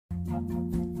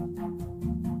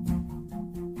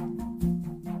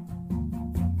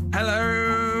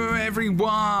Hello,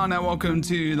 everyone, and welcome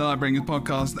to the Lightbringers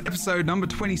podcast, episode number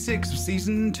 26 of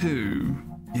season 2.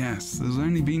 Yes, there's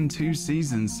only been 2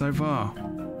 seasons so far.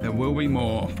 There will be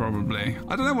more, probably.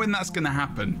 I don't know when that's going to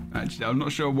happen, actually. I'm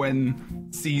not sure when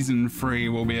season 3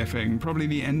 will be a thing. Probably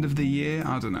the end of the year?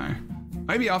 I don't know.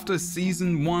 Maybe after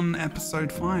season 1,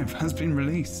 episode 5 has been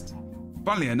released.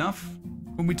 Funnily enough,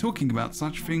 we'll be talking about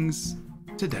such things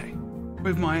today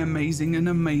with my amazing and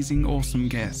amazing awesome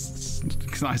guests.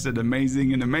 Because I said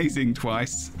amazing and amazing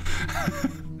twice.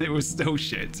 It was still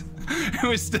shit. It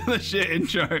was still a shit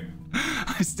intro.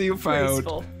 I still failed.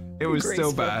 Graceful. It was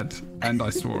Graceful. still bad. And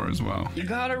I swore as well. You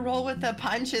gotta roll with the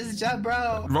punches,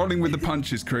 bro. Rolling with the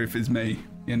punches, Kroof, is me.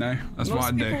 You know? That's what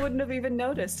I do. Most people wouldn't have even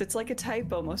noticed. It's like a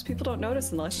typo. Most people don't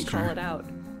notice unless you call it out.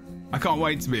 I can't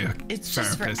wait to be a It's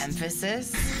therapist. just for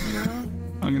emphasis, you know?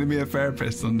 I'm going to be a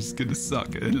therapist. I'm just going to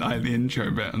suck at like the intro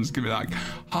bit. I'm just going to be like,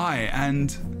 hi,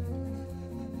 and...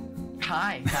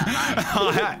 Hi.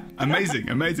 Hi. Amazing.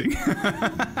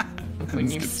 When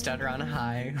you stutter on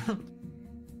high.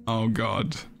 Oh,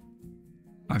 God.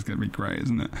 That's going to be great,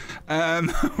 isn't it?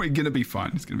 We're going to be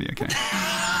fine. It's going to be okay.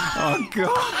 Oh, God.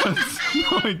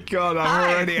 Oh, my God. I'm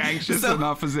already anxious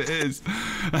enough as it is.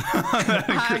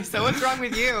 Hi, so what's wrong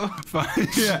with you? Fine.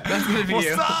 Yeah. That's going to be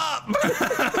you. What's up?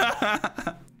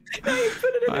 No, you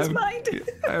put it in his mind.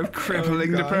 I have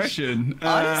crippling depression.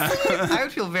 Honestly, I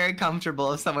would feel very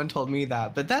comfortable if someone told me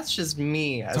that, but that's just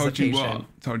me as a patient.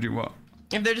 Told you what?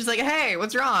 If they're just like, hey,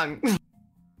 what's wrong?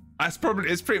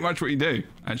 It's pretty much what you do,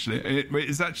 actually.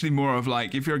 It's actually more of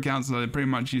like, if you're a counsellor, pretty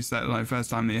much you say, like, first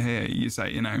time they're here, you say,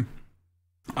 you know,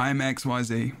 I'm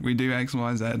XYZ, we do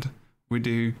XYZ, we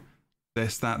do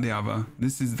this, that, the other.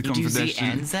 This is the confidential. Do Z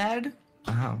and Z?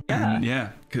 Oh. Yeah. Yeah,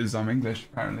 because I'm English,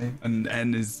 apparently, and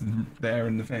N is there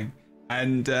in the thing.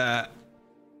 And, yeah,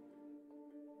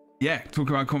 talk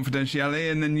about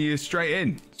confidentiality, and then you're straight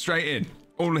in.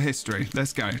 All the history.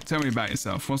 Let's go. Tell me about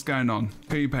yourself. What's going on?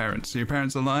 Who are your parents? Are your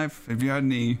parents alive? Have you had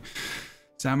any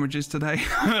sandwiches today?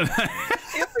 Have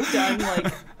you ever done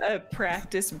like a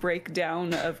practice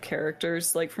breakdown of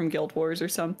characters, like from Guild Wars or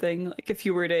something? Like if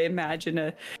you were to imagine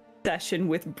a session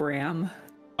with Bram.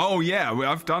 Oh yeah,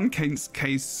 I've done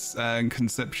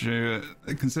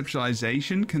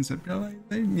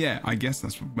conceptualization. Yeah, I guess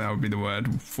that would be the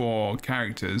word for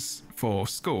characters for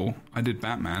school. I did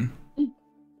Batman.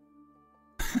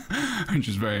 Which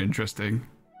is very interesting.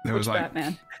 There was like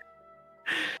Batman?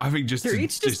 I think just They're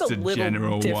each just a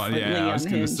general one. Yeah, I was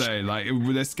going to unhinged. say like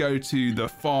let's go to the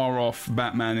far off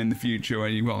Batman in the future where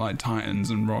you've got like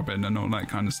Titans and Robin and all that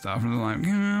kind of stuff. And they're like,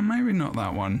 maybe not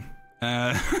that one.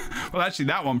 Well, actually,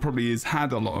 that one probably has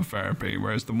had a lot of therapy,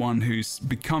 whereas the one who's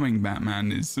becoming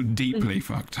Batman is so deeply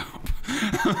fucked up.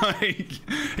 Like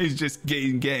he's just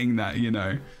getting that, you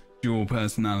know, dual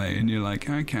personality, and you're like,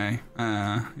 okay,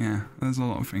 yeah, there's a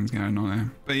lot of things going on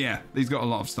there. But yeah, he's got a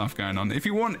lot of stuff going on. If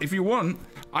you want,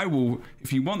 I will.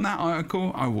 If you want that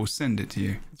article, I will send it to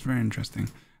you. It's very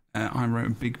interesting. I wrote a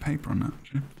big paper on that.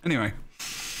 Actually. Anyway,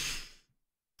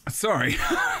 sorry,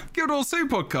 Guild Wars 2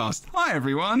 podcast. Hi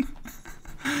everyone.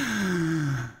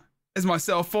 There's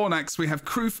myself, Fornax. We have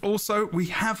Kroof also. We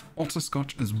have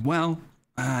Otterscotch as well.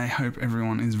 I hope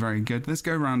everyone is very good. Let's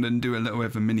go around and do a little bit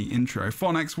of a mini intro.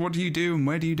 Fornax, what do you do and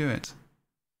where do you do it?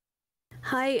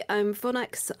 Hi, I'm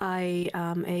Fornax. I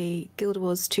am a Guild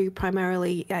Wars 2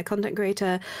 primarily content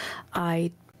creator.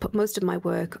 I put most of my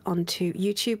work onto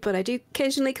YouTube, but I do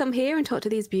occasionally come here and talk to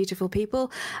these beautiful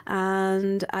people.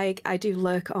 And I do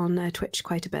lurk on Twitch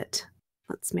quite a bit.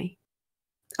 That's me.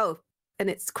 Oh, and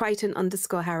it's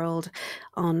Crichton_Herald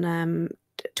on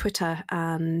Twitter,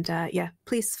 and yeah,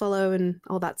 please follow and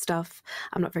all that stuff.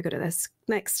 I'm not very good at this.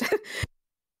 Next.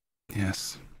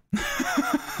 Yes.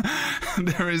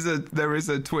 there is a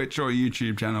Twitch or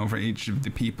YouTube channel for each of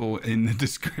the people in the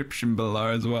description below,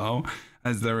 as well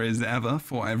as there is ever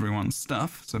for everyone's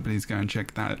stuff. So please go and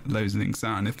check those links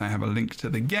out, and if they have a link to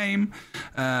the game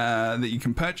that you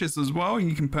can purchase as well,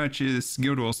 you can purchase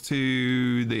Guild Wars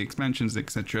 2, the expansions,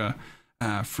 etc.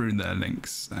 Through their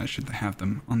links, should they have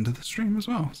them under the stream as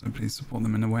well. So please support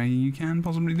them in a way you can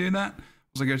possibly do that.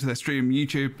 Also go to their stream,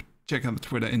 YouTube, check out the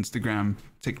Twitter, Instagram,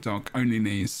 TikTok, only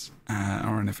these,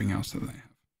 or anything else that they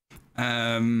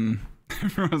have.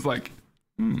 Everyone's like,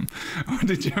 why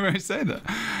did you ever say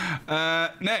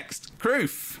that? Next,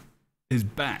 Kroof is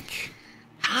back.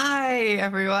 Hi,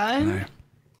 everyone. Hello.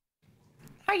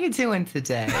 How are you doing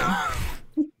today?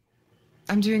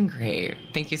 I'm doing great.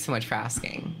 Thank you so much for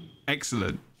asking.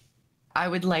 Excellent. I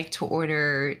would like to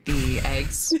order the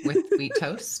eggs with wheat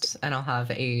toast, and I'll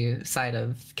have a side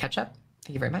of ketchup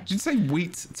Thank you very much. Did you say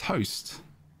wheat toast?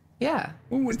 Yeah.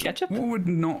 What would Ketchup?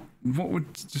 What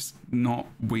would just not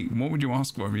wheat? What would you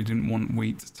ask for if you didn't want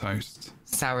wheat toast?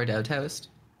 Sourdough toast.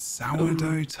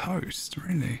 Sourdough toast,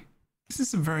 really? This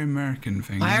is a very American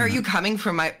thing. Why are you coming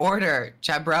for my order,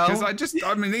 Jebro? Because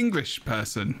I'm an English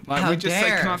person. Like, How we just say,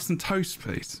 dare. can I have some toast,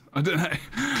 please? I don't know.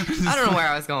 I don't know where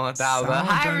I was going with that, but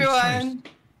hi Sourdough everyone.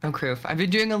 I'm Kroof. I've been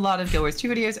doing a lot of Guild Wars 2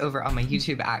 videos over on my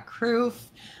YouTube at Kroof.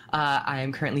 I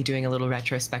am currently doing a little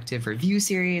retrospective review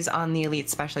series on the elite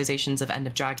specializations of End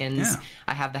of Dragons. Yeah.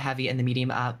 I have the heavy and the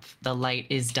medium up. The light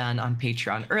is done on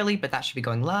Patreon early, but that should be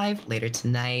going live later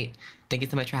tonight. Thank you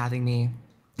so much for having me.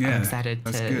 Yeah, I'm excited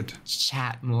that's to good.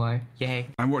 chat more. Yay.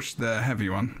 I watched the heavy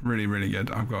one. Really, really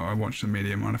good. I watched the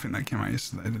medium one. I think that came out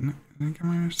yesterday, didn't it? Did it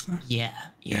come out yesterday? Yeah.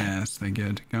 Yes, they're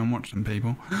good. Go and watch them,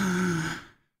 people.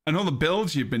 And all the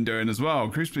builds you've been doing as well.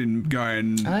 Chris been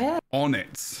going on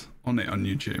it on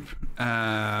YouTube.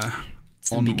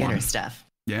 Some on the beginner one. stuff.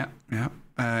 Yeah.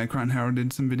 Crown Herald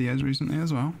did some videos recently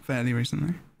as well. Fairly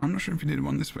recently. I'm not sure if you did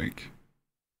one this week.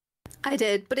 I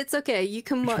did, but it's okay. You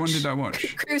can Which watch one did I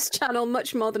watch? Crew's channel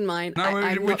much more than mine. No,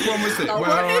 I'm which not- one was it? Oh, Well, What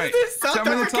all right. is this Tell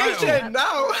me the title. self-deprecation?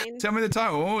 No. Tell me the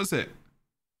title. What was it?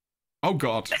 Oh,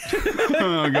 God.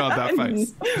 Oh, God, that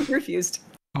face. Refused.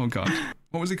 Oh, God.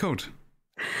 What was it called?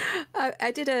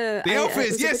 I did a... The I- Alpheas.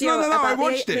 it was a Yes, video no, I about the-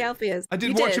 watched the it. Alpheas. I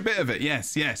did You watch a bit of it.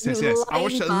 Yes. I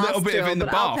watched a lying little bit of it in the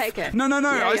bastard, but I'll bath. take it. No.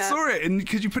 Yeah, I yeah. saw it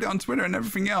because you put it on Twitter and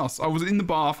everything else. I was in the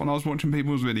bath and I was watching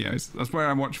people's videos. That's where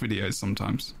I watch videos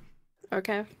sometimes.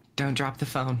 Okay. Don't drop the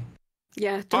phone.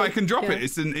 Yeah. Oh, I can drop yeah. it.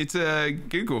 It's a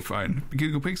Google phone,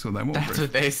 Google Pixel. They're That's waterproof.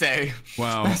 what they say.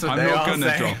 Well, That's what I'm they not all going to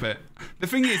say. drop it. The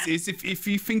thing is if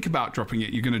you think about dropping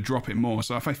it, you're going to drop it more.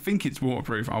 So if I think it's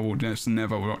waterproof, I will just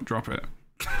never drop it.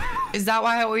 Is that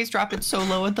why I always drop it so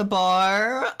low at the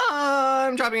bar?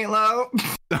 I'm dropping it low.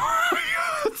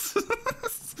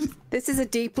 This is a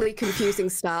deeply confusing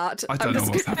start. I don't know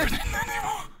what's happening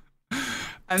anymore.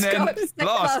 And then Scott, stay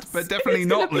last, fast. but definitely It's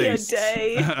not gonna be a least,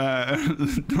 day.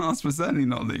 last but certainly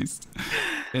not least,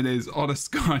 it is Otter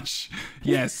Scotch.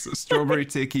 Yes, strawberry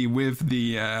ticky with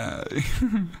the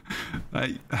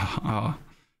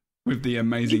with the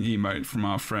amazing emote from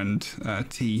our friend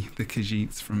T, the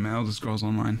Khajiit from Elder Scrolls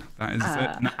Online. That is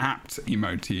an apt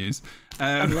emote to use.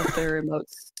 I love their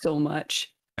emotes so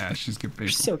much. Yeah, she's good They're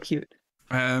people. so cute.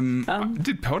 I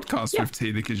did podcasts with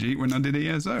T, the Khajiit when I did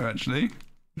ESO actually.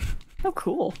 Oh,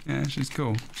 cool. Yeah, she's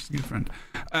cool. She's a good friend.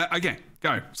 Okay,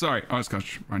 go. Sorry, Otter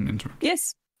Scotch running into it.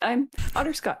 Yes, I'm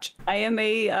Otterscotch. I am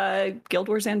a Guild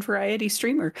Wars and variety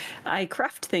streamer. I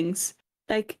craft things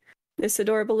like this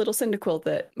adorable little Cyndaquil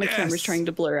that my camera's trying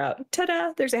to blur out.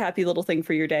 Ta-da! There's a happy little thing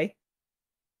for your day.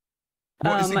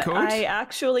 What is it called? I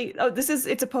actually... Oh, it's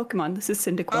a Pokemon. This is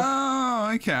Cyndaquil.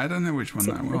 Oh, okay. I don't know which one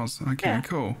that was. Okay, Yeah.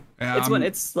 cool.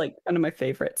 It's like one of my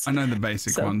favorites. I know the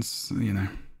basic ones, you know.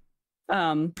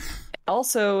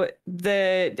 Also,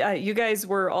 you guys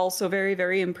were also very,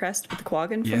 very impressed with the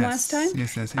Quaggan from last time.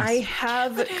 Yes. I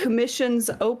have commissions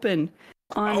open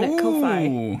on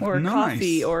Ko-Fi or nice.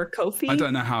 Coffee or Ko-Fi. I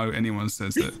don't know how anyone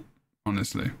says it,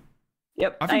 honestly.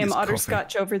 Yep, I I think am it's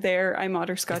Otterscotch over there. I'm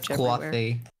Otterscotch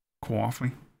everywhere.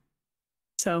 Coffee.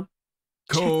 So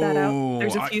Cool. check that out.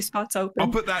 There's a few spots open. I'll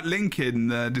put that link in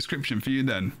the description for you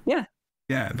then. Yeah.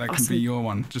 Yeah, that can Awesome. be your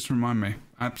one. Just remind me.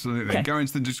 Absolutely. Okay. Go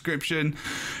into the description.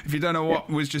 If you don't know what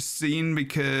was just seen,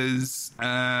 because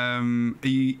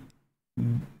you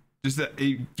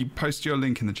post your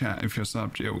link in the chat. If you're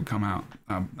subbed, it will come out.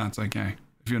 That's okay.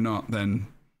 If you're not, then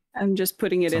I'm just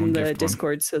putting it Someone in the gift one.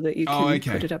 Discord so that you can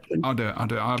put it up. I'll do it.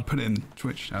 I'll put it in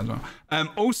Twitch as well.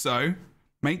 Also,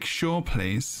 make sure,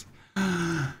 please,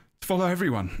 to follow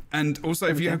everyone. And also,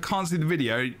 if you can't see the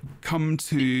video, you can go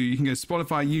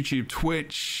Spotify, YouTube,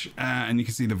 Twitch, and you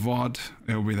can see the VOD.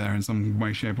 It'll be there in some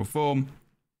way, shape, or form.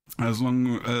 As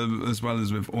well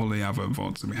as with all the other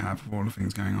VODs that we have, all the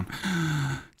things going on.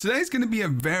 Today's going to be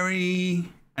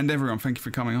and everyone, thank you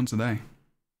for coming on today.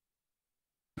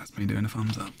 That's me doing a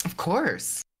thumbs up. Of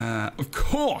course.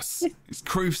 It's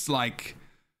Kroof's like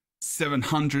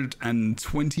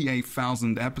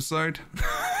 728,000 episode.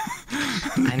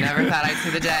 I never thought I'd see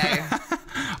the day.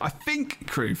 I think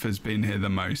Kroof has been here the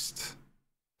most.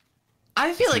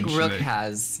 I feel like Rook Essentially.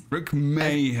 has. Rook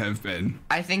may have been.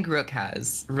 I think Rook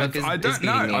has. Rook is. I don't is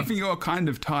know. beating me. I think you're kind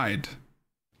of tied.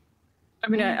 I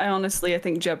mean, I honestly, I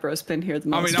think Jebro's been here the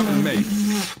I most. mean, other than me.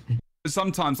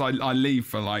 Sometimes I leave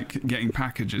for like getting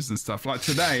packages and stuff. Like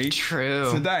today. True.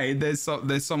 Today there's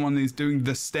someone who's doing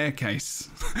the staircase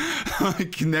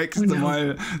like next to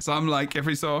my. So I'm like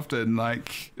every so often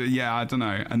like I don't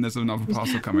know. And there's another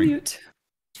parcel coming. Mute.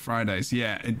 Fridays,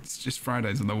 yeah, it's just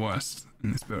Fridays are the worst.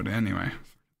 in this building anyway.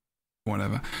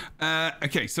 Whatever.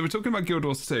 Okay, so we're talking about Guild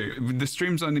Wars 2. The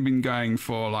stream's only been going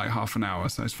for like half an hour,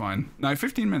 so it's fine. No,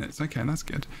 15 minutes. Okay, that's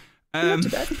good. Not too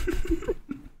bad.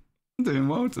 I'm doing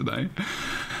well today.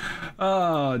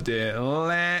 Oh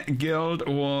dear. Guild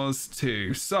Wars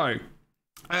 2. So,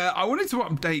 I wanted to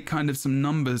update kind of some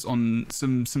numbers on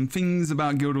some things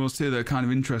about Guild Wars 2 that are kind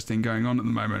of interesting going on at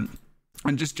the moment.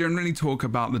 And just generally talk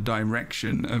about the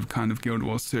direction of kind of Guild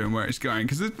Wars 2 and where it's going.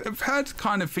 Because I've heard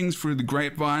kind of things through the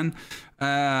grapevine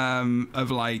of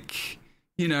like,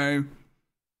 you know,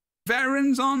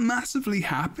 veterans aren't massively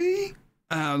happy.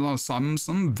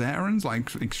 Some veterans,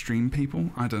 like extreme people.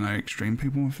 I don't know, extreme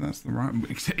people, if that's the right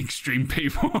extreme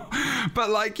people. But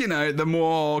like, you know, the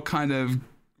more kind of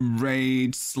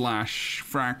raid /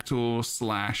 fractal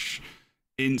 /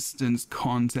 instance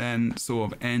content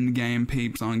sort of end game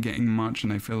peeps aren't getting much,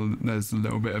 and they feel that there's a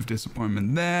little bit of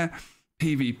disappointment there.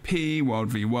 PvP, World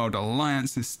v World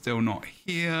Alliance is still not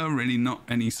here, really not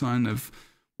any sign of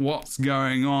what's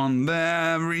going on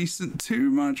there too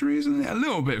much recently. A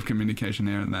little bit of communication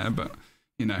here and there, but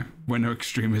you know, when no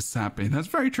extremists happy. That's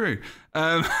very true.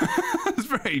 That's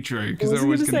very true, because they're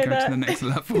always going to go to the next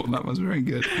level. That was very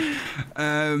good.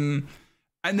 And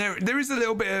there is a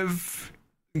little bit of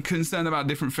concern about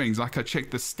different things. Like I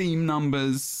checked the Steam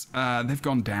numbers, they've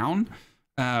gone down,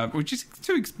 which is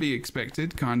to be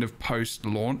expected kind of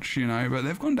post-launch, you know, but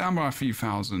they've gone down by a few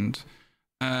thousand.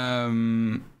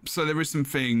 So there were some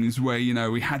things where, you know,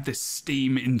 we had this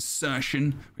Steam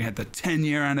insertion, we had the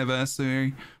 10-year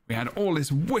anniversary, we had all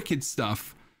this wicked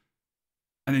stuff,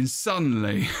 and then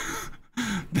suddenly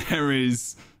there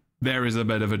is a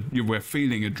bit of we're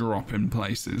feeling a drop in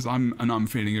places. I'm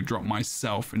feeling a drop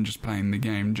myself in just playing the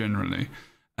game generally,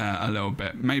 a little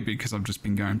bit. Maybe because I've just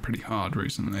been going pretty hard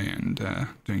recently and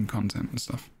doing content and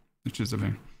stuff, which is a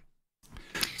thing.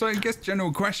 So I guess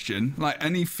general question, like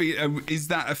is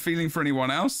that a feeling for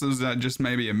anyone else? Or is that just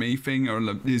maybe a me thing, or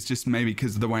is just maybe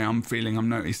because of the way I'm feeling, I'm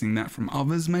noticing that from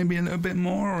others maybe a little bit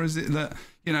more? Or is it that,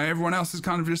 you know, everyone else is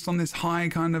kind of just on this high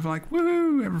kind of like,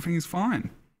 woohoo, everything is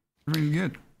fine, really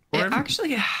good? It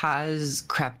actually has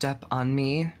crept up on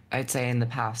me, I'd say, in the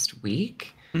past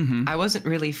week. Mm-hmm. I wasn't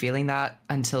really feeling that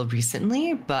until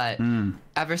recently, but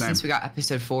ever since we got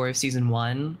episode 4 of season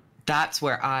 1, that's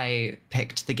where I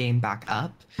picked the game back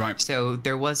up. Right. So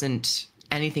there wasn't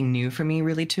anything new for me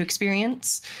really to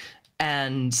experience.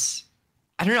 And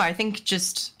I don't know, I think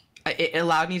just it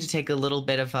allowed me to take a little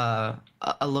bit of a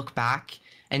look back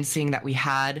and seeing that we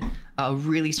had a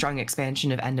really strong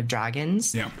expansion of End of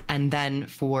Dragons. Yeah. And then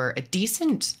for a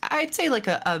decent, I'd say like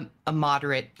a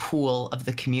moderate pool of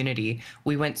the community,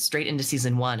 we went straight into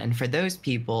season 1. And for those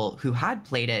people who had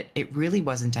played it, it really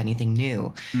wasn't anything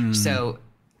new. So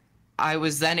I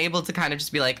was then able to kind of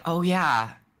just be like, oh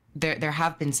yeah, there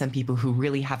have been some people who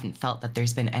really haven't felt that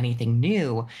there's been anything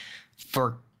new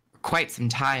for quite some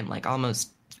time, like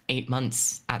almost 8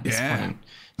 months at this point.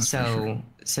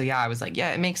 So yeah, I was like,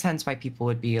 yeah, it makes sense why people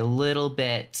would be a little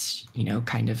bit, you know,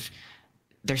 kind of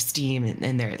their steam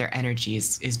and their energy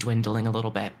is dwindling a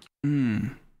little bit. Good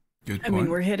point. I mean,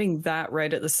 we're hitting that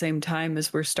right at the same time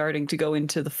as we're starting to go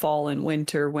into the fall and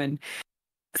winter, when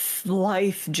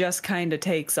life just kind of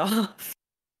takes off.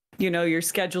 You know, your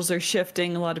schedules are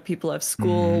shifting. A lot of people have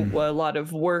school. A lot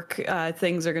of work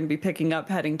things are going to be picking up,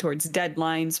 heading towards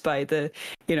deadlines by the,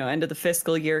 you know, end of the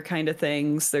fiscal year kind of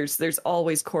things. There's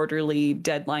always quarterly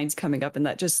deadlines coming up, and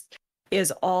that just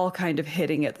is all kind of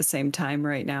hitting at the same time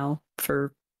right now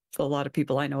for a lot of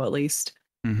people I know, at least.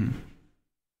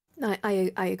 I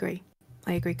agree.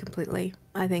 I agree completely.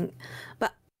 I think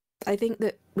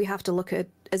that we have to look at,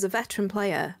 as a veteran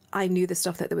player, I knew the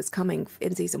stuff that was coming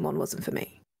in season 1 wasn't for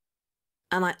me.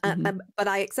 And but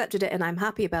I accepted it, and I'm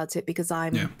happy about it because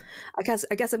I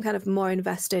guess I'm kind of more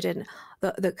invested in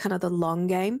the kind of the long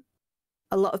game.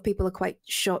 A lot of people are quite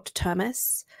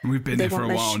short-termists. We've been here for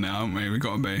a while now, haven't we? We've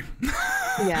got to be.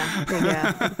 yeah,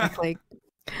 exactly.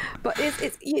 But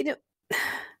it's you know,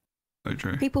 so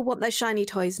true. People want their shiny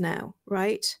toys now,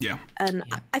 right? Yeah. And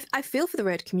I feel for the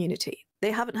raid community.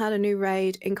 They haven't had a new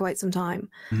raid in quite some time.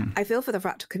 I feel for the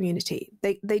fractal community.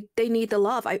 They need the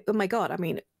love. Oh my god! I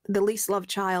mean, the least loved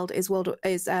child is World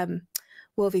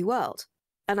v World,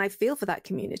 and I feel for that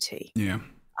community. Yeah.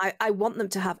 I want them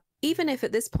to have, even if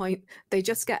at this point they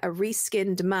just get a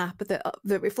reskinned map that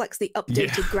reflects the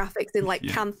updated graphics in like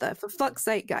Cantha. For fuck's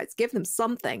sake, guys, give them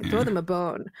something. Throw them a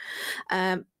bone.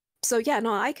 So yeah,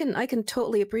 no, I can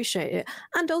totally appreciate it.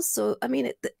 And also, I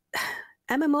mean,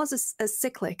 MMOs are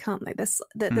cyclic, aren't they?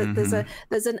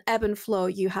 There's an ebb and flow.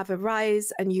 You have a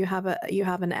rise and you have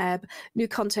an ebb. New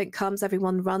content comes,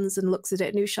 everyone runs and looks at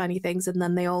it, new shiny things, and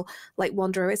then they all like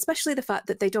wander away. Especially the fact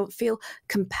that they don't feel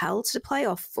compelled to play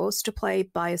or forced to play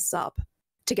by a sub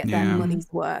to get their money's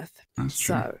worth. That's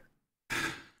true.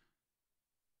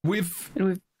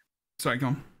 Sorry,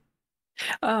 go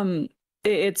on.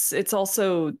 It's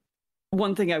also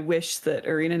one thing I wish that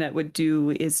ArenaNet would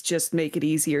do is just make it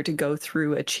easier to go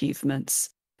through achievements.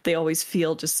 They always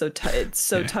feel just so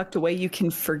tucked away. You can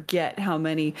forget how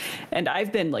many. And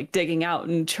I've been like digging out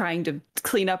and trying to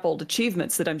clean up old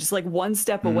achievements that I'm just like one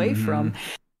step away from.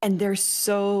 And they're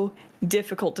so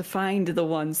difficult to find, the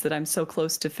ones that I'm so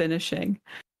close to finishing.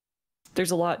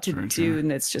 There's a lot to do,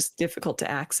 and it's just difficult to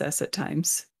access at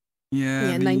times.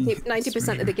 Yeah,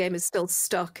 90% of the game is still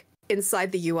stuck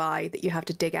inside the UI that you have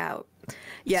to dig out.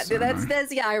 Yeah, so there's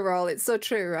the eye roll. It's so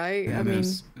true, right? Yeah, it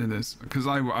is. Because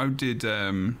I did,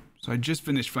 so I just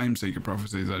finished Flameseeker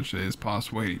Prophecies actually this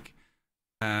past week.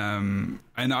 And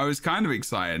I was kind of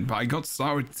excited, but I got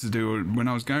started to do it when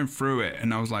I was going through it,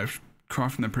 and I was like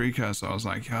crafting the precursor. I was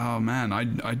like, oh man,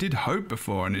 I did Hope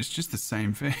before, and it's just the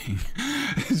same thing.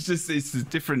 it's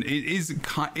different. It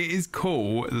is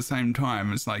cool at the same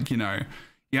time. It's like, you know,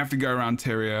 you have to go around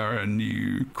Tyria and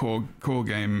you core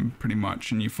game pretty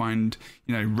much, and you find,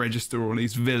 you know, register all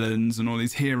these villains and all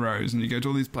these heroes, and you go to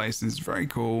all these places. It's very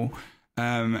cool.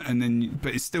 And then,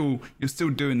 but you're still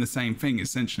doing the same thing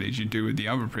essentially as you do with the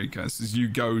other precursors. You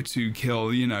go to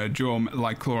kill, you know,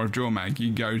 like Claw of Jormag.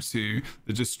 You go to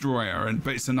the Destroyer,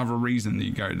 but it's another reason that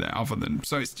you go there other than.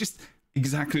 So it's just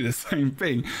exactly the same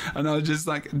thing. And I was just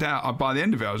like, by the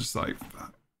end of it, I was just like,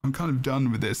 I'm kind of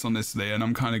done with this, honestly, and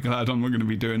I'm kind of glad I'm not going to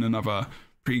be doing another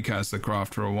precursor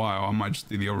craft for a while. I might just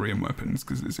do the Orion weapons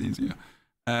because it's easier.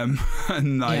 And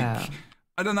like. Yeah.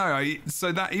 I don't know.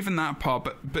 So that even that part,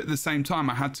 but at the same time,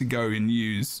 I had to go and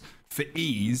use for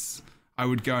ease. I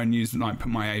would go and use like put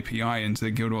my API into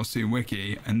the Guild Wars 2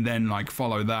 wiki, and then like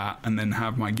follow that, and then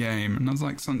have my game. And I was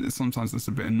like, sometimes that's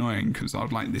a bit annoying because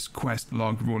I'd like this quest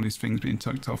log of all these things being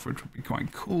tucked off, which would be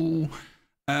quite cool.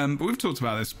 But we've talked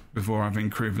about this before, I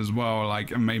think, Kriv as well. Like,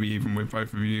 and maybe even with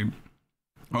both of you,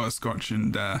 or Scotch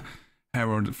and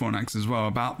Harold Fornax as well,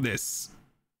 about this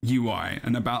UI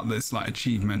and about this like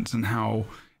achievements and how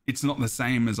it's not the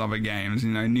same as other games.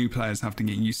 You know, new players have to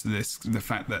get used to the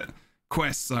fact that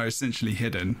quests are essentially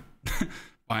hidden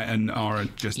and are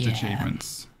just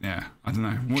achievements. Yeah, I don't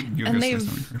know what you're going to say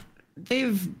something.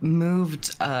 They've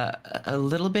moved a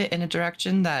little bit in a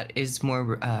direction that is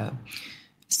more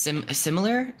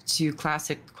similar to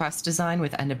classic quest design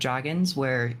with End of Dragons,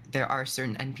 where there are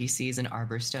certain NPCs in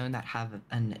Arborstone that have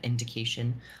an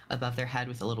indication above their head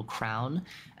with a little crown,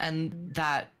 and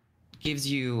that gives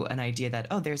you an idea that,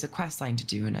 oh, there's a quest line to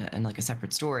do in like a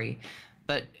separate story.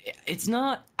 But it's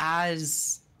not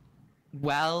as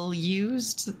well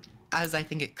used as I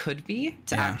think it could be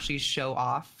to actually show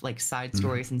off like side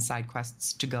stories and side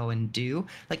quests to go and do.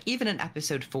 Like even in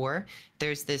episode 4,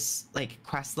 there's this like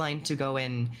quest line to go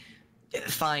and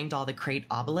find all the crate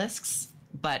obelisks,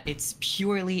 but it's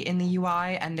purely in the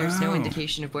UI and there's no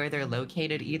indication of where they're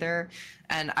located either.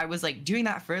 And I was like doing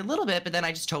that for a little bit, but then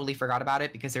I just totally forgot about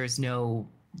it because there's no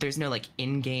like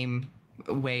in-game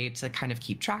way to kind of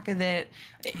keep track of it.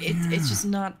 It's just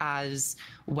not as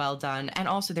well done, and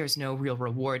also there's no real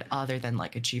reward other than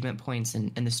like achievement points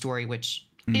in the story, which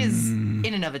is in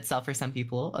and of itself for some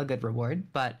people a good reward.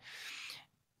 But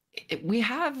we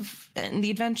have in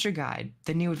the adventure guide,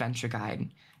 the new adventure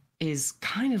guide is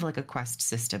kind of like a quest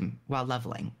system while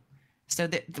leveling, so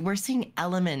that we're seeing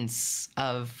elements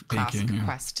of classic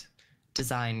quest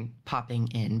design popping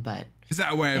in. But is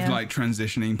that a way of like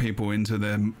transitioning people into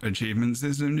the achievement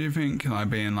system, do you think? Like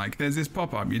being like, there's this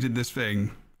pop-up, you did this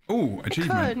thing. Oh,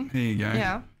 achievement. Here you go.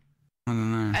 Yeah. I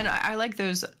don't know. And I like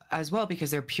those as well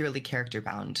because they're purely character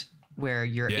bound, where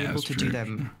you're able to do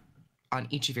them on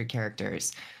each of your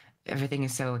characters. Everything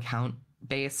is so account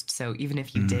based. So even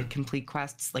if you did complete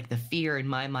quests, like the fear in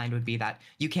my mind would be that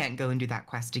you can't go and do that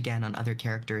quest again on other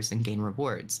characters and gain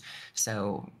rewards.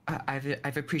 So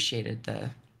I've appreciated the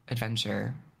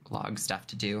adventure log stuff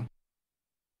to do.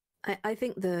 I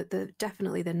think the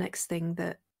definitely the next thing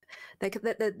that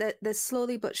they're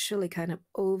slowly but surely kind of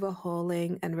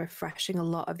overhauling and refreshing a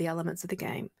lot of the elements of the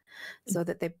game, so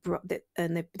that they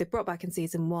brought back in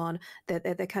season 1.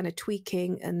 They're kind of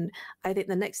tweaking, and I think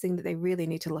the next thing that they really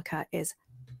need to look at is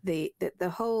the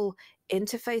whole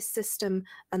interface system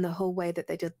and the whole way that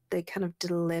they kind of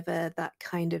deliver that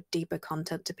kind of deeper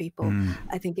content to people.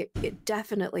 I think it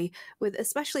definitely,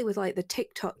 especially with like the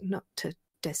TikTok, not to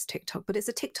diss TikTok, but it's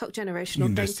a TikTok generational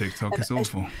thing. Diss TikTok, it's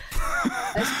awful.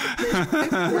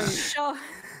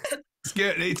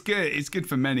 It's good. It's good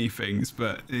for many things,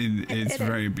 but it's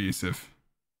very abusive.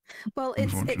 Well,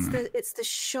 it's the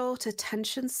short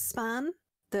attention span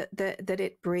that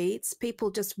it breeds. People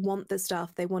just want the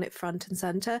stuff. They want it front and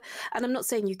center. And I'm not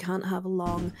saying you can't have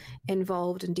long,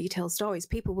 involved and detailed stories.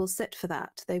 People will sit for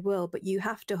that. They will, but you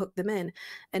have to hook them in.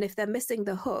 And if they're missing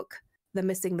the hook, they're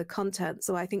missing the content.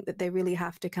 So I think that they really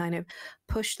have to kind of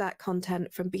push that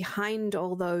content from behind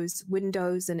all those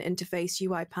windows and interface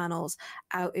UI panels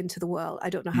out into the world. I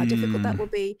don't know how difficult that will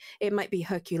be. It might be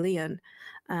Herculean.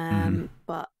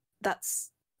 But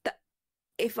that's that.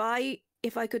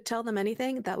 If I could tell them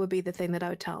anything, that would be the thing that I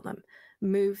would tell them.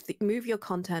 Move your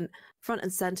content front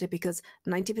and center, because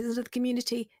 90% of the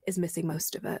community is missing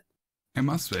most of it. It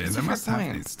must be. They must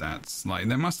have these stats. Like,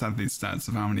 they must have these stats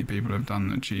of how many people have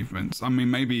done achievements. I mean,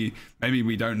 maybe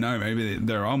we don't know. Maybe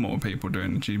there are more people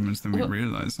doing achievements than we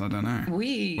realize. I don't know.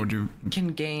 We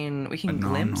can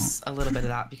glimpse a little bit of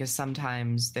that, because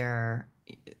sometimes the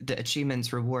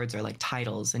achievements rewards are like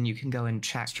titles, and you can go and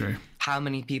check how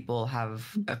many people have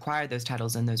acquired those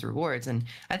titles and those rewards. And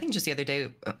I think just the other day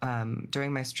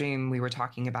during my stream, we were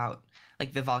talking about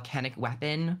like the volcanic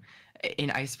weapon in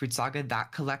Icebrood Saga,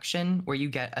 that collection where you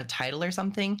get a title or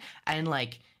something, and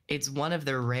like it's one of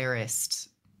the rarest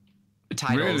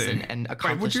titles and accomplishments.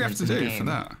 Wait, what do you have to do for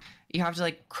that? You have to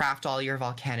like craft all your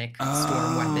volcanic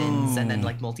storm weapons and then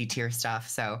like multi-tier stuff.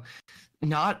 So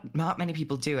not many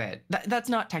people do it. That's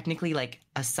not technically like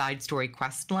a side story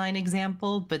quest line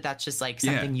example, but that's just like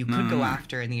something you could go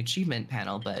after in the achievement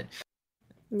panel. But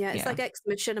it's like Ex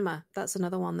Machinima. That's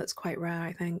another one that's quite rare,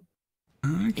 I think.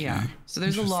 Okay. Yeah. So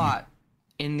there's a lot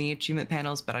in the achievement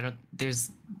panels, but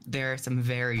there are some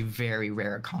very, very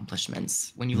rare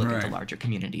accomplishments when you look at the larger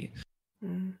community.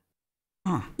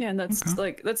 Huh. Yeah, and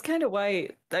that's kind of why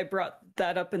I brought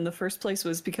that up in the first place,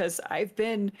 was because I've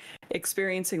been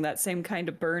experiencing that same kind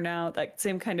of burnout, I've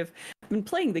been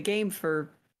playing the game for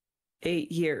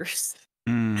 8 years.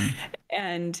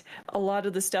 And a lot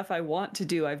of the stuff I want to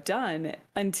do, I've done,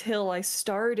 until I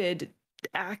started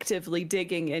actively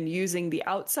digging and using the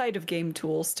outside of game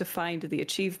tools to find the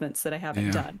achievements that I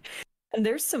haven't done. And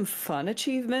there's some fun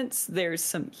achievements. There's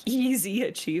some easy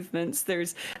achievements.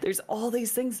 There's all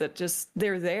these things that just,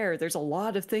 they're there. There's a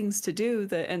lot of things to do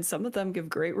and some of them give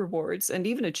great rewards, and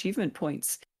even achievement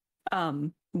points.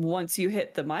 Once you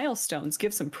hit the milestones,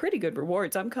 give some pretty good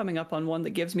rewards. I'm coming up on one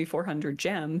that gives me 400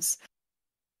 gems.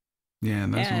 Yeah,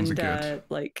 those ones are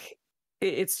good.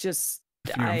 It's just,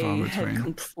 I had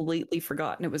completely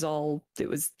forgotten it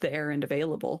was there and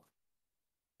available.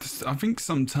 I think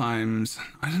sometimes,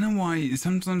 I don't know why,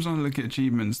 sometimes when I look at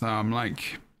achievements though, I'm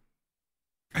like,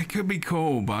 it could be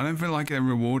cool, but I don't feel like they're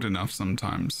reward enough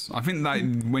sometimes. I think that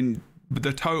when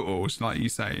the totals, like you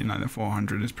say, the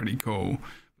 400 is pretty cool.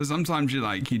 But sometimes you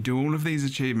do all of these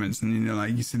achievements and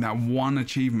you see that one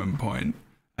achievement point,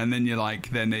 and then you're like,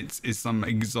 then it's some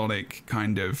exotic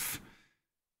kind of,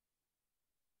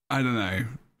 I don't know,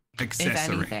 accessory. If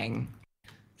anything.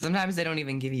 Sometimes they don't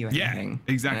even give you anything.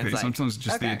 Yeah, exactly. Sometimes it's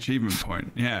just the achievement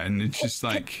point. Yeah, and it's just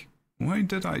like, why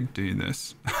did I do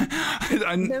this?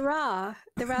 There are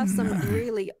some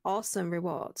really awesome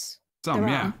rewards.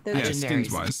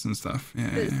 skins-wise and stuff.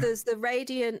 There's the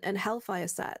Radiant and Hellfire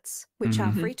sets, which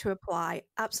are free to apply.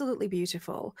 Absolutely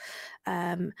beautiful.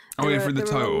 For the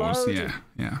totals,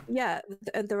 Yeah,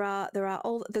 and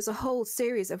there's a whole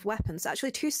series of weapons,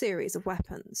 actually 2 series of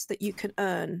weapons that you can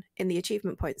earn in the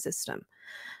achievement point system.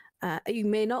 You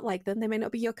may not like them; they may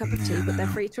not be your cup of tea, but they're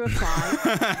free to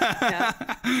apply.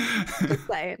 Just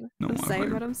saying. I'm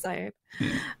saying what I'm saying.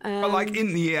 Yeah. But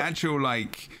in the actual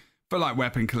for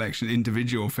weapon collection,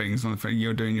 individual things on the thing,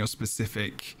 you're doing your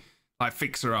specific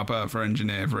fixer upper for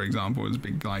engineer, for example, is a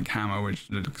big hammer which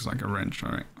looks like a wrench.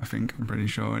 Right? I'm pretty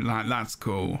sure that's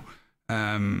cool.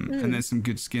 And there's some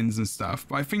good skins and stuff.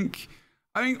 But I think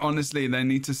honestly they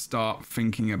need to start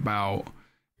thinking about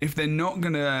if they're not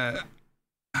gonna.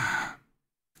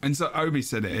 And so Obi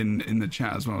said it in the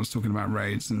chat as well. I was talking about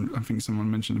raids, and I think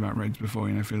someone mentioned about raids before,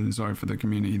 feeling sorry for the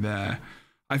community there.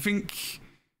 I think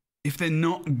if they're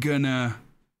not gonna,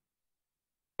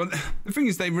 well, the thing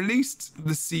is, they released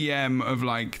the CM of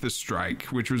the strike,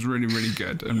 which was really, really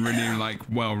good and really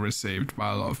well received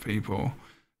by a lot of people.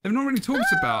 They've not really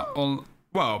talked about wasn't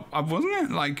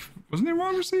it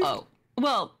well received? Oh,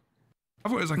 well, I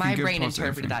thought it was my brain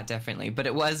interpreted that differently, but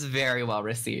it was very well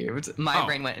received. My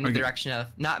brain went in the direction of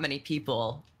not many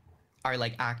people are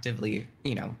actively,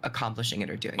 accomplishing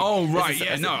it or doing it. Oh,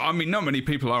 right. Not many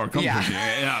people are accomplishing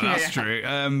it. Yeah, that's true.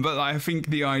 But I think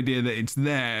the idea that it's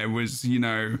there was,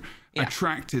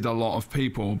 attracted a lot of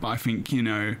people. But I think, you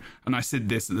know, and I said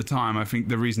this at the time, I think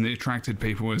the reason it attracted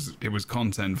people was it was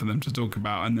content for them to talk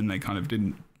about, and then they kind of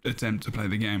didn't attempt to play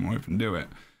the game or even do it.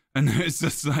 And it's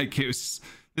just like, there's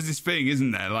this thing,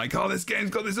 isn't there? Like, oh, this game's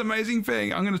got this amazing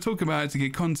thing. I'm going to talk about it to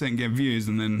get content, get views,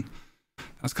 and then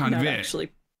that's kind of it.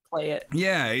 Actually play it.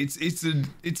 Yeah, it's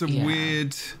a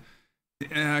weird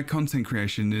content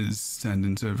creation is turned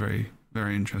into a very,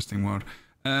 very interesting world.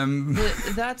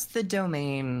 That's the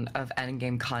domain of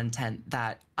endgame content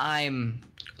that I'm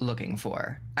looking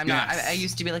for. I'm not. I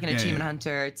used to be like an achievement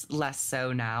hunter. It's less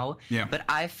so now. Yeah. But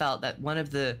I felt that one of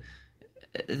the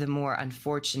more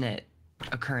unfortunate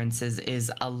occurrences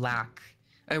is a lack,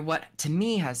 or what to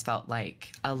me has felt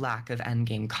like a lack of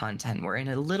endgame content. We're in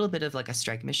a little bit of like a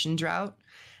strike mission drought,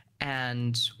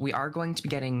 and we are going to be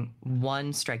getting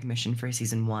one strike mission for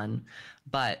season 1,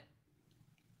 but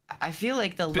I feel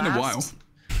like the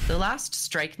last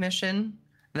strike mission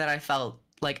that I felt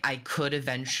like I could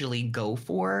eventually go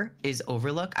for is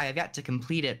Overlook. I have yet to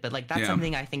complete it, but like that's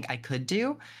something I think I could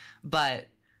do, but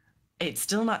it's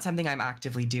still not something I'm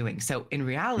actively doing. So in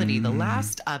reality, the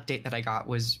last update that I got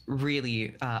was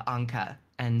really Anka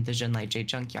and the Junlight Jade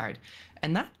Junkyard.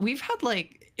 And that we've had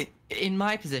like, in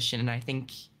my position, and I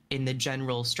think in the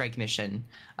general strike mission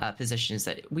position, is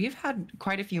that we've had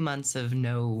quite a few months of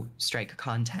no strike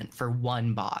content for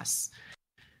one boss.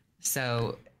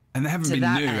 So, and they haven't been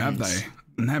new, have they?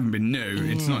 And they haven't been new.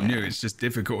 It's not new. It's just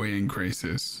difficulty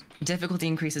increases. Difficulty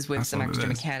increases with some extra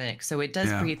mechanics, so it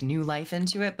does breathe new life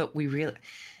into it. But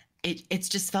it's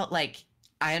just felt like,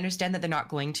 I understand that they're not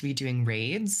going to be doing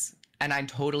raids, and I'm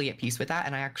totally at peace with that.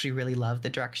 And I actually really love the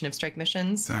direction of strike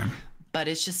missions. Same. But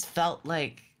it's just felt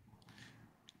like,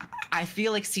 I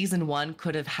feel like season 1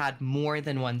 could have had more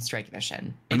than one strike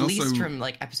mission, at least from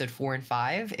like episode 4 and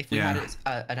 5. If we had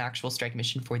an actual strike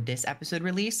mission for this episode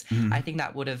release, I think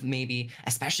that would have maybe,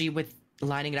 especially with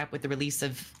lining it up with the release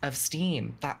of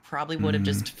Steam, that probably would have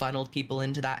just funneled people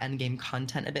into that endgame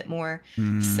content a bit more.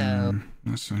 So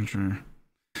that's so true.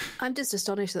 I'm just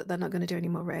astonished that they're not going to do any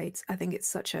more raids. I think it's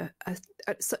such an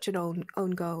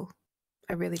own goal.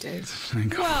 I really do.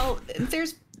 Well,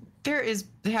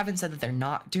 they haven't said that they're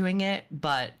not doing it,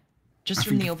 but just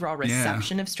from the overall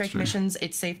reception of strike missions,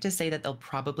 it's safe to say that they'll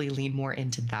probably lean more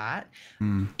into that.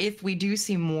 If we do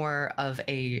see more of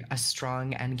a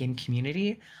strong endgame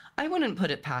community, I wouldn't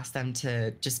put it past them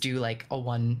to just do like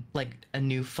a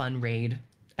new fun raid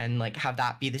and like have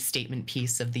that be the statement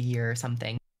piece of the year or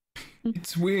something.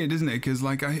 It's weird, isn't it? Because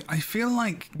like I feel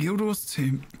like Guild Wars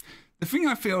 2, the thing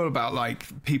I feel about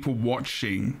like people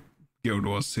watching Guild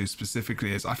Wars 2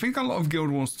 specifically is I think a lot of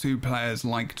Guild Wars 2 players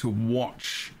like to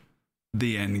watch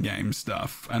the end game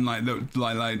stuff and like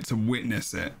to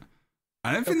witness it.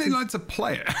 I don't think they like to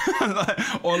play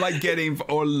it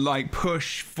or like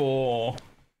push for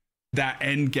that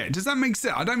end game. Does that make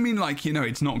sense? I don't mean like, you know,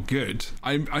 it's not good.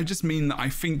 I just mean that I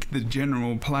think the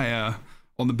general player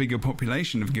or the bigger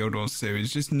population of Guild Wars 2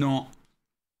 is just not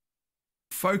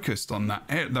focused on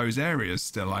those areas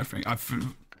still. I think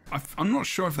I'm not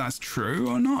sure if that's true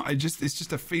or not. It's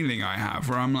just a feeling I have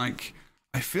where I'm like,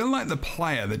 I feel like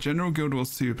the general Guild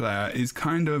Wars 2 player is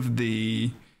kind of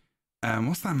the,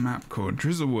 what's that map called?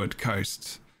 Drizzlewood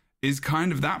Coast is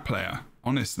kind of that player,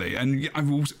 honestly. And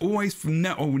I've always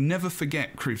will never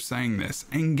forget Kroof saying this.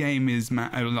 Endgame is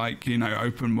like, you know,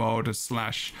 open world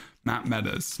 / map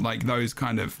metas, like those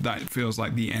kind of, that feels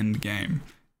like the end game.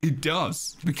 It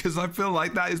does, because I feel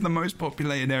like that is the most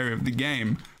populated area of the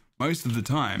game most of the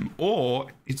time, or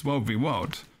it's world v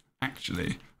world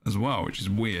actually as well, which is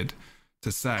weird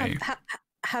to say.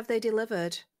 Have they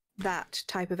delivered that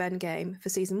type of endgame for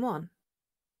season 1?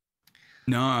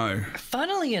 No.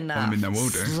 Funnily enough,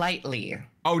 slightly.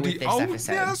 This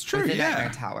episode, yeah, that's true. With the Nightmare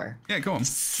Tower. Yeah, go on.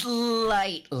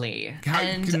 Slightly.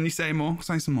 Can you say more?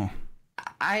 Say some more.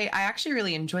 I actually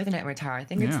really enjoy the Nightmare Tower. I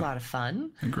think it's a lot of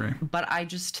fun. I agree. But I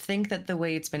just think that the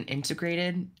way it's been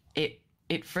integrated,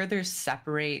 it further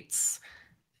separates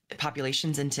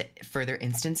populations into further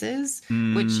instances,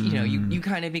 which, you know, you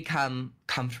kind of become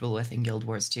comfortable with in Guild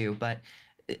Wars 2. But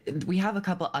we have a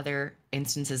couple other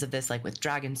instances of this, like with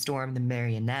Dragonstorm, the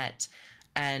Marionette.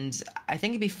 And I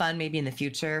think it'd be fun maybe in the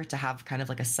future to have kind of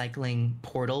like a cycling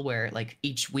portal where like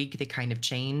each week they kind of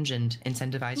change and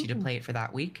incentivize you to play it for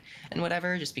that week and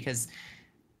whatever, just because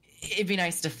it'd be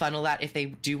nice to funnel that if they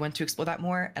do want to explore that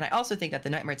more. And I also think that the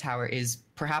Nightmare Tower is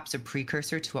perhaps a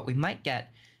precursor to what we might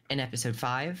get in episode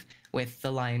 5 with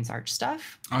the Lion's Arch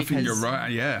stuff. I think you're right.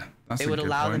 Yeah. It would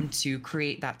allow them to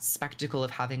create that spectacle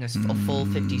of having a full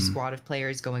 50 squad of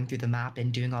players going through the map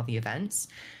and doing all the events.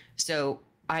 So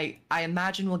I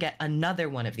imagine we'll get another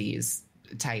one of these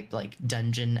type, like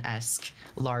dungeon-esque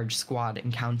large squad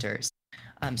encounters.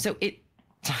 So it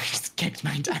sorry, I just kicked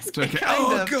my desk. Okay.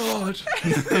 Oh god.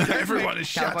 Everyone is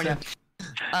shouting.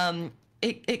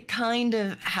 It kind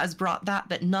of has brought that,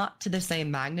 but not to the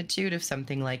same magnitude of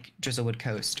something like Drizzlewood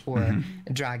Coast or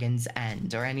Dragon's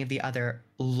End or any of the other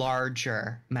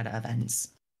larger meta events.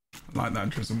 I like that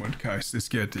Drizzlewood Coast. It's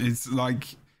good.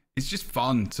 It's just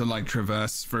fun to like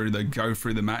traverse go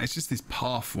through the map. It's just this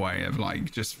pathway of like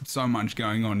just so much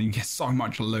going on. You get so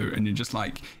much loot, and you're just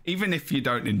like, even if you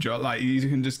don't enjoy, like you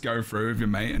can just go through with your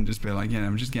mate and just be like, yeah,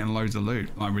 I'm just getting loads of loot.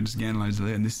 Like we're just getting loads of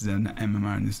loot, and this is an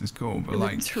MMO, and this is cool. But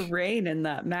like the terrain in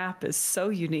that map is so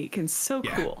unique and so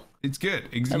cool. It's good.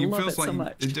 It love feels it like so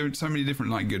much. they're doing so many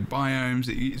different like good biomes.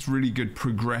 It's really good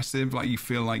progressive. Like you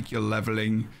feel like you're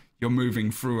leveling. You're moving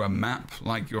through a map,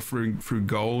 like you're through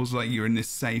goals, like you're in this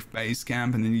safe base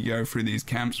camp, and then you go through these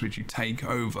camps which you take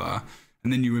over,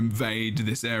 and then you invade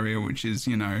this area which is,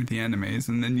 you know, the enemies,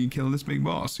 and then you kill this big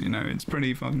boss. You know, it's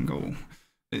pretty fucking cool.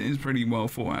 It is pretty well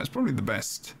thought out. It's probably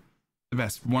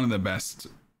one of the best,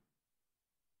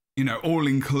 you know,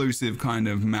 all-inclusive kind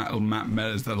of map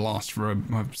metas that last for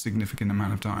a significant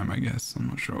amount of time, I guess. I'm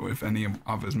not sure if any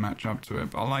others match up to it,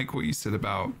 but I like what you said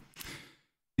about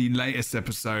the latest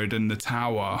episode and the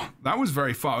tower. That was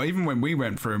very fun. Even when we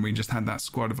went through and we just had that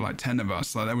squad of like 10 of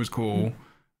us, like that was cool.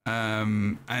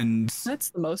 And that's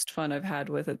the most fun I've had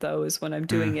with it though, is when I'm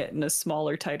doing it in a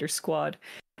smaller, tighter squad.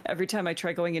 Every time I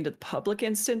try going into the public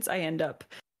instance, I end up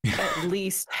at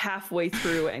least halfway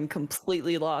through and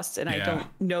completely lost, and I don't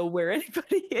know where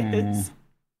anybody is.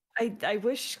 I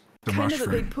wish kind of that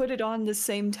they put it on the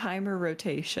same timer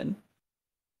rotation.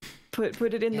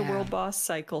 Put it in the world boss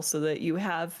cycle so that you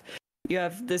have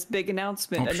this big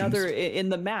announcement. Options. Another in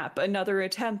the map, another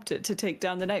attempt to take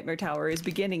down the Nightmare Tower is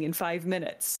beginning in 5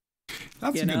 minutes.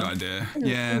 That's a good idea.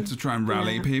 Yeah, to try and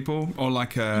rally people, or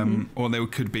like or there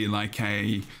could be like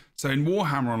so in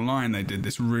Warhammer Online they did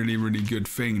this really, really good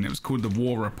thing, and it was called the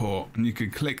War Report, and you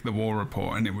could click the War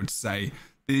Report and it would say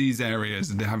these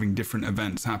areas are having different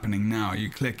events happening now. You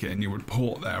click it and you would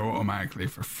port there automatically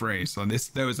for free. So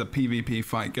there was a PvP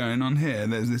fight going on here.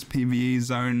 There's this PvE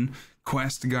zone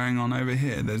quest going on over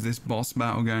here. There's this boss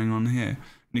battle going on here. And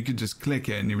you could just click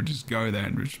it and you would just go there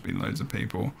and there would just be loads of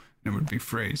people and it would be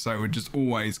free. So it would just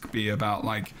always be about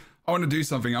like, I want to do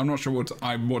something. I'm not sure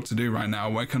what to do right now.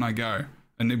 Where can I go?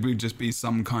 And it would just be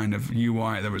some kind of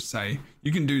UI that would say,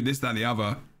 you can do this, that, the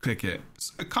other, click it. It's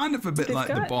kind of a bit like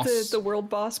the boss. The world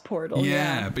boss portal.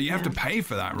 Yeah, but you have to pay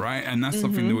for that, right? And that's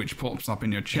something which pops up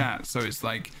in your chat. So it's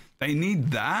like, they need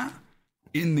that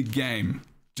in the game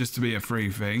just to be a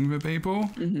free thing for people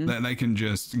that they can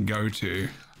just go to.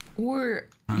 Or,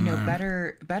 you know,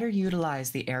 better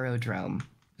utilize the aerodrome.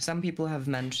 Some people have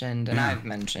mentioned, and I've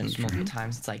mentioned multiple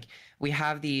times, it's like we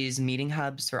have these meeting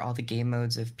hubs for all the game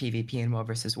modes of PvP and World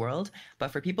versus World, but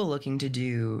for people looking to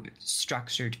do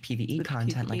structured PvE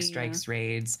content like strikes,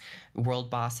 raids,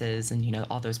 world bosses, and, you know,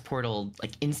 all those portal,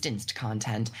 like instanced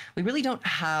content, we really don't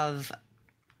have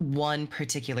one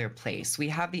particular place. We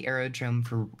have the aerodrome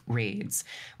for raids.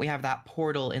 We have that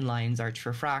portal in Lion's Arch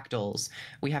for fractals.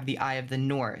 We have the Eye of the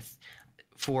North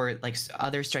for like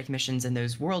other strike missions and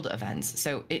those world events.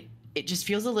 So it just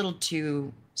feels a little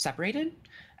too separated.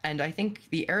 And I think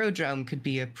the aerodrome could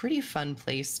be a pretty fun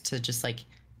place to just like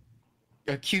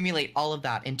accumulate all of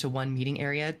that into one meeting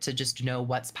area to just know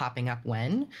what's popping up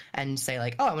when and say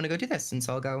like, oh, I want to go do this. And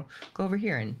so I'll go over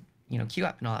here and, you know, queue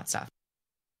up and all that stuff.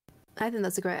 I think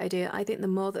that's a great idea. I think the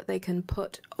more that they can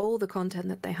put all the content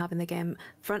that they have in the game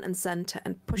front and center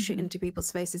and push it into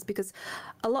people's faces, because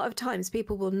a lot of times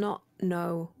people will not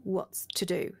know what to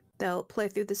do. They'll play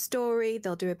through the story,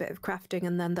 they'll do a bit of crafting,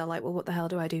 and then they're like, well, what the hell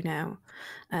do I do now?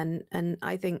 And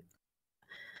I think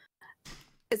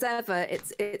as ever,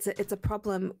 it's a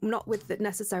problem not with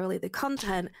necessarily the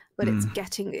content, but it's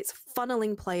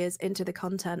funneling players into the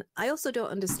content. I also don't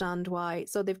understand why.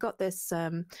 So they've got this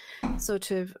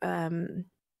sort of a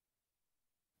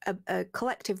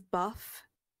collective buff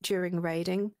during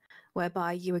raiding,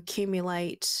 whereby you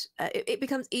accumulate. It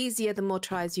becomes easier the more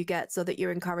tries you get, so that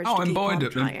you're encouraged. to keep on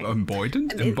trying.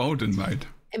 Emboldened mode.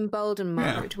 Emboldened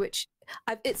mode, which.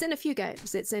 It's in a few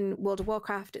games. It's in World of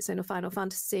Warcraft. It's in a Final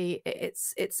Fantasy.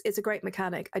 It's a great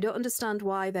mechanic. I don't understand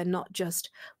why they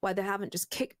haven't just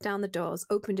kicked down the doors,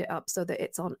 opened it up so that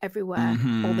it's on everywhere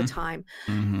all the time.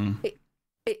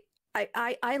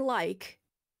 I like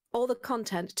all the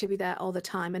content to be there all the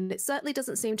time. And it certainly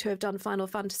doesn't seem to have done Final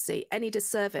Fantasy any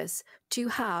disservice to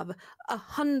have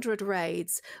 100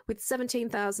 raids with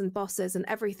 17,000 bosses and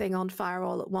everything on fire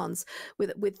all at once,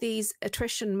 with these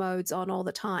attrition modes on all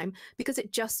the time, because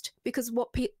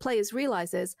what players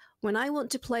realize is, when I want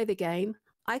to play the game,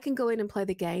 I can go in and play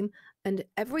the game, and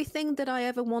everything that I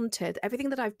ever wanted, everything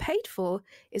that I've paid for,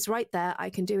 is right there.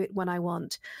 I can do it when I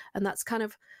want. And that's kind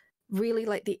of really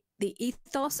like the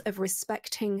ethos of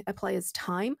respecting a player's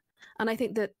time. And I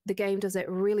think that the game does it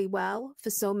really well for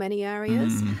so many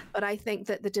areas. But I think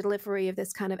that the delivery of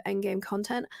this kind of endgame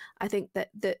content, I think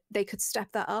that they could step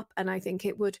that up, and I think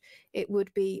it would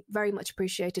be very much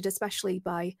appreciated, especially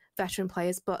by veteran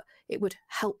players. But it would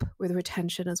help with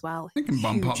retention as well. They can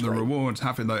bump up the rewards,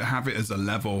 have it as a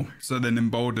level, so then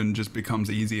Emboldened just becomes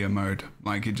easier mode.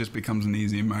 Like, it just becomes an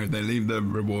easier mode. They leave the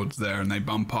rewards there and they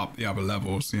bump up the other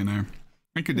levels. You know,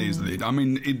 it could easily. I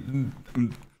mean,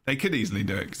 they could easily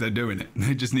do it because they're doing it.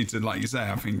 They just need to, like you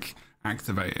say, I think,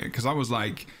 activate it. Because I was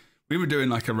like, we were doing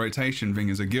like a rotation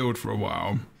thing as a guild for a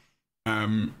while.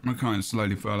 I kind of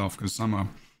slowly fell off because summer.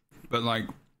 But like,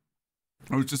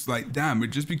 I was just like, damn,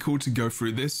 it'd just be cool to go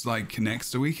through this like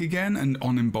next week again and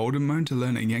on Emboldened mode to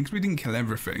learn it again. Because we didn't kill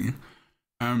everything.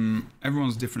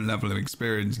 Everyone's different level of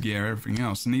experience, gear, everything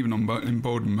else. And even on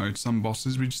Emboldened mode, some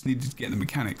bosses, we just needed to get the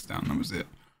mechanics down. That was it.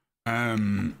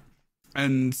 And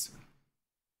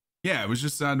yeah, it was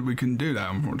just sad we couldn't do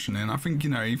that, unfortunately. And I think, you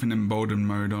know, even Emboldened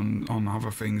mode on other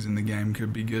things in the game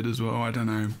could be good as well. I don't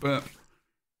know, but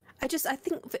I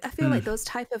feel like those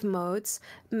type of modes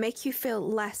make you feel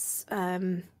less.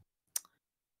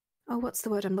 What's the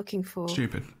word I'm looking for?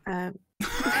 Stupid.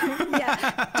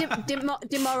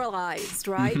 Demoralized,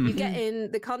 right? You get in,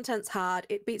 the content's hard,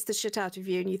 it beats the shit out of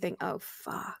you, and you think, oh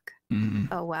fuck,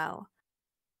 oh well.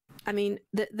 I mean,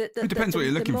 it depends what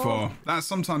you're looking for.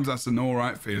 Sometimes that's an all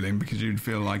right feeling because you'd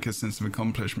feel like a sense of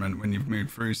accomplishment when you've moved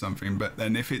through something. But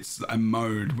then if it's a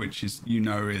mode which is, you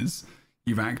know, is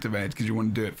you've activated because you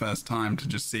want to do it first time to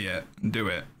just see it and do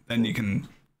it, then you can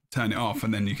turn it off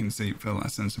and then you can feel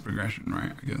that sense of progression,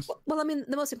 right? I guess. Well, I mean,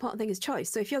 the most important thing is choice.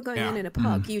 So if you're going in a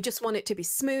pug, you just want it to be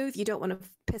smooth. You don't want to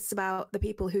piss about the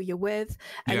people who you're with,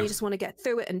 and you just want to get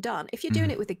through it and done. If you're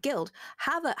doing it with a guild,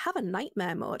 have a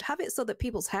nightmare mode. Have it so that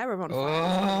people's hair are on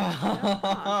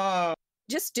fire.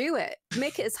 Just do it.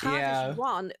 Make it as hard as you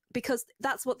want, because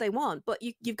that's what they want. But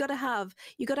you've got to have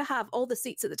all the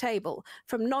seats at the table,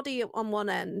 from Noddy on one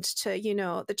end to, you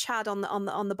know, the Chad on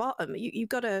the bottom. You've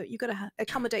got to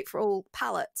accommodate for all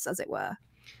palates, as it were.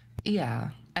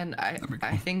 Yeah, and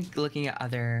I think looking at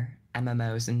other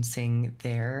MMOs and seeing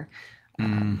their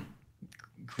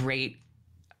great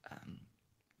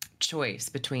choice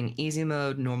between easy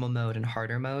mode, normal mode, and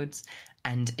harder modes,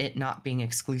 and it not being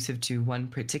exclusive to one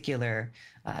particular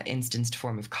instanced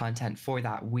form of content for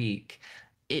that week,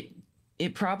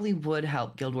 it probably would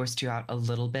help Guild Wars 2 out a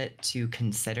little bit to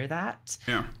consider that.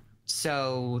 Yeah.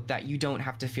 So that you don't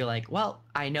have to feel like, well,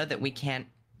 I know that we can't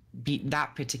beat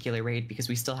that particular raid because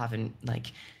we still haven't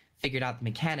like figured out the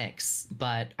mechanics,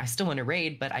 but I still want to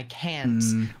raid, but I can't,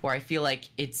 or I feel like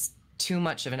it's too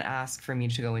much of an ask for me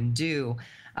to go and do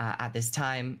at this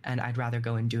time, and I'd rather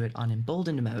go and do it on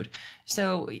Emboldened mode.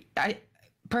 So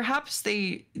perhaps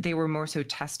they were more so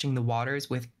testing the waters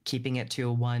with keeping it to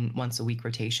a once a week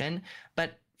rotation,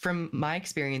 but from my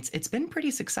experience, it's been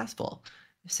pretty successful.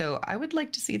 So I would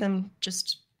like to see them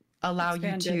just allow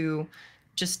you to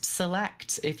just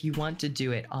select if you want to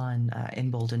do it on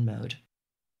Emboldened mode.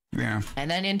 Yeah.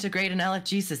 And then integrate an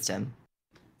LFG system.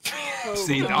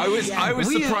 See, I was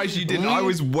surprised you didn't. I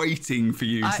was waiting for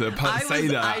you to say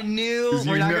that. I knew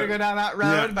we're not going to go down that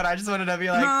road, but I just wanted to be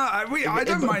like, no, I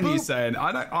don't mind you saying.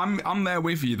 I'm there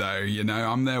with you though. You know,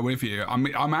 I'm there with you.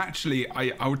 I'm actually.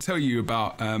 I will tell you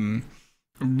about a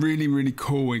really, really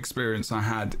cool experience I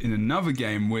had in another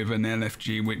game with an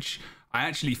LFG, which I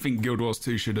actually think Guild Wars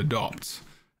 2 should adopt.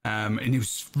 And it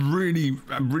was really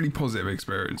a really positive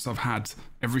experience I've had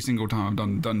every single time I've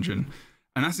done dungeon,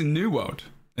 and that's in New World.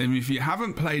 And if you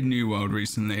haven't played New World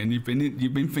recently and you've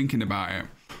been thinking about it,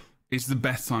 it's the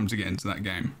best time to get into that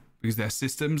game because their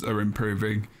systems are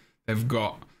improving.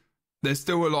 There's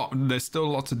still a lot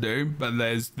to do, but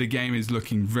the game is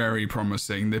looking very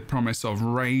promising. The promise of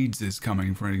raids is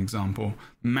coming, for example,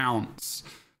 mounts,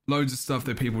 loads of stuff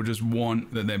that people just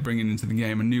want that they're bringing into the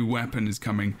game. A new weapon is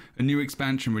coming, a new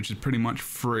expansion which is pretty much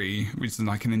free, which is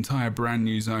like an entire brand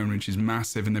new zone which is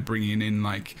massive, and they're bringing in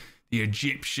like the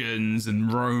Egyptians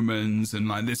and Romans, and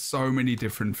like there's so many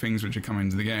different things which are coming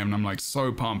into the game, and I'm like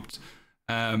so pumped.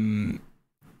 And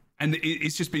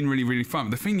it's just been really, really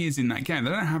fun. The thing is, in that game,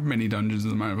 they don't have many dungeons at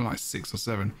the moment, like 6 or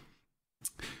 7.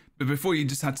 But before, you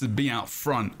just had to be out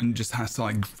front and just had to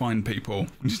like find people,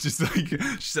 just like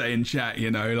say in chat,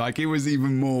 you know, like it was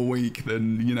even more weak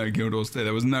than, you know, Guild Wars 2.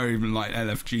 There was no even like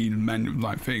LFG manual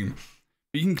like thing.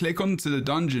 You can click onto the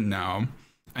dungeon now,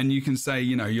 and you can say,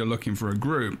 you know, you're looking for a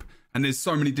group, and there's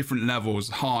so many different levels,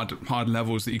 hard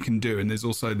levels that you can do, and there's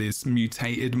also this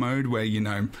mutated mode where, you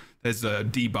know, there's a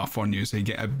debuff on you, so you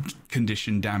get a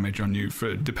condition damage on you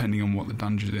for depending on what the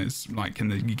dungeon is like,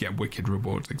 and then you get wicked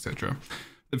rewards, etc.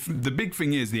 The big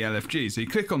thing is the LFG. So you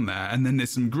click on there, and then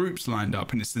there's some groups lined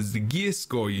up, and it says the gear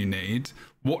score you need,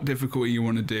 what difficulty you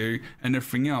want to do, and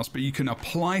everything else. But you can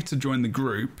apply to join the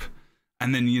group,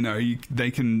 and then, you know,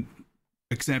 they can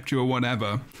accept you or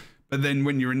whatever. But then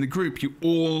when you're in the group, you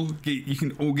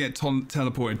can all get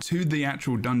teleported to the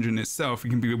actual dungeon itself.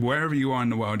 You can be wherever you are in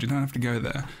the world. You don't have to go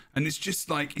there. And it's just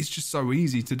so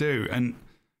easy to do. And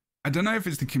I don't know if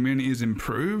it's the community has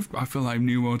improved. I feel like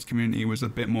New World's community was a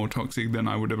bit more toxic than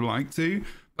I would have liked to.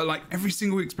 But like every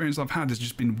single experience I've had has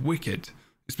just been wicked.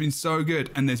 It's been so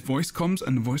good. And there's voice comms,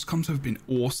 and the voice comms have been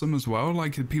awesome as well.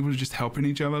 Like people are just helping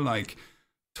each other, like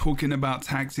talking about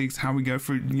tactics, how we go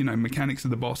through, you know, mechanics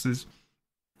of the bosses,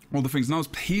 all the things. And I was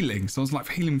healing. So I was like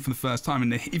healing for the first time.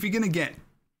 And if you're going to get,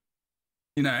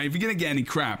 you know, if you're going to get any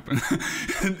crap,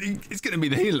 it's going to be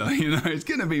the healer, you know, it's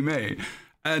going to be me.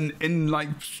 And in like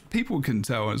people can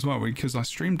tell as well because I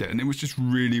streamed it, and it was just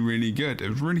really, really good. It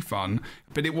was really fun,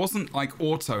 but it wasn't like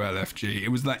auto LFG. It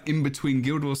was like in between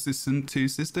Guild Wars 2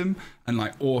 system and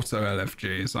like auto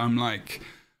LFG. So I'm like,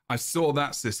 I saw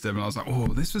that system and I was like, oh,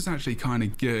 this was actually kind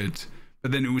of good.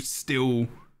 But then it would still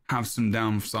have some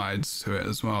downsides to it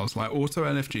as well. It's like auto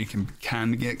LFG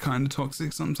can get kind of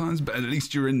toxic sometimes, but at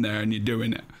least you're in there and you're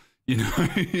doing it, you know,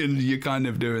 and you're kind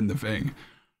of doing the thing.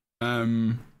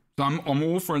 So I'm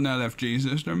all for an LFG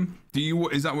system.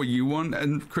 Is that what you want?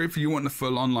 And Criff, you want the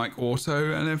full on like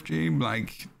auto LFG?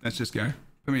 Like, let's just go.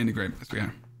 Put me in the group. Let's go.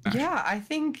 Ash. Yeah, I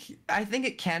think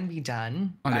it can be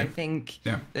done. I think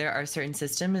there are certain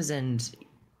systems, and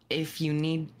if you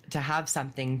need to have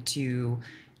something to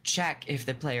check if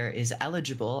the player is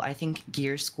eligible, I think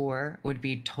gear score would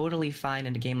be totally fine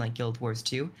in a game like Guild Wars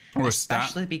 2, or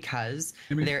especially because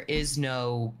there is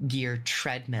no gear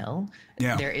treadmill.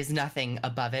 Yeah. There is nothing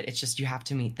above it. It's just you have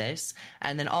to meet this.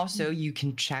 And then also you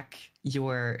can check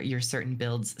your certain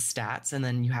build's stats, and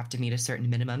then you have to meet a certain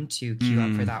minimum to queue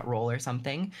up for that role or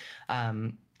something.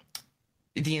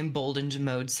 The emboldened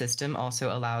mode system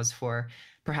also allows for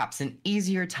perhaps an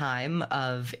easier time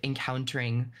of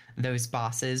encountering those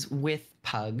bosses with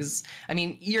pugs. I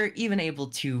mean, you're even able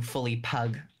to fully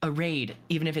pug a raid,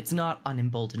 even if it's not on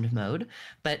emboldened mode,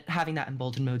 but having that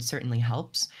emboldened mode certainly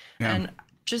helps. Yeah. And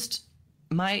just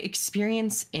my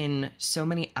experience in so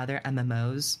many other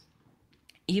MMOs,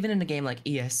 even in a game like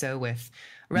ESO with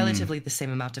relatively the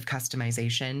same amount of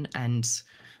customization and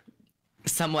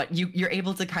somewhat, you're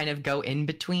able to kind of go in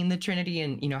between the Trinity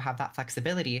and, you know, have that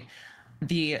flexibility.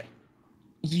 The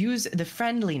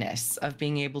friendliness of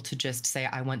being able to just say,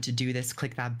 I want to do this,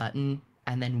 click that button,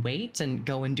 and then wait and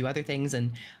go and do other things,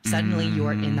 and suddenly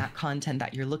you're in that content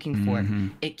that you're looking for.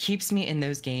 It keeps me in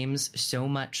those games so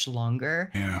much longer,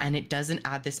 and it doesn't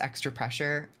add this extra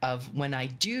pressure of when I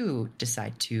do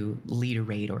decide to lead a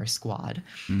raid or a squad.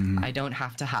 I don't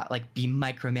have to be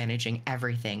micromanaging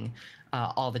everything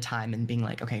all the time and being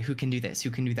like, okay, who can do this, who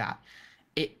can do that.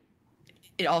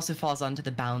 It also falls onto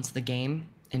the balance of the game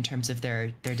in terms of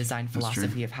their design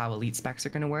philosophy of how elite specs are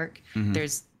going to work.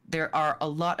 There are a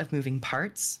lot of moving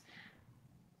parts,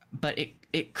 but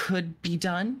it could be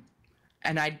done,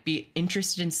 and I'd be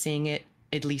interested in seeing it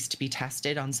at least be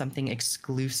tested on something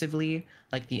exclusively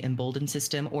like the emboldened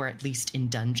system, or at least in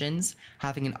dungeons,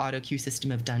 having an auto queue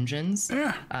system of dungeons.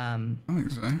 Yeah, I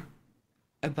think so.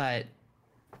 But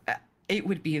it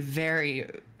would be a very,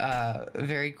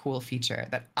 very cool feature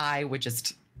that I would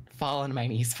just fall on my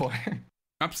knees for.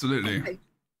 Absolutely.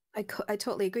 I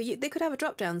totally agree. They could have a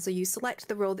drop down, so you select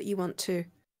the role that you want to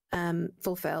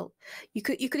fulfill. You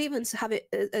could even have it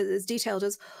as detailed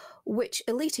as which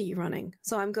elite are you running.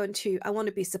 So I want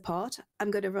to be support.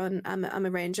 I'm going to run. I'm a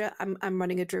ranger. I'm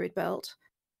running a druid build,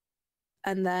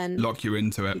 and then lock you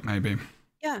into it, maybe.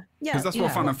 Yeah. Because that's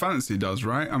what Final Fantasy does,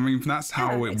 right? I mean, that's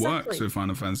how it works with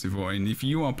Final Fantasy 14. If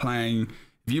you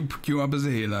queue up as a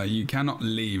healer, you cannot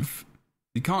leave.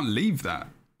 You can't leave that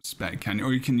spec, can you?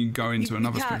 Or you can go into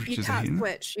another spec, which is a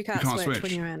healer. You can't switch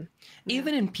when you're in.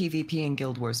 Even in PvP and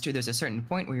Guild Wars 2, there's a certain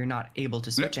point where you're not able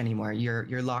to switch anymore.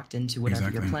 You're locked into whatever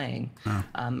you're playing.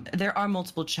 There are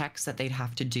multiple checks that they'd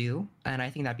have to do, and I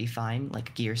think that'd be fine,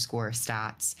 like gear score,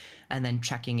 stats, and then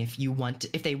checking if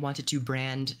they wanted to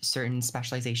brand certain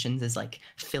specializations as like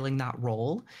filling that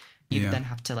role. you'd then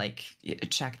have to like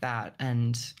check that.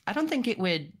 And I don't think it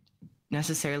would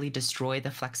necessarily destroy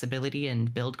the flexibility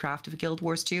and buildcraft of Guild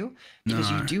Wars 2,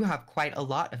 because you do have quite a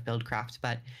lot of buildcraft,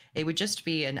 but it would just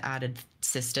be an added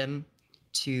system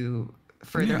to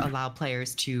further allow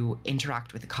players to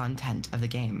interact with the content of the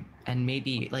game and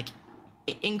maybe like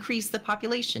increase the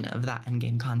population of that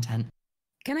in-game content.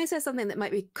 Can I say something that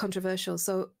might be controversial?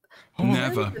 So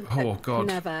never. Oh God.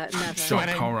 Never. Shock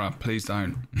horror. Please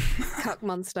don't. Cuck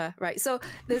monster. Right. So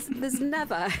there's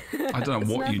never. I don't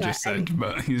know what you just said,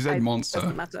 but you said monster.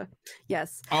 Doesn't matter.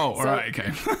 Yes. Oh, all right.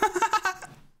 Okay.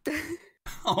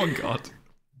 Oh God.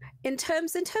 In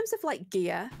terms of like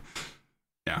gear.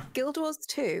 Yeah. Guild Wars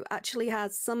 2 actually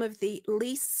has some of the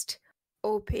least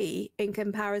OP in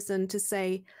comparison to,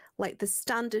 say, like the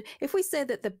standard. If we say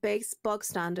that the base bog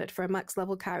standard for a max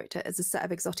level character is a set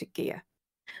of exotic gear,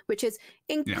 which is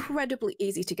incredibly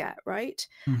easy to get, right?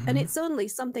 Mm-hmm. And it's only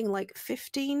something like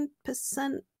 15%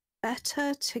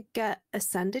 better to get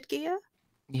ascended gear.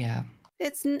 Yeah.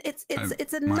 It's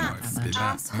a gnat's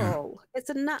asshole. Yeah. It's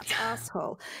a gnat's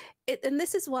asshole. And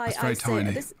this is why I say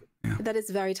this. Yeah. That is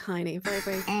very tiny, very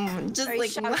just very like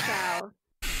chow.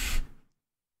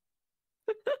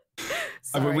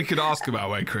 I mean, we could ask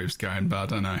about where Creep's going, but I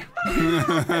don't know.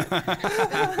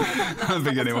 I don't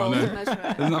think anyone knows.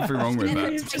 There's nothing wrong with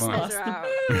that. It's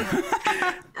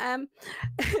fine.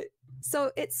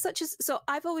 So it's such as so.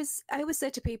 I always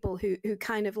say to people who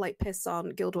kind of like piss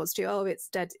on Guild Wars 2, oh, it's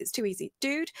dead, it's too easy,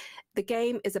 dude. The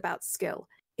game is about skill.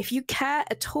 If you care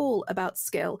at all about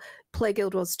skill, play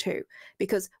Guild Wars 2,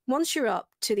 because once you're up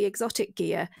to the exotic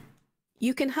gear,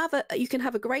 you can have a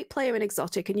great player in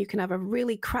exotic and you can have a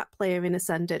really crap player in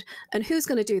ascended. And who's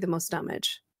going to do the most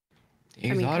damage?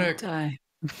 Exotic.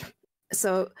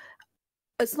 So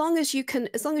as long as you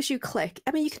click,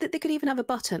 I mean, they could even have a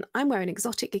button. I'm wearing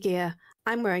exotic gear.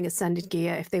 I'm wearing ascended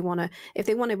gear. If they want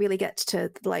to really get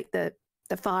to like the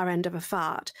far end of a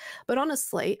fart. But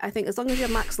honestly, I think as long as you're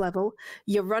max level,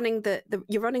 you're running the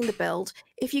build.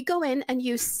 If you go in and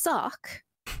you suck,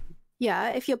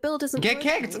 if your build isn't get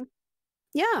kicked.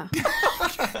 Yeah.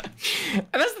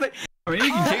 That's the. I mean,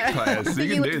 you can kick players.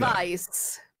 You can do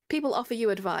advice. That. People offer you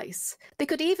advice. They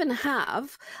could even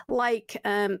have, like,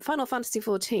 Final Fantasy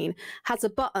XIV has a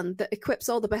button that equips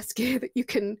all the best gear that you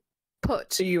can put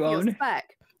to you own. Your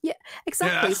spec. Yeah,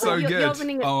 exactly. Yeah, that's so good.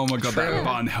 Oh my God, that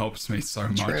button helps me so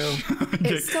much. I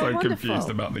get so confused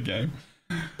about the game.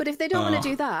 But if they don't want to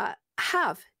do that,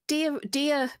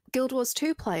 dear Guild Wars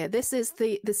 2 player, this is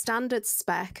the standard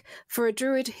spec for a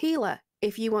druid healer.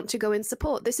 If you want to go in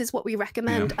support, this is what we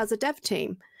recommend as a dev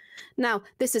team. Now,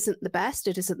 this isn't the best,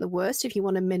 it isn't the worst. If you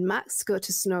want to min-max, go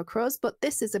to Snowcrows, but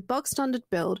this is a bog standard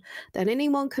build that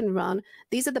anyone can run.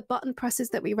 These are the button presses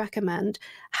that we recommend.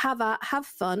 Have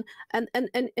fun, and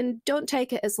don't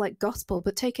take it as like gospel,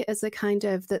 but take it as a kind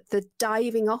of the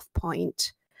diving off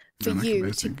point for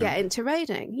you to get into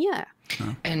raiding. Yeah.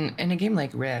 And in a game like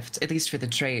Rift, at least for the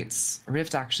traits,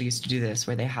 Rift actually used to do this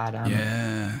where they had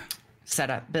set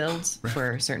up builds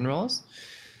for certain roles.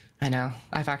 I know.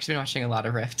 I've actually been watching a lot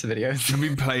of Rift videos. Have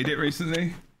you played it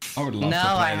recently? I would love to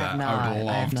play that. I would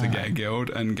love to get a guild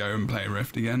and go and play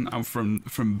Rift again.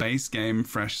 From base game,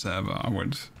 fresh server, I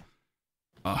would.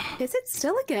 Is it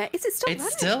still a game? Is it still running?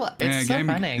 It's still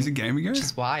running. Is it game again? Which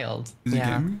is wild. Is it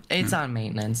game? It's on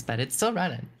maintenance, but it's still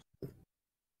running.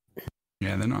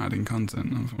 Yeah, they're not adding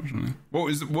content, unfortunately.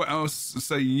 What else?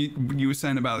 So you were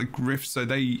saying about like Rift, so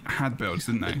they had builds,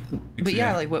 didn't they? But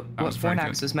yeah, like what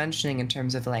Fornax was mentioning in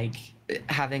terms of like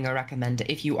having a recommend,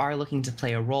 if you are looking to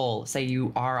play a role, say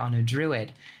you are on a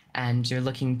druid and you're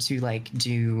looking to like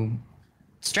do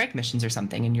strike missions or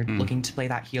something and you're looking to play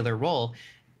that healer role,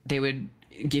 they would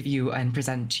give you and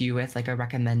present to you with like a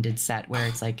recommended set where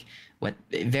it's like what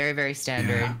very, very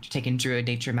standard, taking druid,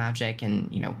 nature magic, and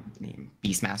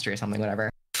Beastmaster or something, whatever.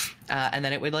 And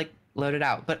then it would like load it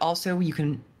out. But also you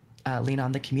can lean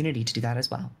on the community to do that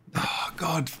as well. Oh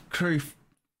God, crew,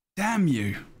 damn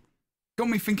you. Got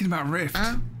me thinking about Rift.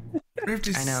 Rift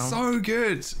is so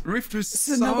good. Rift was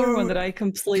so another one that I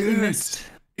completely missed.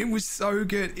 It was so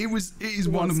good. It is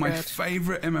one of my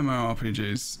favorite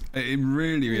MMORPGs. It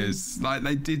really is. Like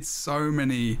they did so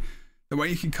many. The way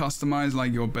you could customize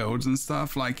like your builds and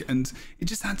stuff, like, and it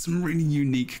just had some really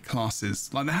unique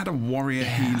classes. Like they had a warrior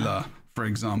healer, for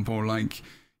example, like,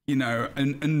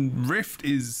 and Rift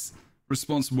is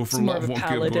responsible for a lot of what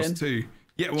Guild Wars 2.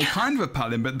 Yeah, well, kind of a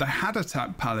paladin, but they had a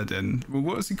paladin. Well,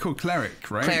 what was he called?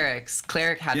 Cleric, right?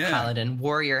 Cleric had paladin.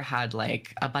 Warrior had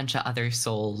like a bunch of other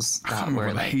souls that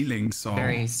were like healing soul.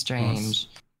 Very strange.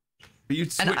 But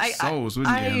you'd switch souls,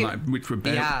 wouldn't you? Like, which were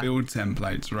build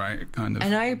templates, right? Kind of.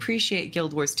 And I appreciate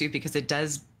Guild Wars 2 because it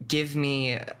does give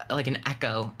me like an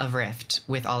echo of Rift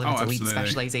with all of its elite absolutely.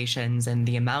 specializations and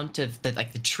the amount of the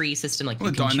tree system. Like, well,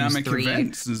 you the can dynamic choose 3.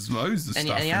 events, there's loads of stuff in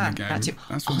the game. That too.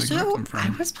 That's where they Also, got them from.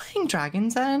 I was playing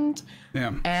Dragon's End,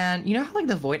 and you know how like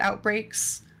the void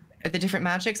outbreaks, the different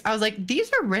magics. I was like, these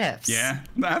are rifts. Yeah,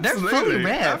 absolutely. They're fully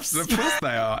rifts. Of course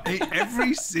they are.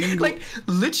 Every single like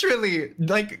literally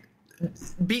like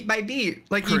beat by beat,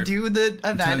 like Correct. you do the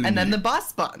event and then the boss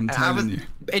spot. I'm telling you.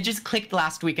 It just clicked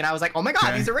last week, and I was like, oh my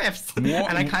god, these are rifts. What-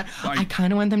 and I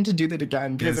kind of want them to do that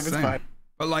again because it was same.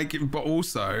 fun. But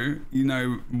also, you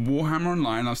know, Warhammer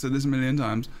Online, I've said this a million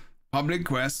times, public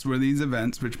quests were these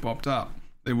events which popped up.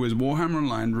 There was Warhammer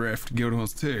Online, Rift, Guild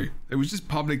Wars 2. It was just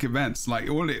public events, like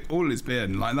all it's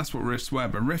been. Like, that's what rifts were.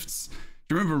 But rifts,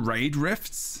 do you remember raid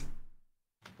rifts?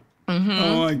 Mm-hmm.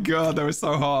 Oh my god, they were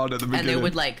so hard at the beginning. And they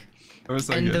would like,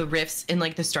 so and good. the rifts in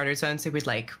like the starter zones, they would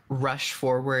like rush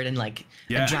forward, and like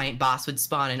a giant boss would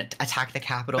spawn and attack the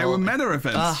capital. They were meta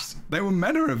events. Ugh. They were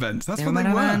meta events. That's what they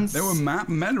meta were. events. They were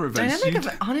meta events.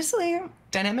 Honestly,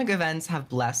 dynamic events have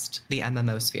blessed the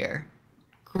MMO sphere.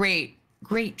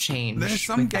 Great change. There's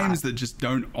some games that just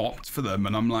don't opt for them,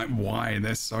 and I'm like, why?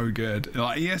 They're so good.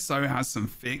 Like, ESO has some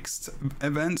fixed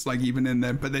events, like even in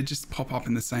there, but they just pop up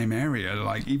in the same area.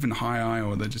 Like even High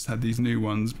Isle, they just had these new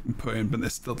ones put in, but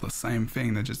they're still the same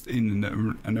thing. They're just in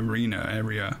an arena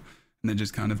area, and they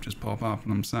just kind of just pop up,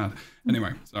 and I'm sad.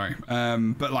 Anyway, sorry.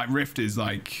 But like Rift is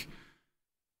like,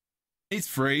 it's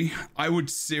free. I would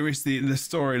seriously, the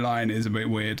storyline is a bit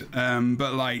weird,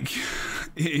 but like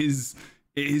it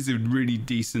is a really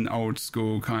decent old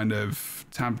school kind of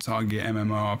tab target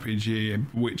MMORPG,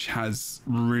 which has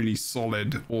really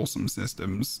solid, awesome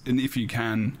systems. And if you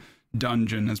can,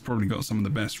 Dungeon has probably got some of the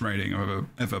best rating I've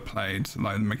ever played.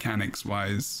 Like mechanics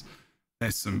wise,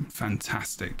 there's some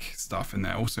fantastic stuff in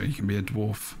there. Also, you can be a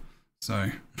dwarf.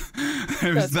 So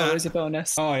that's always a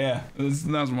bonus. Oh yeah, that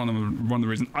was one of the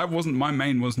reasons. My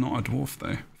main was not a dwarf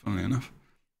though, funnily enough.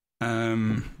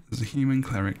 There's a human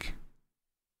cleric.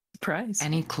 Surprise.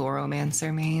 Any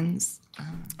Chloromancer mains?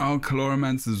 Oh,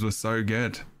 Chloromancers were so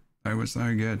good. They were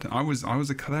so good. I was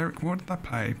a cleric. What did I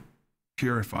play?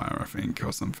 Purifier, I think,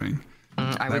 or something.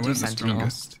 I would do Sentinel.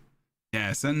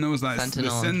 Yeah, Sentinel was like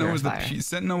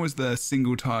Sentinel was the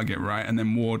single target, right? And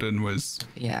then Warden was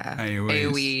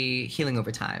AoE healing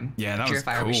over time. Yeah, that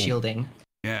Purifier was cool. Shielding.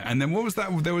 Yeah, and then what was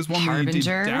that? There was one where you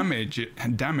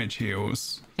did damage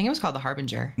heals. I think it was called the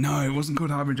Harbinger. No, it wasn't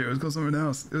called Harbinger. It was called something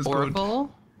else. It was Oracle. Called,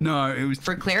 no, it was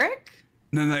for cleric.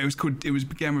 No, it was called. It was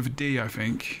began with a D, I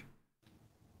think.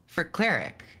 For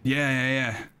cleric.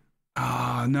 Yeah.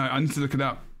 Ah, no, I need to look it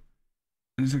up.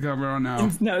 I need to go right now.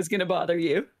 No, it's gonna bother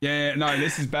you. Yeah, no,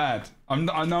 this is bad. I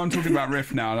know I'm talking about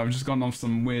Rift now, and I've just gone off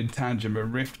some weird tangent.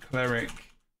 But Rift Cleric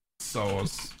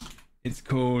Souls, it's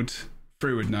called.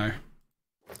 Free would know.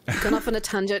 Gone off on a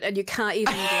tangent, and you can't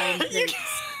even blame me.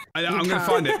 I'm gonna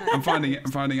find it. I'm finding it.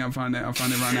 I'll find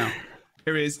it right now.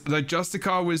 Here it is. The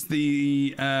Justicar was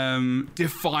the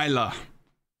Defiler.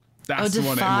 That's what it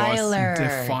was.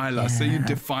 Defiler. Yeah. So you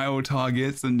defile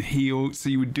targets and heal. So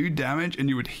you would do damage and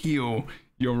you would heal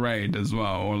your raid as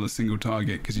well, or a single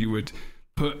target, because you would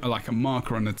put like a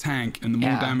marker on the tank, and the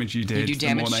more damage you did, you do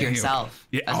damage the more to yourself.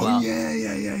 Yeah. As well.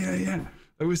 Yeah.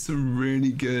 There was some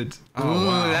really good. Oh, ooh,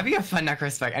 wow. That'd be a fun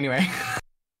necro spec. Anyway.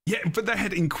 Yeah, but they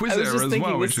had Inquisitor as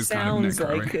well, which is kind of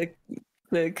necro. Like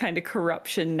the kind of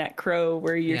corruption necro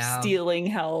where you're stealing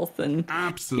health and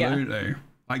absolutely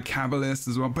like Kabbalist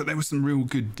as well. But there was some real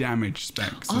good damage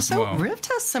specs also, as well. Rift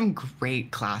has some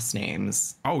great class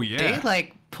names. Oh yeah, they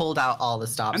like pulled out all the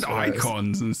stops and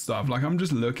icons and stuff. Like I'm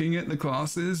just looking at the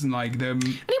classes and like them.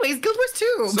 Anyways, Guild Wars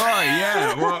 2. Sorry,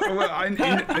 yeah. Well,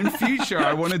 in future,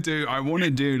 I want to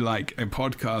do like a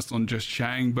podcast on just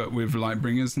chatting, but with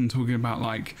Lightbringers and talking about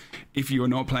like if you are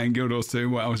not playing Guild Wars 2,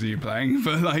 what else are you playing?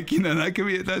 But like that could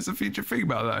be there's a future thing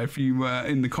about that. If you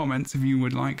in the comments, if you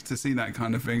would like to see that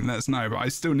kind of thing, let us know. But I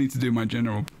still need to do my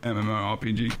general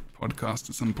MMORPG podcast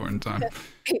at some point in time.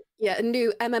 Yeah, a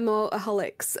new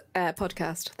MMOaholics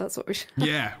podcast. That's what we should.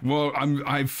 Yeah, well,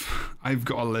 I've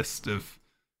got a list of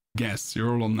guests.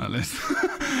 You're all on that list.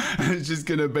 It's just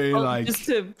gonna be like. Just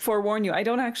to forewarn you, I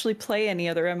don't actually play any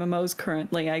other MMOs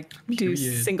currently. I do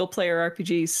single player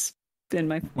RPGs in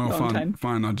my own time.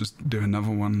 Fine, I'll just do another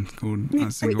one called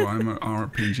a single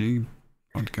RPG.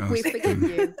 Podcast. We forgive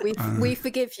you. We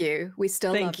forgive you. We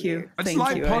still love you. I just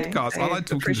like podcasts. I like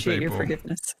talking to people. Your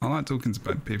forgiveness. I like talking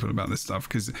to people about this stuff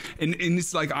because in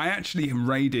this, like, I actually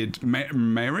raided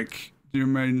Merrick. Do you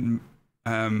remember?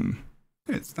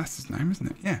 That's his name,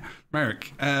 isn't it? Yeah,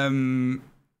 Merrick. And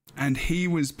he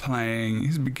was playing. He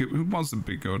was a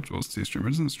big Guild Wars 2 streamer.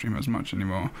 He doesn't stream as much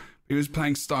anymore. he was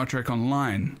playing Star Trek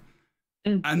Online.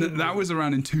 And that was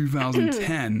around in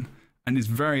 2010 and it's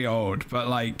very old, but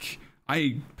like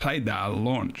I played that at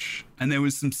launch and there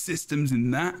was some systems in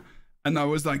that and I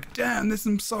was like, damn, there's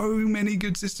so many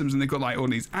good systems, and they've got like all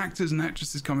these actors and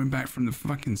actresses coming back from the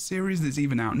fucking series that's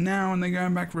even out now and they're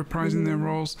going back reprising their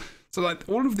roles. So like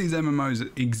all of these MMOs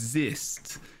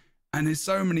exist and there's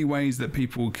so many ways that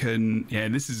people can,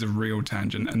 this is a real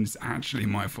tangent and it's actually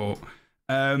my fault.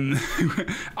 I'm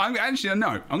going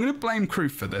to blame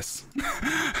Kroof for this.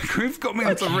 Kroof got me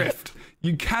onto Rift.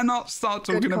 You cannot start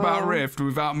talking about Rift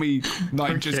without me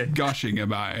just gushing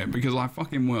about it, because I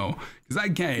fucking will. Because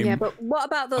that game. Yeah, but what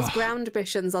about those ground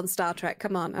missions on Star Trek?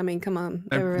 Come on. I mean, come on.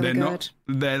 They were really good.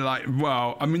 They're like,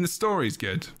 well, I mean, the story's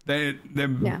good. They're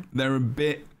a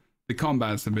bit. The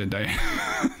combat's a bit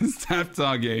staff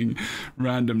targeting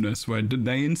randomness where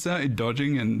they inserted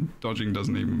dodging, and dodging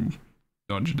doesn't even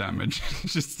dodge damage.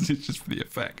 It's just for the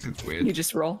effect. It's weird. You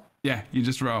just roll. Yeah, you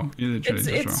just roll. You literally just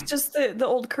roll. It's just the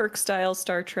old Kirk style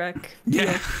Star Trek.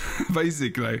 Yeah,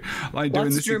 basically. Like doing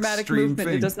this dramatic extreme movement,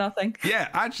 thing. it does nothing. Yeah,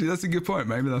 actually, that's a good point.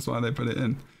 Maybe that's why they put it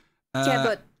in.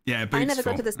 But I never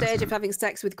got to the beautiful. stage of having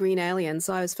sex with green aliens,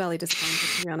 so I was fairly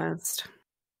disappointed, to be honest.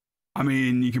 I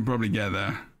mean, you can probably get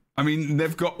there. I mean,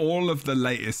 they've got all of the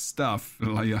latest stuff.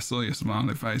 Like, I saw your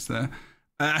smiley face there.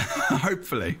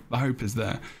 Hopefully, the hope is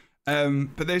there.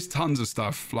 But there's tons of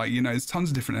stuff. Like, there's tons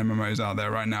of different MMOs out there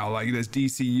right now. Like, there's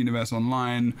DC Universe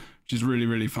Online, which is really,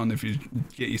 really fun if you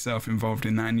get yourself involved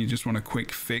in that and you just want a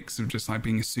quick fix of just like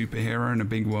being a superhero in a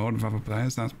big world of other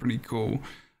players. That's pretty cool.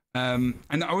 And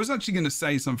I was actually going to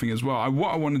say something as well.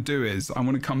 What I want to do is I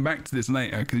want to come back to this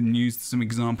later and use some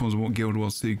examples of what Guild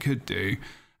Wars 2 could do.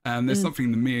 There's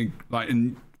something that me, like,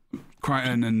 in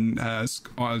Crichton and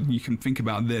you can think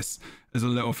about this as a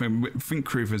little thing. I think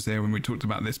Kroof was there when we talked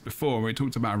about this before. We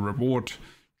talked about a reward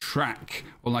track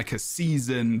or like a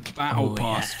season battle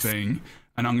pass thing,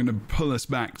 and I'm going to pull us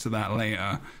back to that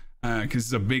later because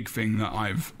it's a big thing that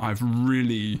I've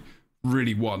really,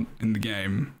 really want in the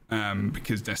game,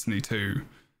 because Destiny 2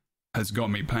 has got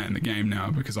me playing the game now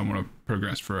because I want to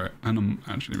progress through it and I'm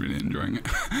actually really enjoying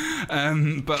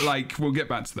it. But like, we'll get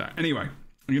back to that. Anyway,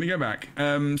 I'm going to go back.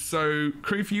 So,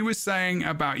 Kroof, you were saying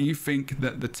about you think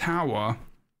that the tower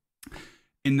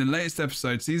in the latest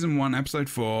episode, season 1, episode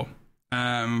 4,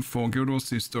 for Guild Wars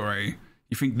 2 story,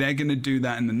 you think they're going to do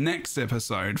that in the next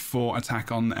episode for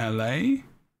Attack on LA?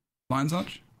 Lion's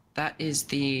Arch? That is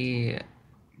the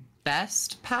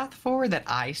best path forward that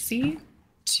I see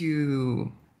to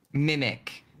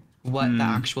mimic what the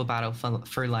actual battle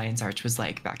for Lion's Arch was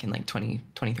like back in like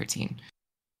 2013.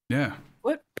 Yeah.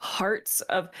 What parts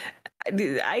of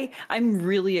I'm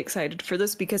really excited for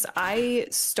this because I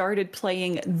started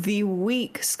playing the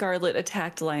week Scarlet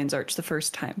attacked Lion's Arch the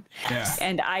first time. Yeah.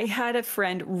 And I had a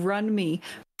friend run me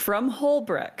from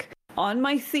Holbrook on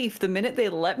my thief the minute they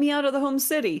let me out of the home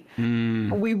city.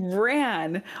 We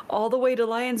ran all the way to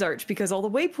Lion's Arch because all the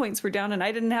waypoints were down and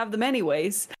I didn't have them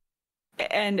anyways.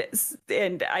 And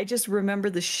I just remember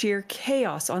the sheer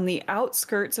chaos on the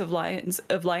outskirts of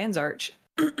Lion's Arch.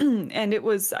 And it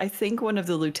was, I think, one of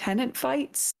the lieutenant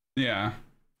fights. Yeah.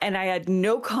 And I had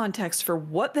no context for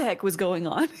what the heck was going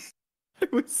on. I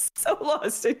was so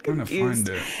lost and confused.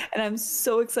 And I'm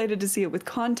so excited to see it with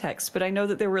context. But I know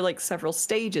that there were like several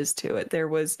stages to it. There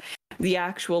was the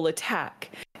actual attack.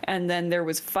 And then there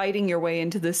was fighting your way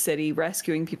into the city,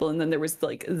 rescuing people. And then there was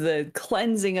like the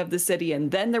cleansing of the city. And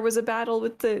then there was a battle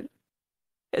with the...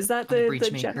 Is that the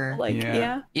general? Like,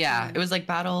 yeah. It was like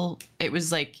battle. It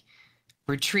was like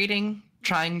retreating,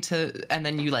 trying to, and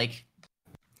then you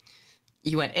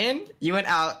went in, you went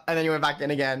out, and then you went back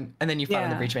in again, and then you fought in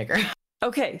the Breachmaker.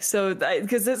 Okay, so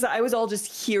because I was all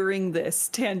just hearing this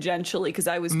tangentially because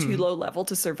I was too low level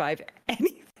to survive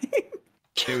anything.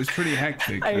 It was pretty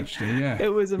hectic, actually. Yeah,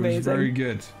 it was amazing. It was very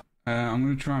good. I'm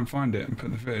going to try and find it and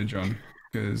put the footage on.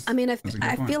 I mean, I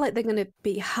feel like they're going to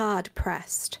be hard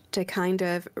pressed to kind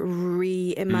of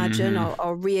reimagine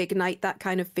or reignite that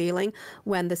kind of feeling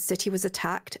when the city was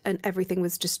attacked and everything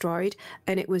was destroyed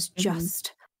and it was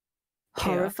just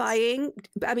horrifying.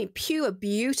 I mean, pure,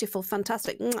 beautiful,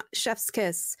 fantastic chef's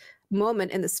kiss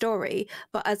moment in the story.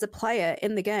 But as a player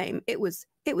in the game, it was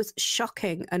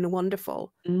shocking and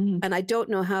wonderful. And I don't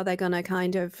know how they're going to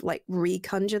kind of like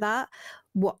reconjure that.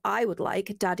 What I would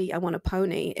like, Daddy, I Want a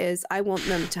Pony, is I want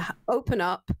them to open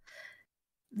up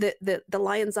the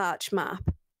Lion's Arch map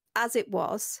as it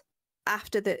was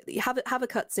after have a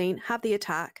cutscene, have the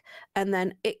attack, and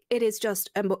then it is just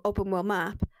an open world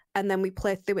map, and then we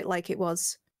play through it like it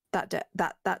was that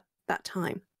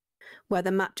time. where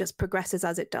the map just progresses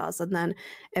as it does, and then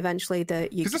eventually you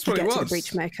get to the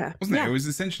breach maker. Wasn't it? It was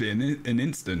essentially an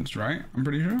instance, right? I'm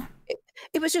pretty sure.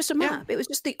 It was just a map. It was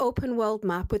just the open world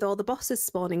map with all the bosses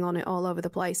spawning on it all over the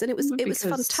place, and it was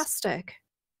fantastic.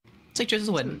 It's like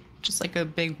Drizzlewood, just like a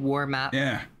big war map.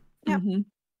 Yeah. Mm-hmm.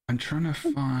 I'm trying to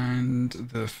find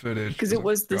the footage because it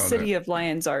was the city of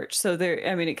Lion's Arch, so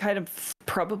it kind of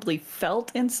probably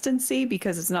felt instancy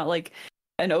because it's not like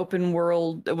an open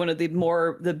world, one of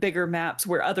the bigger maps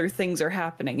where other things are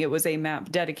happening. It was a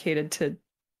map dedicated to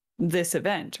this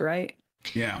event, right?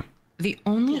 Yeah. The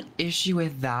only issue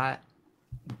with that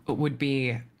would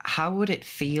be, how would it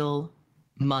feel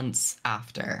months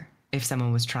after if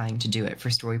someone was trying to do it for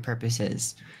story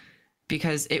purposes?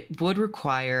 Because it would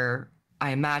require,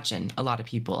 I imagine, a lot of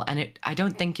people. And I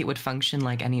don't think it would function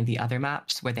like any of the other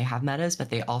maps where they have metas, but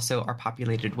they also are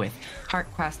populated with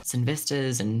heart quests and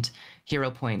vistas and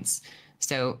hero points.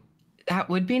 So that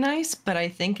would be nice, but I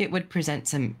think it would present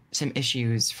some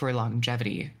issues for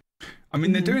longevity. I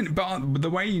mean, they're doing it, but the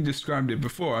way you described it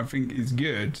before, I think is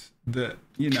good. That,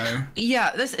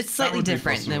 Yeah, it's slightly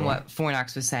different than what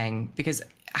Fornax was saying, because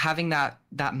having that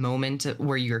moment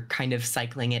where you're kind of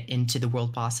cycling it into the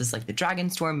world bosses like the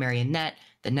Dragonstorm, Marionette,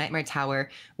 the Nightmare Tower,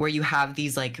 where you have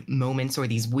these like moments or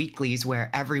these weeklies where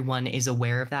everyone is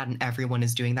aware of that and everyone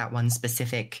is doing that one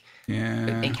specific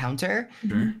encounter.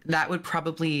 Sure. That would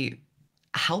probably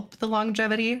help the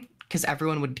longevity, because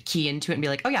everyone would key into it and be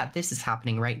like, oh yeah, this is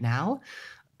happening right now.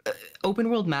 Open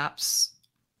world maps,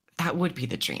 that would be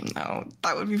the dream though.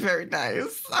 That would be very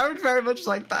nice. I would very much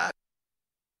like that.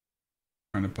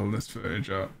 Trying to pull this footage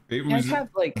up. It was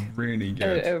really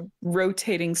good. A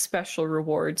rotating special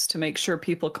rewards to make sure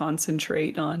people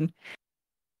concentrate on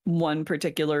one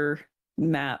particular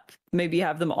map. Maybe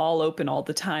have them all open all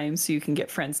the time so you can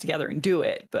get friends together and do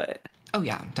it. But oh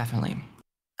yeah, definitely.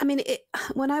 I mean,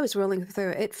 when I was rolling through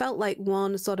it, it felt like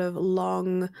one sort of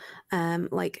long,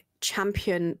 like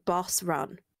champion boss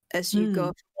run as you go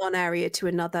from one area to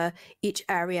another. Each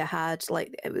area had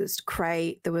it was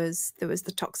Crate, there was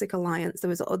the Toxic Alliance,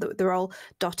 they're all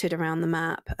dotted around the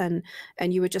map, and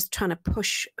you were just trying to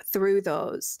push through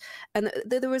those. And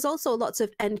there was also lots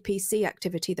of NPC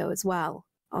activity though as well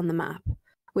on the map,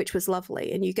 which was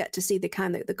lovely, and you get to see the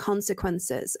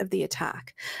consequences of the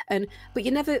attack. But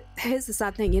here's the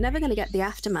sad thing, you're never going to get the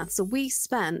aftermath. So we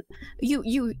spent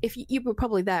if you were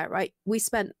probably there, right? We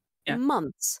spent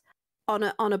months on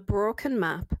a broken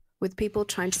map with people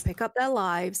trying to pick up their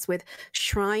lives, with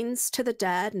shrines to the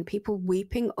dead and people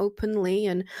weeping openly,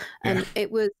 and it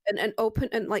was an open,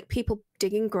 and like people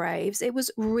digging graves. It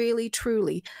was really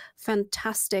truly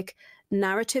fantastic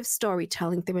narrative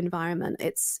storytelling through environment.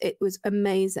 It was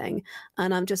amazing,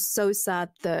 and I'm just so sad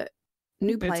that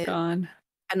new players are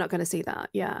not going to see that.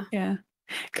 Yeah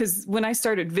because when I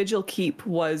started, Vigil Keep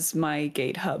was my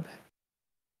gate hub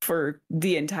for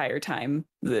the entire time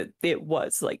that it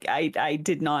was. Like I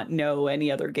did not know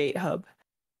any other gate hub,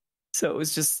 so it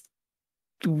was just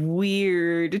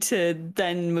weird to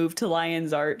then move to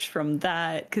Lion's Arch from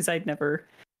that, because I'd never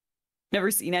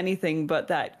seen anything but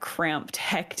that cramped,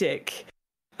 hectic,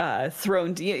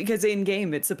 thrown, because in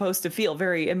game it's supposed to feel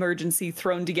very emergency,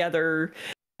 thrown together.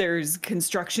 There's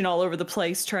construction all over the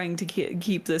place trying to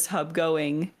keep this hub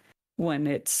going, when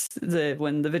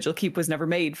the Vigil Keep was never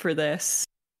made for this.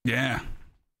 Yeah.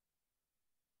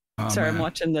 Oh, sorry, man. I'm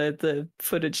watching the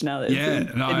footage now.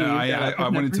 I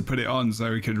wanted to put it on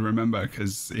so we could remember,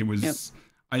 because it was. Yep.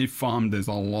 I farmed this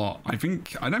a lot. I don't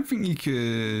think I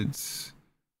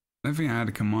had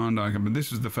a command icon, but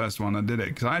this was the first one I did it,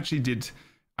 because I actually did.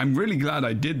 I'm really glad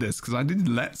I did this, because I did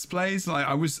Let's Plays. Like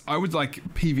I was like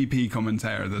PvP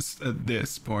commentator at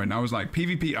this point. I was like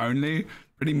PvP only,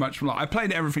 pretty much. Like I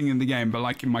played everything in the game, but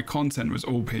like my content was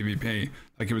all PvP.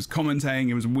 Like it was commentating,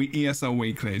 it was ESL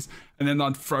weeklies, and then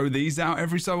I'd throw these out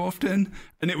every so often,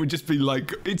 and it would just be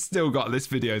like, it's still got, this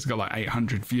video's got like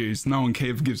 800 views. No one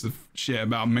gives a shit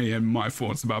about me and my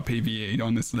thoughts about PvE,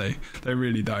 honestly. They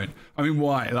really don't. I mean,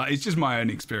 why? Like, it's just my own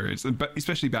experience, but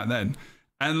especially back then.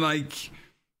 And like,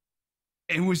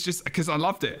 it was just because I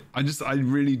loved it. I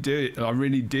really did. I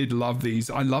really did love these.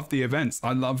 I love the events.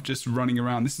 I love just running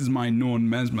around. This is my Norn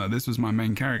Mesmer. This was my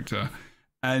main character.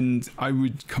 And I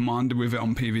would command with it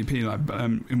on PvP, like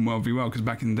in World v World, because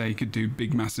back in the day you could do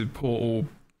big, massive portal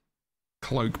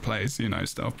cloak plays,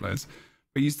 stealth plays.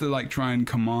 But I used to like try and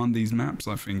command these maps,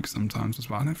 I think, sometimes as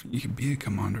well. I don't think you could be a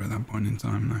commander at that point in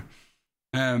time,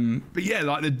 though. But yeah,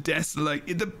 like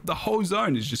the whole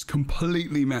zone is just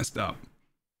completely messed up.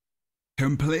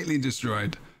 Completely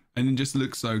destroyed, and it just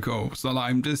looks so cool. So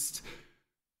like, I'm just,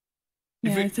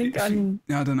 I don't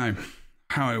know.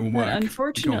 how it will work. But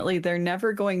unfortunately, they're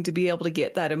never going to be able to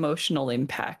get that emotional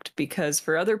impact because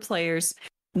for other players,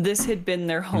 this had been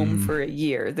their home for a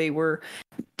year. They were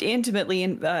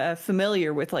intimately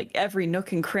familiar with like every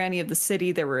nook and cranny of the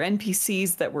city. There were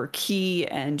NPCs that were key,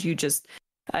 and you just,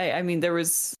 I mean, there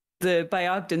was the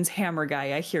Biogden's hammer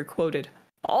guy I hear quoted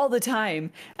all the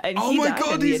time. And oh my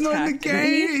god, he's not in the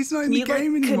game. He's not in the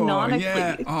game anymore.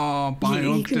 Yeah. Oh,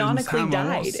 he canonically hammer,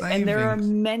 died. And there are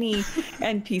many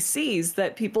NPCs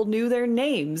that people knew their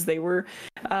names. They were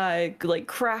like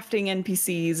crafting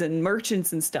NPCs and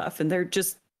merchants and stuff. And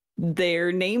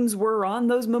their names were on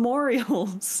those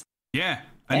memorials. Yeah.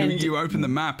 And you open the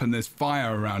map and there's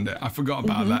fire around it. I forgot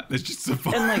about that. There's just a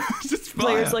fire. And like just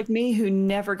players fire. like me who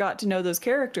never got to know those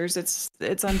characters, it's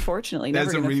unfortunately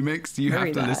never. There's a remix. You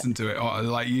have to listen to it. Or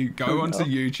like you go onto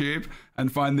YouTube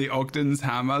and find the Ogden's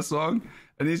Hammer song.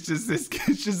 And it's just the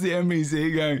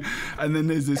NPC going, and then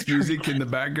there's this music in the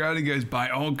background. It goes, by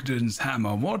Ogden's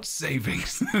Hammer, what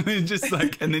savings? And it just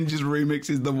and then just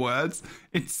remixes the words.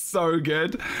 It's so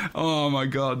good. Oh my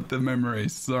god, the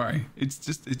memories. Sorry, it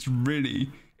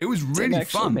was really I'm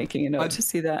fun. Making a note to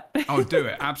see that. Oh, do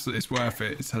it. Absolutely, it's worth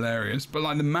it. It's hilarious. But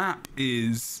like the map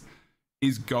is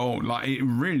gold. Like it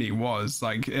really was.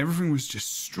 Like everything was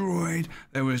destroyed.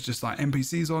 There was just like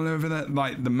NPCs all over there.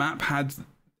 Like the map had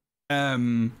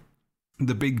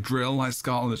the big drill, like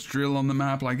Scarlet's drill on the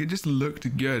map. Like it just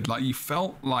looked good. Like you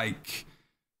felt like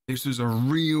this was a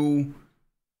real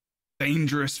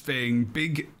dangerous thing,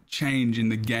 big change in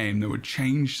the game that would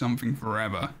change something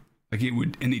forever. Like it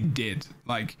would, and it did.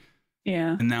 Like,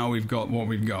 yeah. And now we've got what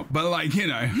we've got. But like, you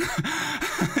know,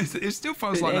 it still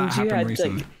feels like that happened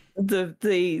recently. Like,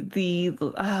 the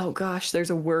oh gosh, there's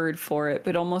a word for it,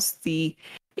 but almost the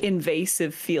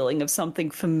invasive feeling of something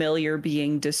familiar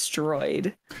being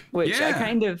destroyed, which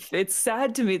it's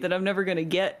sad to me that I'm never going to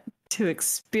get to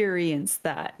experience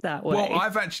that way. Well,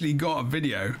 I've actually got a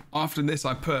video after this.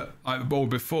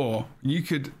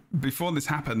 Before this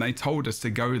happened, they told us to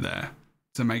go there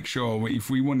to make sure if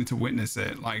we wanted to witness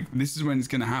it, like this is when it's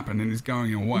going to happen and it's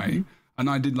going away. And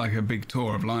I did like a big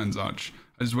tour of Lion's Arch.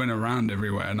 I just went around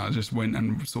everywhere and I just went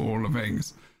and saw all the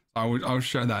things. I'll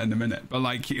show that in a minute. But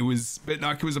like it was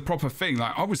a proper thing.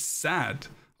 Like I was sad.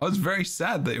 I was very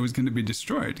sad that it was going to be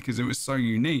destroyed because it was so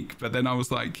unique. But then I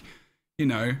was like, you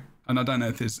know, and I don't know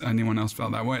if there's anyone else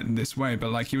felt that way this way,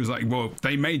 but like he was like, well,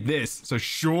 they made this, so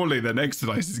surely the next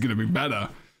place is going to be better.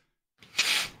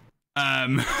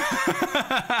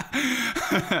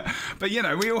 But you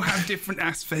know, we all have different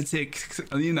aesthetic,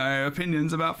 you know,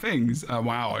 opinions about things.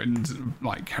 Wow, and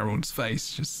like Harold's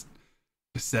face just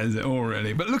says it all,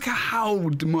 really. But look at how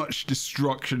much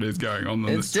destruction is going on the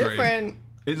screen. It's different.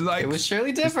 It's like it was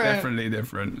surely different. It's definitely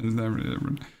different. It's definitely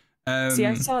different. See,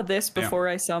 I saw this before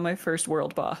I saw my first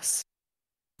world boss.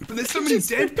 But there's so many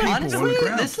dead people on the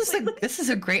ground. This is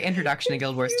a great introduction to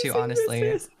Guild Wars 2,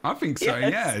 honestly. I think so,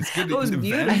 yeah. It's good. It was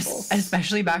beautiful.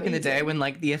 Especially back in the day when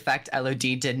like the effect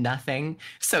LOD did nothing.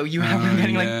 So you were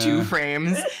getting like 2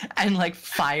 frames and like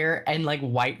fire and like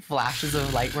white flashes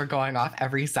of light were going off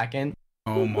every second.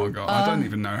 Oh my god. I don't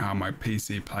even know how my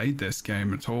PC played this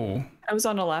game at all. I was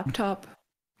on a laptop.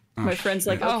 My friend's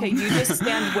like, okay, you just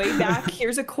stand way back.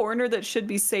 Here's a corner that should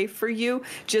be safe for you.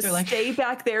 Just stay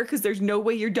back there because there's no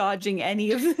way you're dodging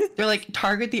any of it. They're like,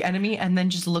 target the enemy and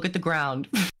then just look at the ground.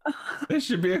 There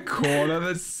should be a corner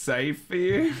that's safe for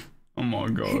you. Oh my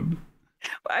god.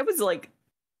 I was like,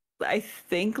 I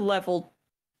think level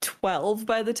 12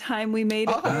 by the time we made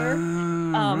it there.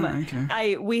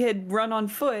 Okay. We had run on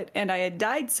foot and I had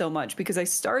died so much because I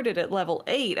started at level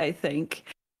 8, I think.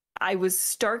 I was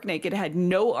stark naked, had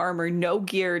no armor, no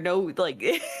gear, no, like,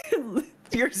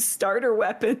 your starter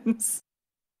weapons.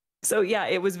 So, yeah,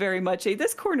 it was very much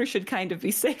this corner should kind of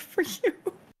be safe for you.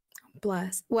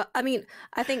 Bless. Well, I mean,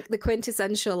 I think the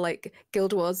quintessential, like,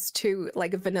 Guild Wars 2,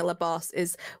 like, a vanilla boss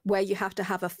is where you have to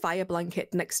have a fire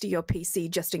blanket next to your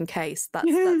PC just in case. That's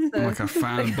like a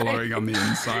fan blowing on the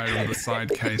inside or the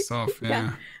side case off.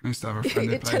 Yeah. I used to have a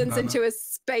friend it turns into a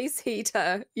space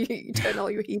heater. You turn all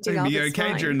your heating off. It'd be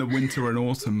okay during the winter and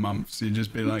autumn months. You'd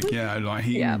just be like, like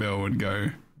heating bill would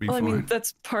go. Well, I mean,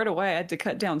 that's part of why I had to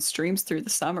cut down streams through the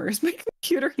summers. My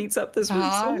computer heats up this room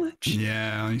so much.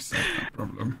 Yeah, I used to have that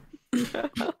problem.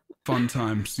 Fun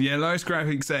times. Yeah, lowest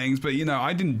graphic settings, but you know,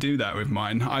 I didn't do that with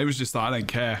mine. I was just like, I don't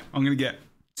care. I'm gonna get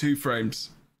 2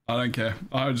 frames. I don't care.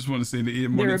 I just want to see the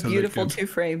monitor. They're a beautiful 2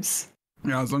 frames.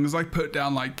 Yeah, as long as I put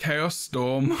down like Chaos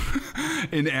Storm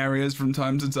in areas from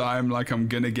time to time, like I'm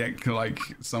gonna get like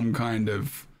some kind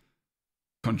of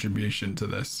contribution to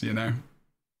this, you know?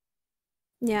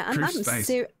 Yeah, I'm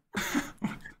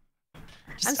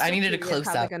I needed a close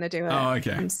how they're up. going to do it. Oh,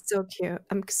 okay. I'm so curious.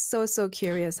 I'm so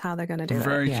curious how they're going to do it.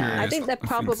 Very Yeah. curious. I think they're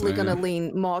probably going to yeah.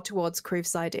 lean more towards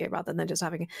Kroof's idea rather than just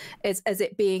having as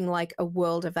it being like a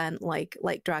world event like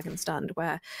Dragon's Den,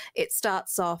 where it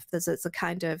starts off there's a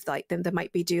kind of like then there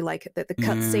might be like the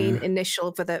cutscene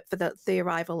initial for the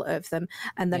arrival of them,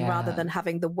 and then rather than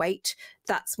having the wait,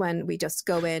 that's when we just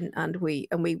go in and we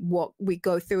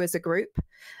go through as a group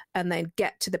and then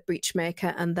get to the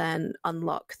Breachmaker and then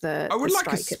unlock the I would the like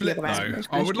a strike at the split other though. end.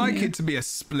 I would like it to be a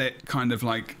split kind of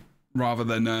like rather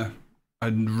than a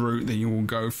route that you all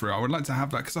go through. I would like to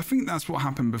have that because I think that's what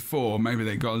happened before. Maybe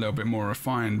they got a little bit more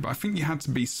refined, but I think you had to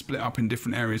be split up in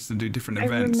different areas to do different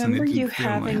events. I remember and it you didn't feel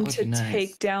having like... to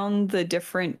take down the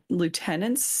different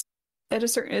lieutenants at a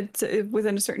certain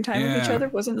within a certain time of each other.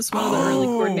 Wasn't this one of the early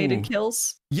coordinated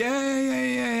kills?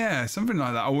 Yeah. Something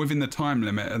like that, or within the time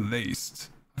limit at least.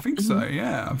 I think so.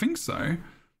 Yeah, I think so.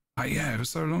 Yeah, it was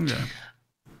so long ago.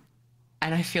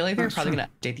 And I feel like they're probably going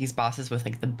to update these bosses with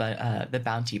like the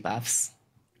bounty buffs,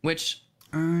 which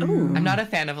I'm not a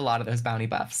fan of a lot of those bounty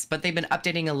buffs, but they've been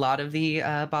updating a lot of the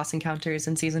boss encounters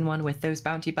in season 1 with those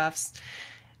bounty buffs.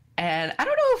 And I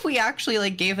don't know if we actually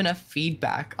like gave enough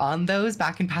feedback on those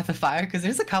back in Path of Fire, because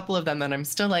there's a couple of them that I'm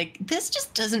still like, this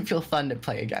just doesn't feel fun to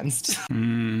play against.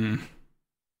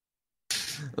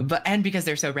 And because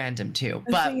they're so random too.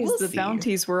 But the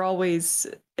bounties were always,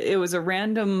 it was a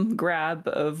random grab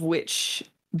of which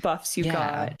buffs you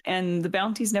got, and the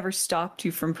bounties never stopped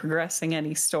you from progressing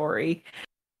any story.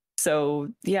 So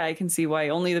yeah, I can see why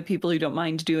only the people who don't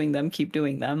mind doing them keep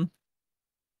doing them.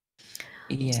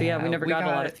 Yeah, so yeah, we never got a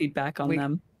lot of feedback on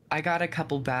them. I got a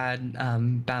couple bad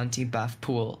bounty buff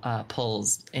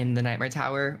pulls in the Nightmare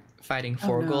Tower fighting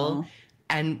Forgul.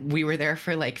 And we were there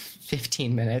for like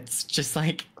 15 minutes, just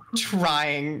like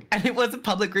trying. And it was a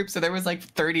public group, so there was like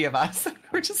 30 of us.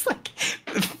 We're just like,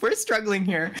 we're struggling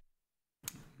here.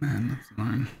 Man, that's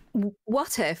annoying.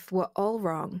 What if we're all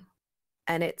wrong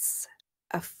and it's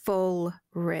a full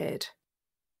raid?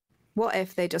 What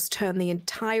if they just turn the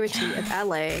entirety of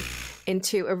LA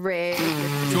into a raid?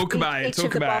 Talk about it.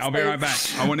 I'll be right back.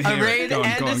 I want to hear a raid it.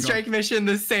 and a strike mission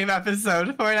the same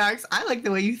episode. Fornax, I like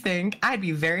the way you think. I'd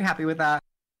be very happy with that.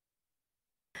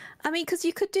 I mean, because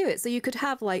you could do it. So you could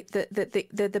have like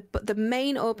the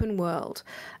main open world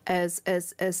as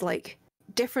like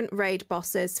different raid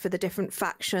bosses for the different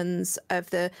factions of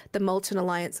the Molten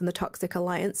Alliance and the Toxic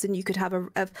Alliance, and you could have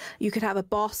a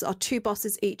boss or two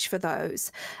bosses each for those,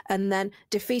 and then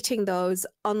defeating those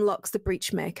unlocks the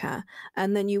Breachmaker,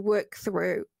 and then you work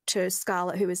through to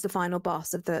Scarlet, who is the final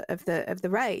boss of the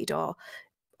raid, or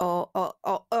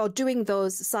doing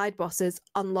those side bosses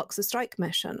unlocks a strike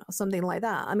mission or something like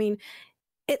that. I mean,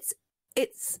 it's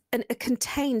a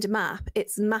contained map.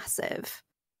 It's massive.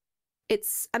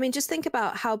 I mean, just think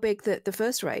about how big the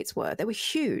first raids were. They were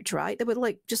huge, right? They were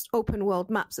like just open world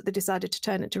maps that they decided to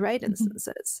turn into raid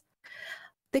instances.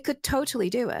 They could totally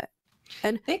do it.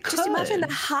 And just imagine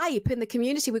the hype in the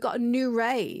community. We got a new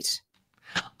raid.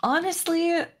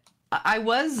 Honestly, I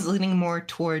was leaning more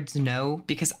towards no,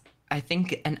 because I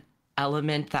think an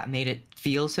element that made it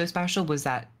feel so special was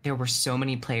that there were so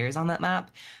many players on that map.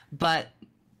 But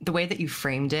the way that you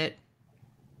framed it,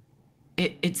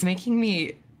 it's making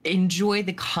me enjoy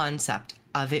the concept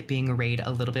of it being a raid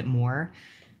a little bit more,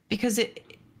 because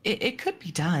it could be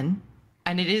done,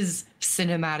 and it is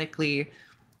cinematically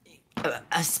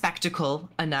a spectacle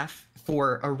enough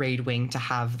for a raid wing to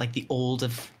have like the old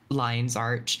of Lion's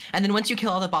Arch, and then once you kill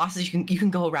all the bosses, you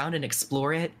can go around and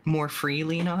explore it more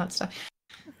freely and all that stuff.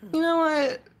 You know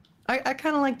what? I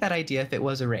kind of like that idea if it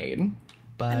was a raid,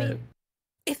 but I mean,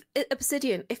 if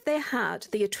Obsidian, if they had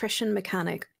the attrition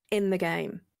mechanic in the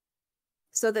game,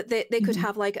 so that they could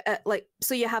have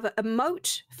so you have a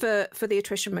moat for the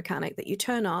attrition mechanic that you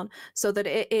turn on so that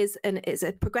it is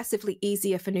progressively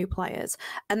easier for new players,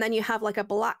 and then you have like a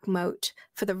black moat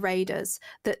for the raiders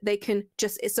that they can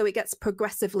so it gets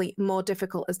progressively more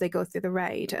difficult as they go through the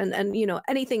raid, and you know,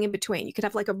 anything in between. You could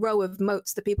have like a row of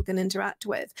moats that people can interact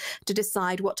with to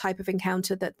decide what type of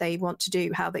encounter that they want to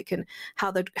do, how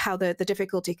the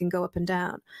difficulty can go up and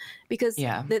down. Because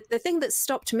the thing that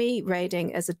stopped me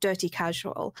raiding as a dirty casual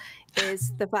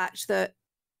is the fact that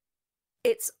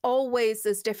it's always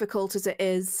as difficult as it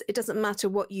is. It doesn't matter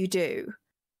what you do.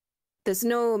 There's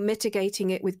no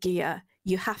mitigating it with gear.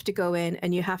 You have to go in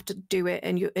and you have to do it.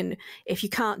 And if you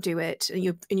can't do it and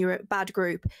you're a bad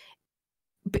group,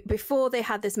 before they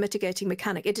had this mitigating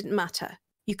mechanic, it didn't matter.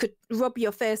 You could rub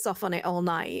your face off on it all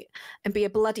night and be a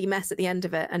bloody mess at the end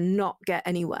of it and not get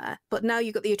anywhere. But now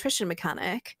you've got the attrition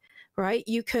mechanic, right?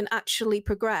 You can actually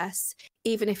progress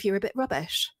even if you're a bit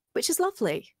rubbish, which is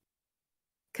lovely.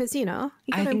 Because, you got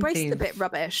to embrace the bit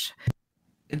rubbish.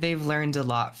 They've learned a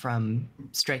lot from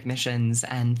strike missions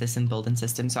and this emboldened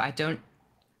system. So I don't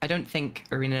think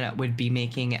ArenaNet would be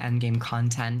making endgame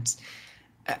content,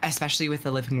 especially with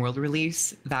the Living World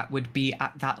release, that would be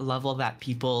at that level that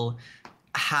people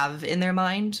have in their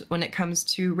mind when it comes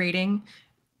to raiding.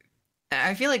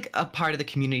 I feel like a part of the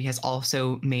community has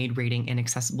also made raiding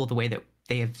inaccessible the way that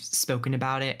they have spoken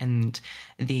about it, and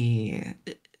the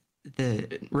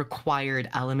required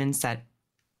elements that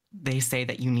they say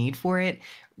that you need for it.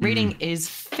 Raiding is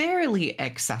fairly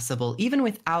accessible even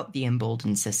without the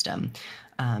emboldened system.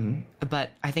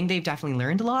 But I think they've definitely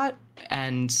learned a lot,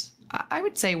 and I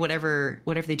would say whatever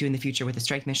they do in the future with the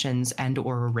strike missions and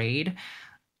or a raid,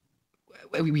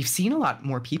 we've seen a lot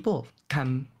more people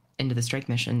come into the strike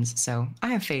missions. So I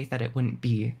have faith that it wouldn't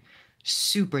be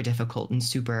super difficult and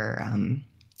super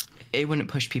it wouldn't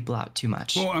push people out too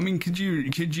much. Well, I mean, could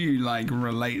you like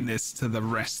relate this to the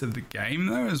rest of the game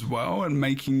though as well, and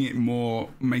making more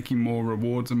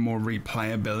rewards and more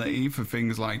replayability for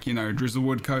things like,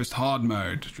 Drizzlewood Coast hard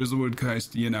mode, Drizzlewood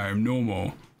Coast,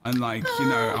 normal, and like,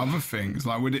 other things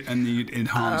like would it, and the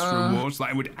enhanced rewards, like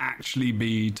it would actually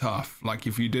be tough. Like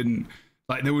if you didn't,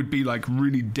 like there would be like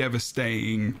really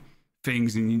devastating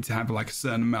things and you need to have like a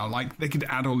certain amount, like they could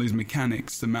add all these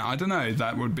mechanics to I don't know,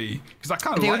 that would be, because I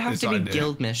kind of like this idea. They would have to be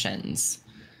guild missions.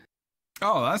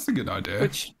 Oh, that's a good idea.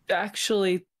 Which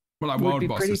actually would be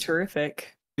pretty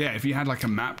terrific. Yeah, if you had like a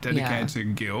map dedicated to a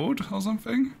guild or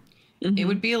something. It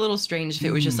would be a little strange if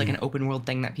it was just like an open world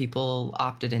thing that people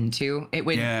opted into. It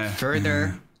would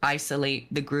further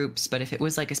isolate the groups, but if it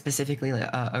was like specifically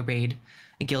a raid,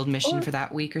 a guild mission for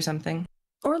that week or something.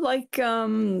 Or like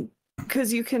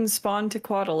because you can spawn to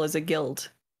Quaddle as a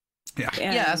guild. Yeah,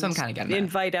 that's what I'm kind of getting at.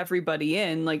 Invite everybody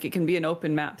in. Like it can be an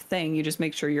open map thing. You just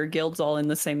make sure your guild's all in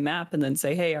the same map and then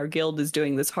say, hey, our guild is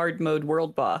doing this hard mode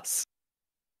world boss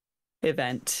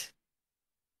event.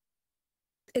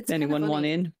 Anyone want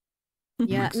in?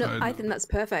 Yeah, no, I think that's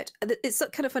perfect. It's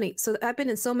kind of funny. So I've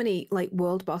been in so many like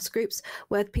world boss groups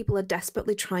where people are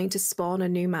desperately trying to spawn a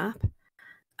new map.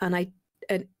 And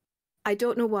I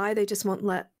don't know why they just won't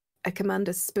let a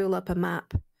commander spool up a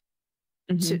map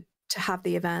to have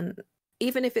the event,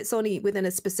 even if it's only within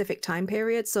a specific time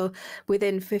period. So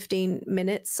within 15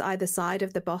 minutes either side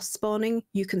of the boss spawning,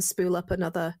 you can spool up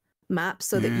another map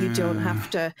so that you don't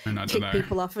have to kick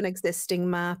people off an existing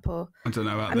map. Or I don't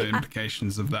know about the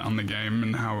implications of that on the game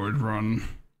and how it would run.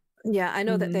 Yeah, I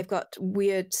know that they've got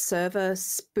weird server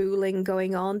spooling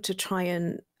going on to try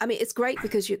and... I mean, it's great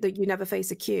because you never face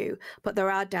a queue, but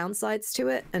there are downsides to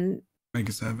it. And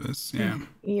mega servers,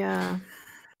 yeah,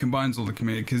 combines all the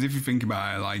community. Because if you think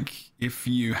about it, like if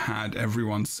you had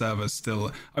everyone's servers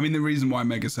still, I mean, the reason why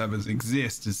mega servers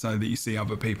exist is so that you see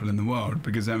other people in the world.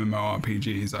 Because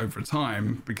MMORPGs over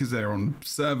time, because they're on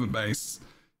server base,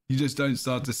 you just don't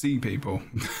start to see people.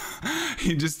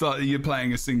 You're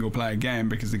playing a single player game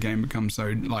because the game becomes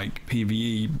so like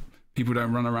PvE. People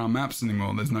don't run around maps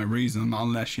anymore. There's no reason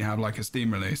unless you have like a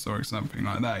Steam release or something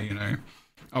like that,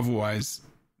 Otherwise,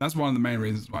 that's one of the main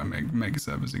reasons why mega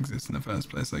servers exist in the first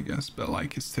place, I guess. But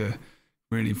like, it's to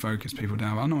really focus people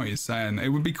down. I know what you're saying. It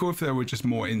would be cool if there were just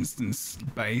more instance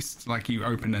based, like you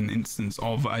open an instance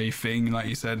of a thing, like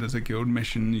you said, as a guild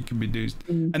mission, you could be do,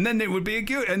 and then it would be a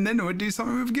guild, and then it would do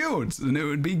something with guilds, and it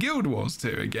would be Guild Wars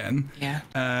 2 again. Yeah.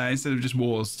 Instead of just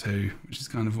Wars 2, which is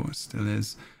kind of what it still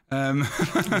is.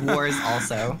 Wars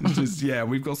also. Just,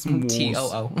 we've got some wars.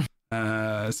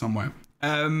 TOO. Somewhere.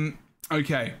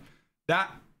 Okay.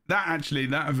 That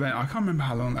event, I can't remember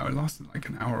how long that was. It lasted like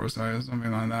an hour or so or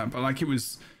something like that. But like it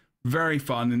was very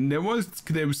fun, and there was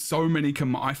so many.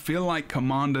 I feel like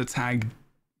Commander Tag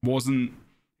wasn't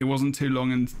too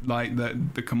long, and like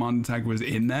the Commander Tag was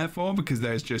in there for, because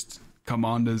there's just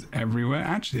commanders everywhere.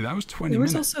 Actually, that was 20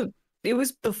 minutes. It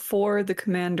was before the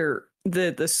commander,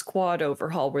 the squad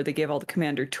overhaul where they gave all the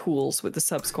commander tools with the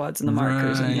sub squads and the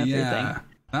markers and everything. Yeah,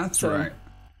 that's right.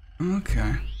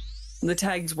 Okay. The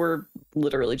tags were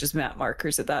literally just map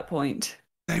markers at that point.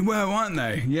 They were, weren't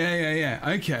they? Yeah.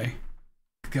 Okay.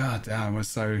 God, that was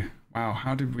so... Wow,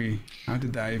 how did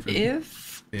that even...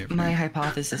 If my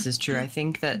hypothesis is true, I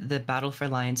think that the Battle for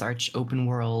Lion's Arch open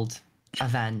world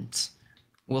event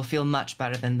will feel much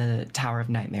better than the Tower of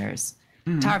Nightmares.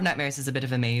 Tower of Nightmares is a bit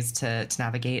of a maze to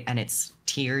navigate, and it's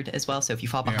tiered as well. So if you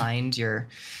fall behind,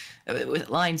 with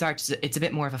Lion's Arch, it's a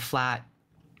bit more of a flat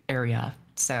area.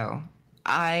 So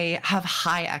I have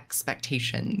high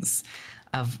expectations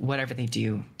of whatever they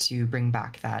do to bring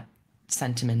back that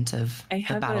sentiment of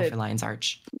the Battle for Lion's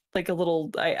Arch. Like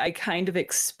I kind of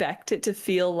expect it to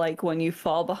feel like when you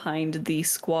fall behind the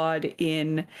squad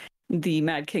in the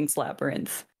Mad King's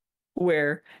Labyrinth,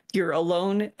 where you're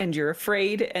alone and you're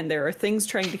afraid and there are things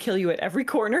trying to kill you at every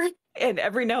corner, and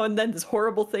every now and then this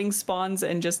horrible thing spawns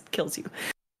and just kills you.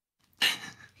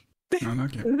 I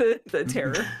like it. The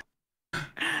terror.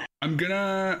 I'm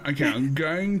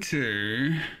going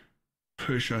to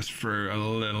push us through a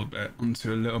little bit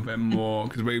onto a little bit more,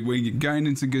 because we're going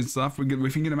into good stuff. We're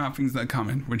thinking about things that are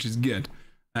coming, which is good.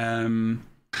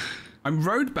 A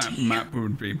roadmap map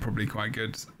would be probably quite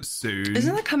good soon.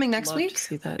 Isn't that coming next Love week? to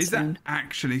see that Is soon. that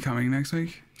actually coming next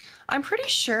week? I'm pretty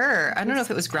sure. I don't know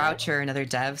if it was Grouch or another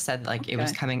dev said like it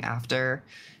was coming after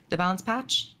the balance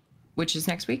patch, which is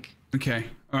next week. Okay,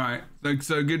 all right.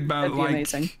 So good about That'd be like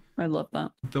amazing. I love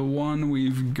that. the one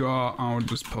we've got. I'll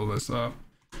just pull this up.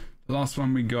 The last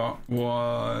one we got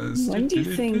was. When do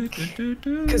you think?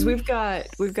 Because we've got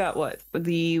what?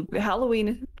 The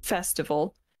Halloween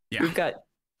festival. Yeah. We've got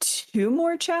 2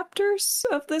 more chapters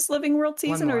of this Living World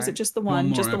season, or is it just the one?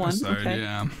 more Just the episode, one. Okay.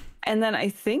 Yeah. And then I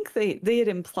think they had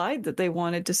implied that they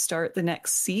wanted to start the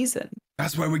next season.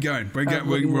 That's where we're going. We're Living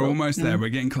we're World. almost there. We're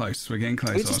getting close. We're getting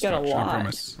close. We just got a lot.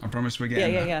 I promise we're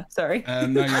getting there. Yeah. Sorry. No,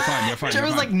 you're fine. You're fine. Trevor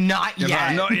was you're like, fine. not You're yet.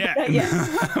 fine. Not yet. Not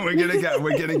yet. We're gonna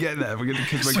get there. We're gonna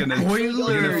think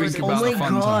about the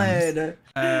fun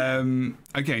times.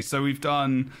 Okay, so we've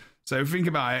done. So think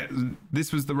about it.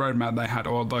 This was the roadmap they had,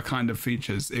 all the kind of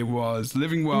features. It was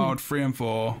Living World 3 and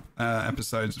 4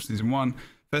 episodes of season 1.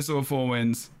 Festival of Four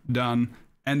Winds done.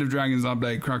 End of Dragons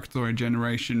update. Krakatoa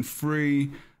Generation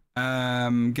 3.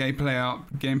 Gameplay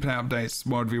updates.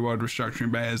 World v World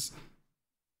restructuring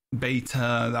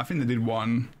beta. I think they did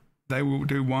 1. They will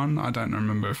do 1. I don't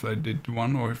remember if they did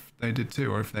 1 or if they did 2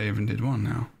 or if they even did 1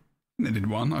 now. They did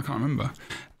 1. I can't remember.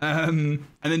 And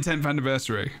then 10th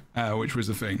anniversary, which was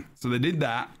a thing. So they did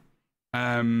that.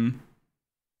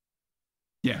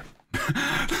 Yeah,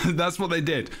 that's what they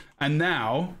did. And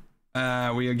now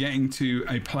we are getting to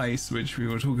a place which we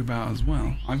will talk about as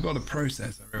well. I've got a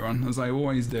process, everyone, as I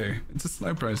always do. It's a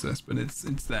slow process, but it's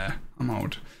there. I'm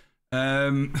old.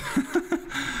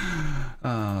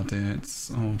 Oh dear,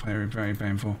 it's all very, very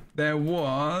painful. There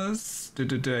was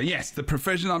yes, the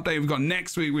professional update we've got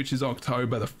next week, which is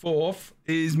October the 4th,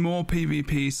 is more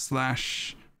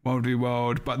PvP / World v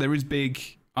World, but there is big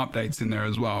updates in there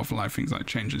as well for like things like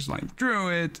changes like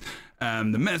Druid, the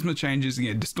Mesmer changes, and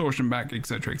get distortion back,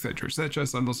 etc, etc, etc.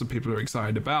 So lots of people are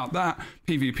excited about that.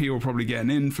 PvP will probably get an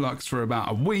influx for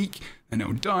about a week, and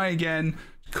it'll die again.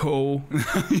 Cool.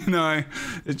 You know,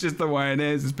 it's just the way it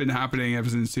is. It's been happening ever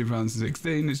since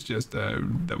 2016. It's just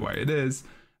the way it is.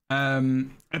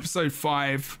 Episode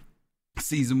 5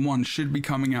 season 1 should be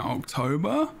coming out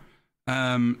October.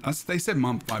 They said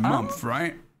month by month,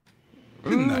 right?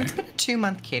 Didn't they? It's been a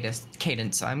 2-month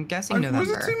cadence, so I'm guessing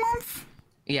November. Was it 2 months?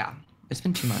 Yeah, it's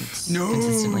been 2 months. No,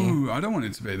 consistently. I don't want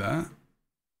it to be that.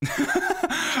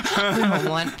 I don't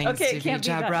want things Okay, to it can't be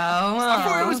be that. bro. I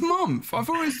thought it was month.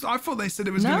 I thought they said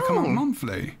it was going to come out No.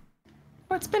 monthly.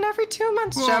 Well, it's been every 2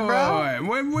 months, Whoa, Jabro.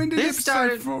 when did This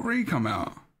episode started- 3 come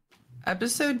out?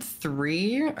 Episode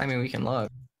 3. I mean, we can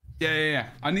look. Yeah.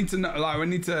 I need to know. Like, I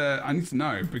need to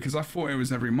know, because I thought it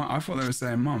was every month. I thought they were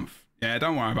saying month. Yeah,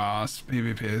 don't worry about us.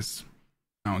 PvP is.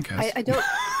 No one cares.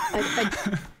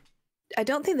 I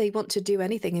don't think they want to do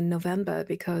anything in November,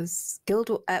 because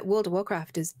World of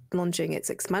Warcraft is launching its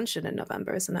expansion in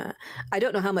November, isn't it? I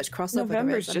don't know how much crossover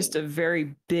November there is is. just a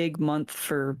very big month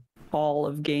for all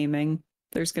of gaming.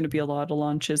 There's going to be a lot of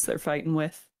launches they're fighting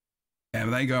with. Yeah,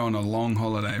 but they go on a long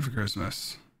holiday for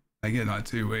Christmas. They get like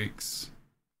 2 weeks.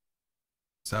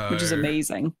 So Which is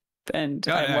amazing. And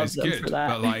I love it's them good. for that.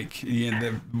 But like, if they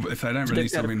don't They've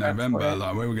release gotta something in prep for November, it.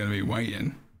 like we were going to be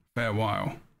waiting a fair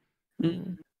while.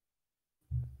 Mm.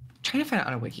 Trying to find it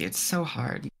on a wiki. It's so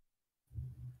hard.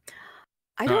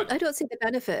 I don't see the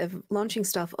benefit of launching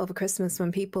stuff over Christmas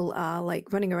when people are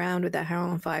like running around with their hair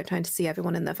on fire trying to see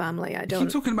everyone in their family. I You don't.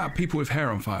 keep talking about people with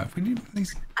hair on fire. Can you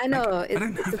please? I know, Like, I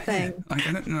don't it's have a hair. thing. Like,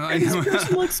 I don't know. It's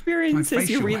personal experiences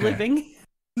you're facial hair. reliving.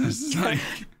 It's like,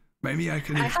 maybe I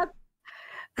could. I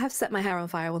have set my hair on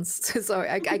fire once, so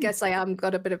I guess I am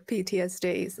got a bit of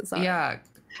PTSD. So sorry. Yeah.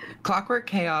 Clockwork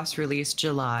Chaos released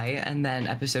July, and then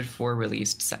episode 4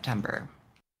 released September.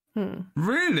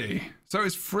 Really? So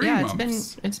it's 3 Yeah,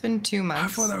 months. it's been 2 months. I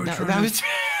thought that was No, trying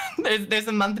was there's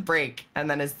a month break, and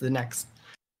then it's the next.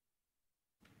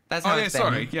 That's how Oh yeah, it's been.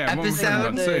 sorry. Yeah, what was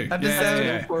Episode, that? Two.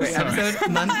 episode, Sorry.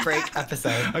 episode, month break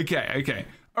episode. Okay.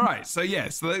 All right. So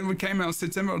they came out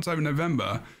September, October,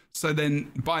 November. So then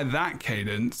by that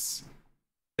cadence,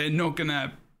 they're not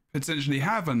gonna potentially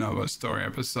have another story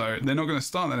episode. They're not gonna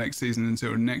start the next season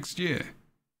until next year.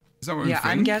 Is that what we Yeah,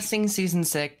 think? I'm guessing season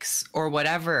 6 or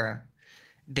whatever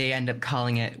they end up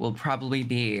calling it will probably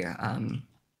be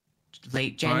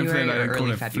late January or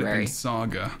early February.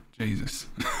 Saga, Jesus.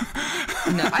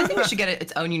 No, I think it should get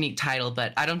its own unique title,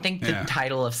 but I don't think the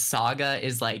title of Saga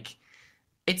is like,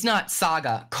 it's not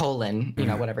Saga :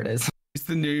 whatever it is. It's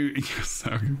the new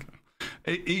Saga.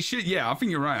 It should, I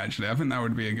think you're right. Actually, I think that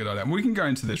would be a good idea. We can go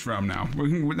into this realm now.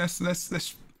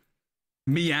 Let's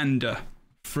meander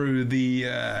through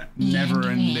the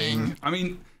never-ending. I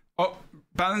mean,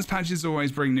 balance patches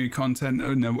always bring new content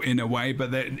in a way,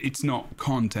 but it's not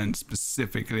content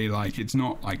specifically. Like, it's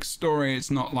not like story. It's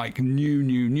not like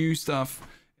new stuff.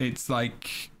 It's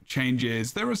like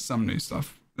changes. There is some new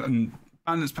stuff, and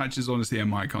balance patches honestly are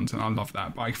my content. I love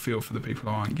that, but I feel for the people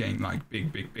who aren't getting like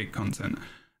big content.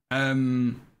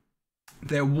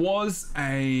 There was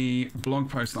a blog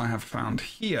post I have found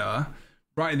here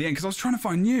right at the end, because I was trying to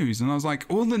find news, and I was like,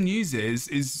 all the news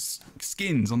is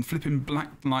skins on flipping black,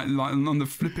 like on the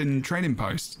flipping trading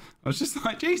post. I was just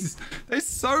like, Jesus, there's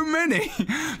so many.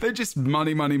 They're just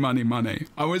money.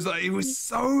 I was like, it was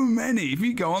so many. If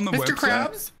you go on the website,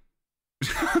 Krabs?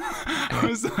 I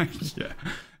was like, yeah.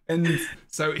 And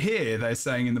so here they're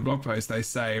saying in the blog post, they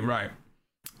say, right,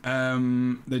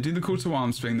 they do the call to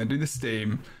arms thing, they do the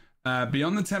Steam.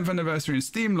 Beyond the 10th anniversary and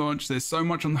Steam launch, there's so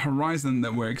much on the horizon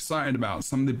that we're excited about.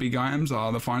 Some of the big items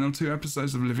are the final 2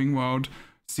 episodes of Living World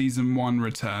Season 1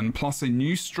 return, plus a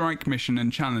new strike mission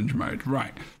and challenge mode.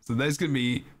 Right, so there's going to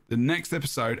be the next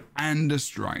episode and a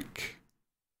strike.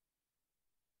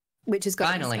 Which has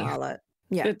got to be Scarlet.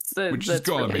 Yeah. Which has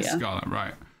got to be Scarlet,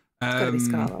 right. It's got to be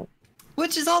Scarlet.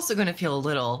 Which is also going to feel a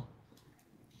little,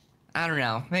 I don't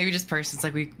know, maybe just personally,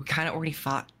 like we kind of already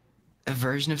fought a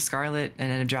version of Scarlet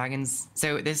and End of Dragons,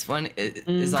 so this one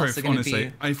is also going to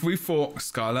be. If we fought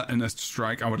Scarlet in a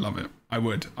strike, I would love it. I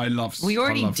would. I love. We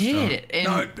already did it.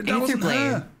 No, but that wasn't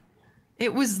her.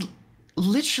 It was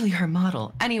literally her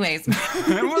model. Anyways,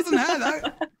 it wasn't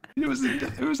her. It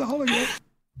was a hologram,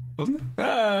 wasn't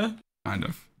it? Kind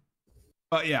of.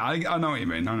 But yeah, I know what you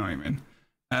mean.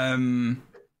 I'm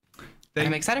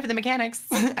excited for the mechanics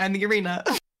and the arena.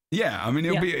 Yeah, I mean,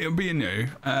 it'll be a new,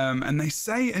 and they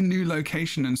say a new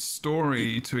location and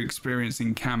story to experience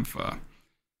in Camphor.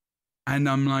 And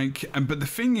I'm like, but the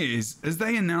thing is, as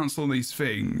they announce all these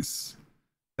things,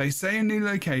 they say a new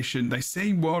location, they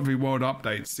say World v World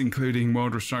updates, including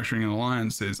world restructuring and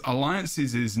alliances.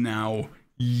 Alliances is now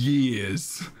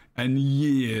years and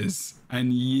years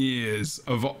and years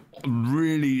of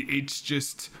really, it's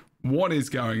just, what is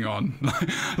going on?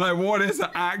 Like, what is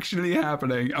actually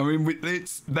happening? I mean,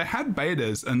 they had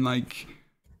betas, and like,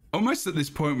 almost at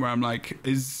this point where I'm like,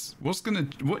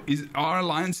 our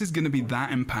alliances gonna be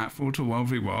that impactful to World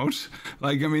v World?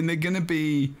 Like, I mean, they're gonna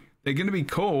be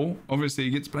cool. Obviously,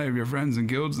 you get to play with your friends and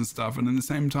guilds and stuff, and at the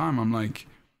same time, I'm like,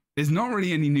 there's not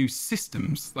really any new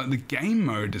systems. Like, the game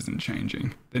mode isn't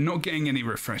changing. They're not getting any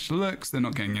refreshed looks. They're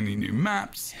not getting any new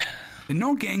maps. They're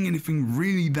not getting anything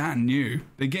really that new.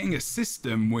 They're getting a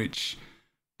system which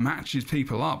matches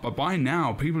people up. But by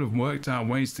now, people have worked out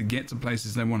ways to get to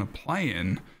places they want to play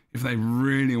in if they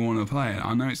really want to play it.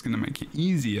 I know it's going to make it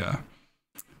easier.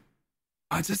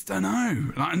 I just don't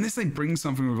know. Like, unless they bring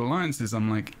something with alliances, I'm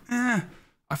like, I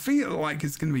feel like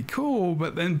it's going to be cool.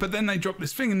 But then they drop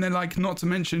this thing, and they're like, not to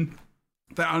mention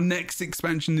that our next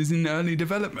expansion is in early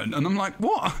development. And I'm like,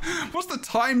 what? What's the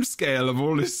time scale of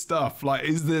all this stuff? Like,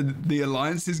 is the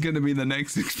Alliances going to be the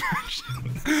next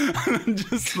expansion? And I'm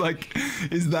just like,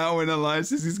 is that when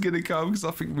Alliances is going to come? Because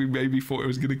I think we maybe thought it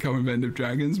was going to come with End of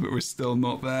Dragons, but we're still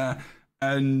not there.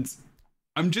 And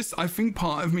I think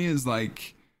part of me is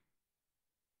like,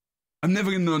 I'm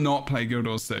never going to not play Guild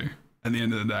Wars 2 at the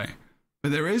end of the day.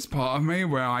 But there is part of me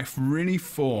where I really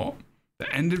thought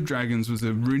the End of Dragons was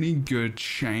a really good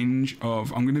change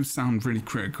of, I'm going to sound really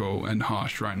critical and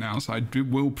harsh right now, so I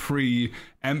will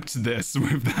preempt this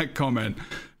with that comment,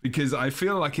 because I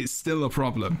feel like it's still a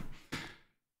problem.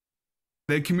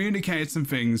 They communicate some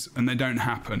things and they don't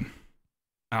happen.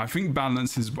 I think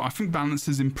balance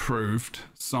has improved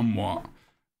somewhat.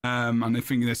 And I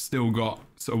think they've still got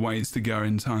sort of ways to go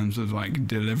in terms of like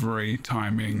delivery,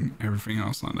 timing, everything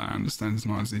else like that. I understand as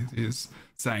much as it is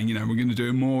saying, we're going to do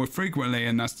it more frequently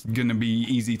and that's going to be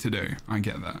easy to do. I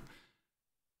get that.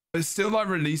 But it's still like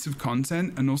release of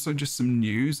content and also just some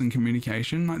news and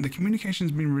communication. Like, the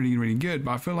communication's been really, really good,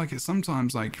 but I feel like it's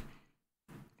sometimes like,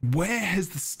 where has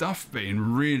the stuff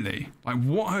been really? Like,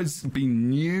 what has been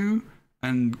new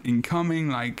and incoming,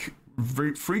 like,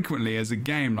 frequently as a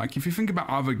game? Like, if you think about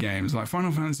other games like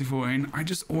Final Fantasy XIV, I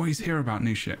just always hear about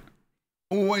new shit.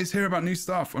 Always hear about new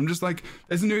stuff. I'm just like,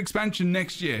 there's a new expansion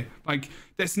next year. Like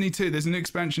Destiny 2, there's a new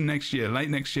expansion next year, late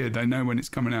next year. They know when it's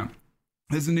coming out.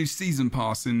 There's a new season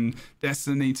pass in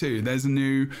Destiny 2. There's a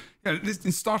new,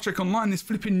 in Star Trek Online, there's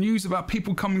flipping news about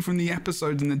people coming from the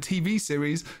episodes in the TV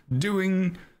series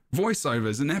doing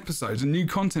voiceovers and episodes and new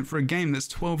content for a game that's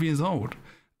 12 years old.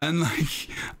 And like,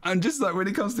 I'm just like, when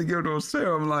it comes to Guild Wars 2,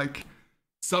 I'm like,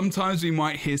 sometimes we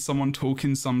might hear someone talk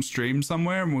in some stream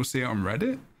somewhere and we'll see it on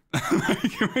Reddit.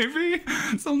 Like, maybe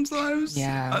sometimes.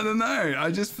 Yeah. I don't know. I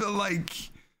just feel like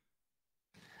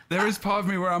there is part of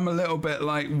me where I'm a little bit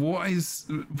like, what's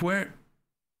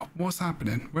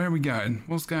happening? Where are we going?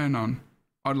 What's going on?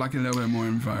 I'd like a little bit more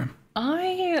info.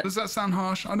 Does that sound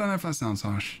harsh? I don't know if that sounds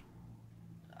harsh.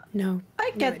 No.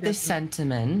 I get the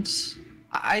sentiment.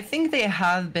 I think they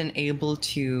have been able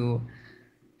to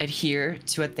adhere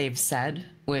to what they've said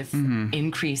with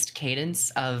increased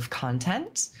cadence of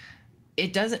content.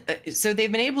 It doesn't, so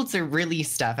they've been able to release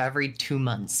stuff every 2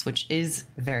 months, which is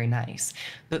very nice.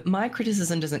 But my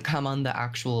criticism doesn't come on the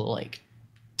actual like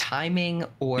timing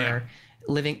or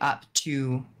living up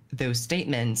to those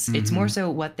statements. It's more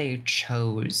so what they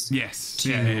chose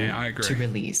I agree. to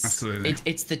release. Absolutely.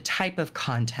 It's the type of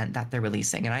content that they're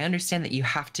releasing. And I understand that you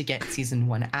have to get season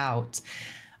 1 out,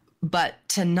 but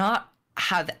to not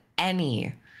have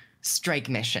any strike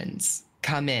missions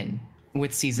come in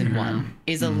with season 1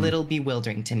 is a little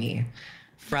bewildering to me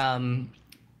from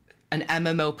an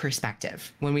MMO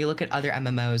perspective. When we look at other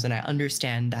MMOs, and I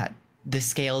understand that the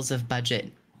scales of budget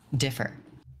differ,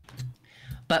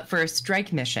 but for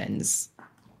strike missions,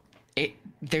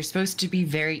 they're supposed to be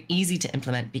very easy to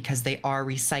implement because they are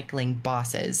recycling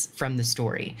bosses from the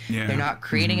story. Yeah. They're not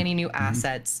creating any new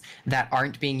assets that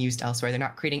aren't being used elsewhere. They're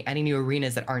not creating any new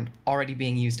arenas that aren't already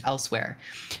being used elsewhere.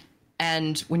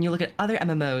 And when you look at other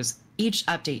MMOs, each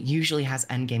update usually has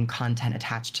endgame content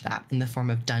attached to that in the form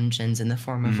of dungeons, in the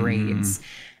form of raids.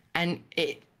 And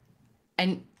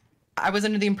I was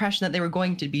under the impression that they were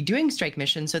going to be doing strike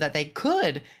missions so that they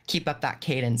could keep up that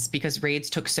cadence because raids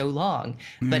took so long.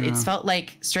 But it's felt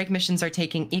like strike missions are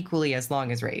taking equally as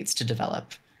long as raids to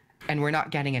develop. And we're not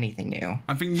getting anything new.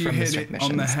 I think you hit it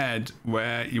on the head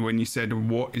when you said,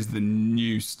 what is the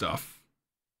new stuff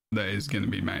that is going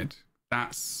to be made?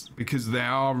 That's because they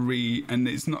are and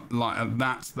it's not like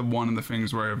that's the one of the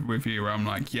things where with you where I'm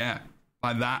like, yeah,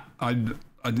 like that. I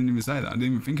didn't even say that. I didn't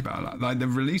even think about that. Like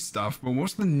they've released stuff, but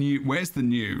what's the new? Where's the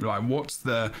new? Like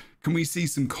can we see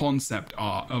some concept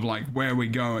art of like where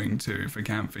we're going to for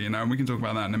Camphor? You know, and we can talk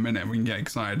about that in a minute. We can get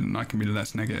excited and I can be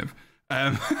less negative.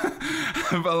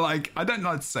 But like, I don't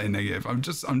like to say negative. I'm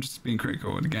just being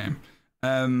critical of the game.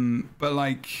 But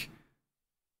like,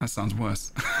 that sounds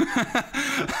worse.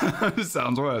 It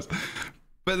sounds worse.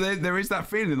 But there is that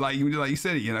feeling, like you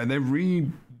said, you know,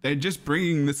 they're just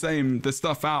bringing the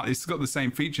stuff out. It's got the same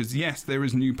features. Yes, there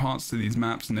is new parts to these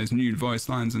maps, and there's new voice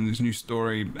lines, and there's new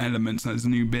story elements, and there's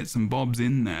new bits and bobs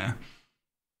in there.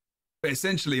 But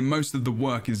essentially, most of the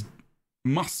work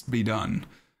must be done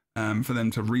for them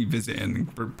to revisit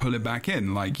and pull it back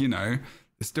in. Like, you know,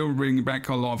 they're still bringing back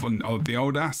a lot of the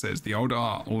old assets, the old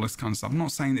art, all this kind of stuff. I'm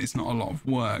not saying that it's not a lot of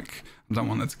work. I don't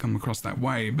want that to come across that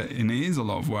way, but it is a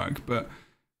lot of work. But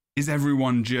is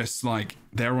everyone just like,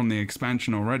 they're on the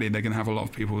expansion already, they're going to have a lot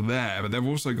of people there, but they've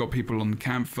also got people on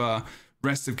Camphor,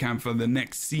 rest of Camphor, the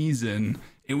next season.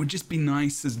 It would just be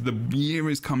nice as the year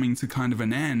is coming to kind of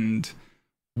an end,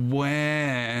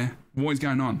 what is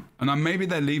going on? And maybe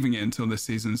they're leaving it until this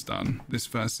season's done. This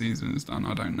first season is done.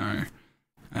 I don't know.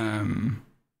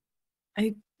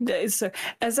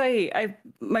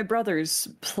 My brothers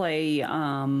play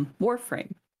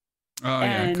Warframe. Oh,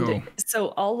 and yeah, cool.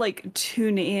 So I'll like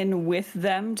tune in with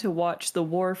them to watch the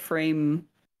Warframe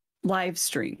live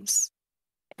streams,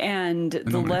 and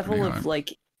the level of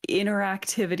like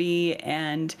interactivity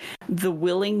and the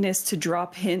willingness to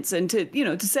drop hints and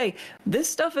to say this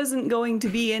stuff isn't going to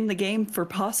be in the game for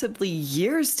possibly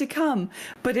years to come,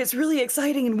 but it's really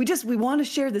exciting and we want to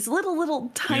share this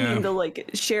little tiny to like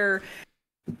share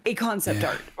a concept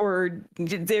art, or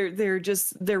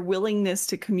their willingness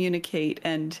to communicate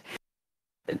and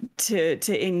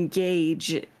to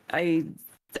engage.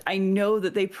 I know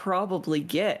that they probably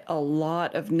get a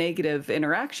lot of negative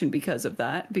interaction because of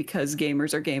that, because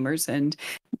gamers are gamers, and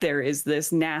there is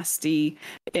this nasty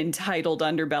entitled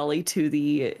underbelly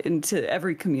into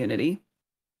every community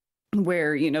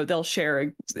where, you know, they'll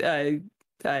share a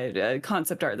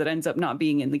concept art that ends up not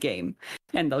being in the game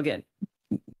and they'll get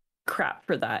crap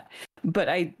for that. But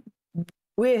I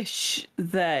wish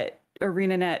that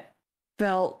ArenaNet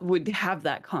would have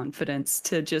that confidence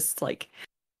to just like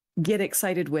get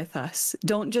excited with us.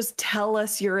 Don't just tell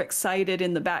us you're excited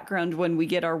in the background when we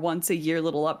get our once a year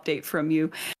little update from you.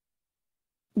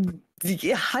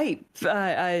 Hype,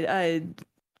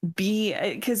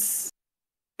 because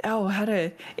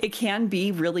it can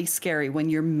be really scary when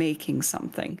you're making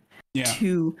something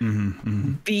to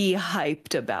be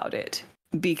hyped about it,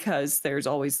 because there's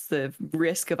always the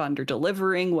risk of under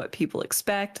delivering what people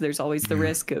expect. There's always the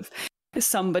risk of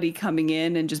somebody coming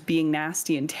in and just being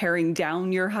nasty and tearing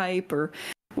down your hype or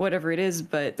whatever it is.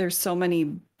 But there's so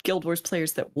many Guild Wars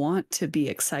players that want to be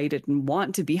excited and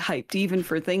want to be hyped, even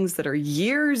for things that are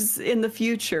years in the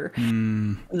future.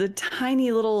 The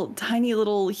tiny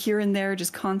little here and there,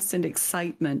 just constant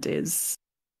excitement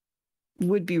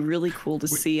would be really cool to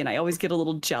see, and I always get a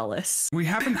little jealous. We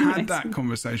haven't had that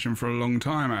conversation for a long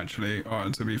time, actually,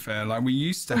 to be fair. Like, we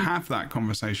used to have that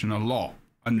conversation a lot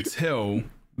until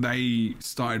they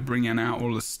started bringing out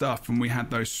all the stuff, and we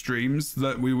had those streams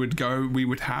that we would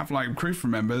have, like, Proof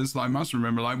remembers, like, must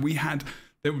remember, like,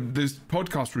 this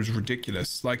podcast was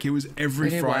ridiculous. Like, it was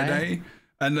every Friday.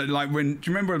 And like, do you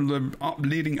remember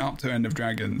leading up to End of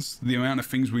Dragons, the amount of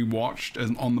things we watched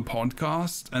on the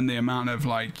podcast, and the amount of,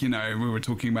 like, you know, we were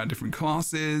talking about different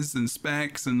classes and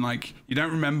specs, and, like, you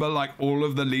don't remember, like, all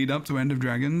of the lead up to End of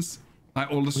Dragons,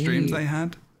 like all the streams they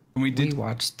had, and we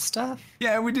watched stuff.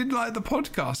 Yeah, we did, like, the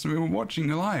podcast, and we were watching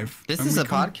live. This is a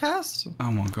podcast?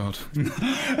 Oh my god.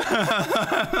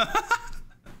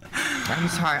 I'm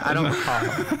sorry, I don't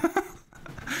recall.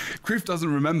 Criff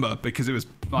doesn't remember because it was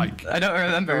like... I don't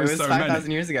remember. It was so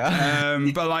 5,000 years ago.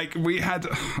 But, like, we had...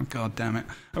 Oh, god damn it.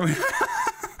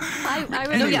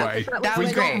 Anyway,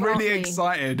 we got really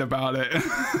excited about it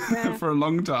for a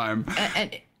long time.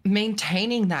 And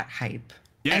maintaining that hype.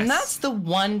 Yes. And that's the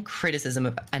one criticism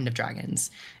of End of Dragons,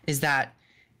 is that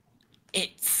it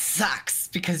sucks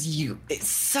because it's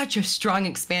such a strong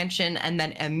expansion and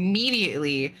then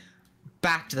immediately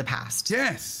back to the past.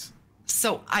 Yes.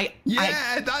 So oh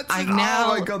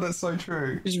my god, that's so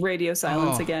true. Just radio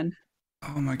silence again.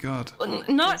 Oh my god.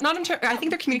 Not in terms. I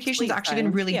think their communication's actually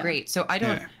been really great. So I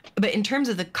don't. Yeah. But in terms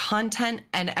of the content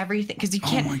and everything, because you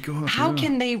can't. Oh my god.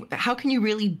 How can you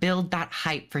really build that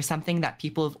hype for something that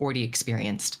people have already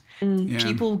experienced?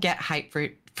 People get hype for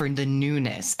the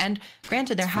newness. And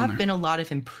granted, there have been a lot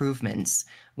of improvements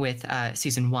with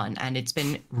season 1, and it's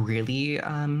been really.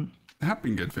 Have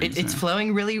been good things. It's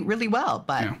flowing really, really well,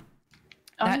 but. Yeah.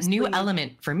 That new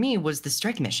element for me was the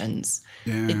strike missions.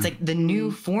 Yeah. It's like the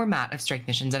new format of strike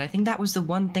missions. And I think that was the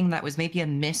one thing that was maybe a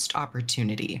missed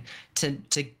opportunity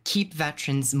to keep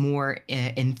veterans more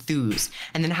enthused.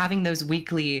 And then having those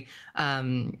weekly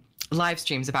live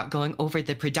streams about going over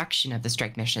the production of the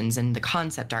strike missions and the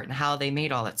concept art and how they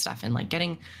made all that stuff. And like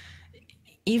getting,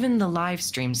 even the live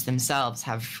streams themselves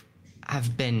have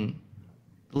been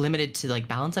limited to like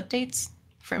balance updates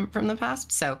from the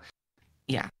past. So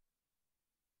yeah.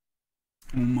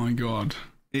 Oh my god!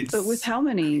 But with how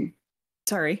many?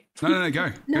 Sorry. No,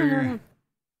 go. No.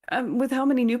 With how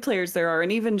many new players there are,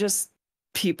 and even just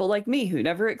people like me who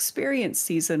never experienced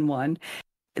season 1,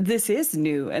 this is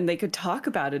new, and they could talk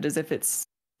about it as if it's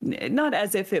not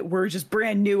as if it were just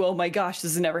brand new. Oh my gosh,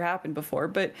 this has never happened before.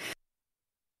 But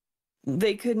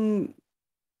they couldn't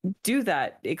do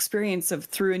that experience of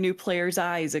through a new player's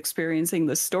eyes, experiencing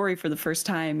the story for the first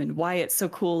time and why it's so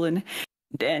cool. And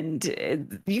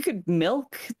you could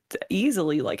milk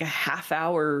easily like a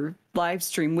half-hour live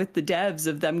stream with the devs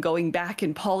of them going back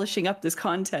and polishing up this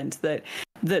content that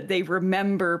they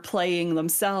remember playing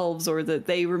themselves, or that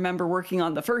they remember working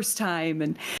on the first time.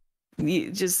 And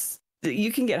you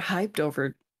can get hyped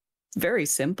over very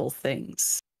simple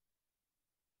things.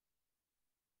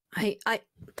 I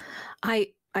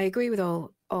agree with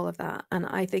all of that, and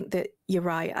I think that you're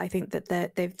right. I think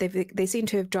that they seem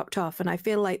to have dropped off, and I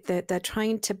feel like they're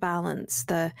trying to balance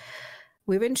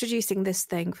we're introducing this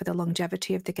thing for the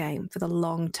longevity of the game, for the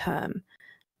long term,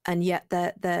 and yet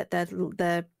they're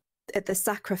at the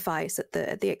sacrifice, at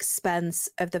the expense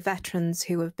of the veterans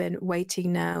who have been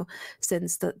waiting now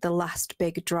since the last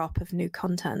big drop of new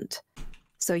content.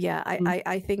 So yeah,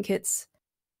 I think it's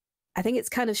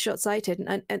kind of short-sighted.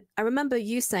 And I remember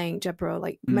you saying, Jebro,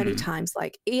 like many times,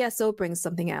 like ESO brings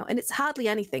something out and it's hardly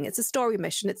anything. It's a story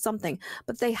mission. It's something,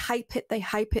 but they hype it. They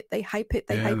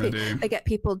get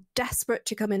people desperate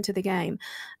to come into the game.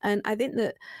 And I think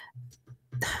that,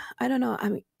 I don't know. I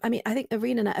mean, I think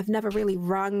ArenaNet have never really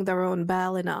rung their own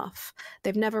bell enough.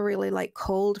 They've never really like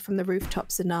called from the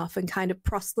rooftops enough and kind of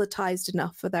proselytized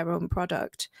enough for their own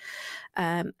product.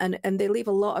 And they leave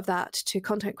a lot of that to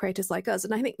content creators like us.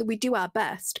 And I think that we do our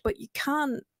best, but you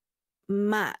can't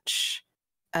match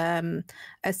a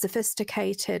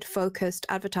sophisticated, focused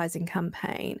advertising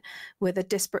campaign with a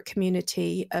disparate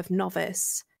community of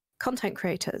novice content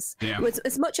creators. Yeah.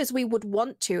 As much as we would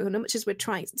want to, and as much as we're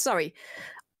trying, sorry,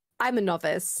 I'm a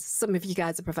novice. Some of you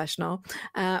guys are professional.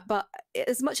 But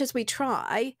as much as we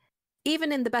try,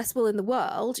 even in the best will in the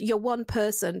world, you're one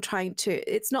person trying to.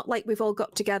 It's not like we've all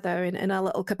got together in our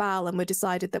little cabal and we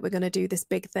decided that we're going to do this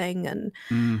big thing. And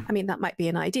I mean, that might be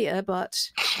an idea,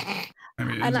 but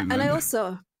I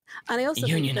also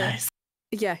unionize.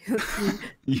 Yeah,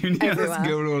 unionize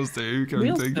Guild Wars 2.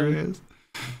 Come take careers.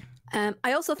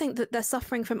 I also think that they're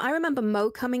suffering from. I remember Mo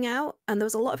coming out, and there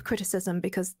was a lot of criticism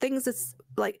because it's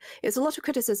a lot of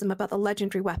criticism about the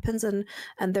legendary weapons and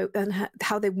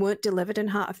how they weren't delivered in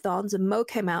Heart of Thorns. And Mo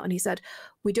came out and he said,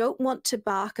 "We don't want to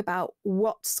bark about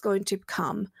what's going to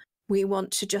come. We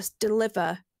want to just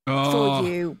deliver for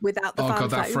you without the fanfare."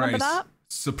 God, that Remember phrase, that?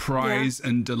 surprise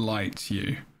and delight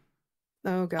you.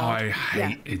 Oh God! I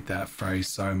hated that phrase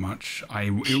so much.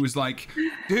 It was like,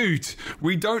 dude,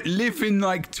 we don't live in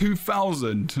like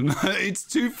 2000. It's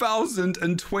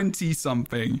 2020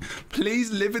 something.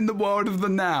 Please live in the world of the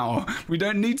now. We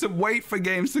don't need to wait for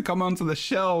games to come onto the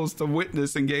shelves to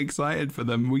witness and get excited for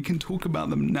them. We can talk about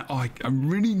them now. I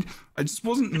just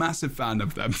wasn't a massive fan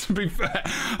of them, to be fair.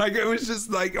 Like, it was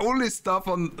just like all this stuff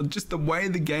on just the way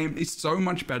the game is so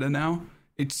much better now.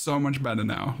 It's so much better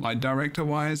now, like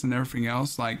director-wise and everything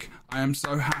else. Like, I am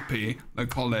so happy that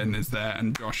Colin is there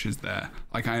and Josh is there.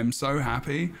 Like, I am so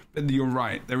happy. But you're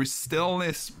right. There's still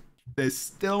this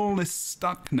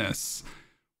stuckness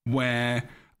where,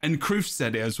 and Kroof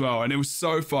said it as well, and it was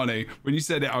so funny when you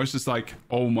said it. I was just like,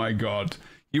 oh my God.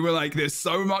 You were like, there's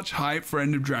so much hype for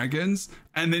End of Dragons,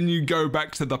 and then you go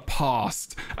back to the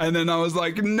past. And then I was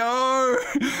like, no,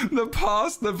 the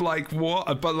past of like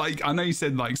what? But like, I know you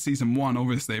said like season 1,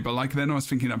 obviously, but like then I was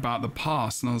thinking about the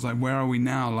past, and I was like, where are we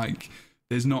now? Like,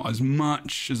 there's not as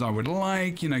much as I would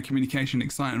like, you know, communication,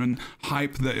 excitement,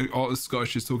 hype that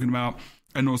Scottish is talking about,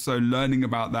 and also learning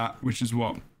about that, which is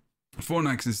what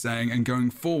Fornax is saying, and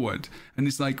going forward. And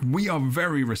it's like, we are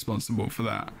very responsible for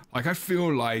that. Like, I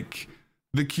feel like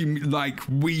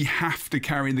we have to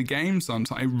carry the game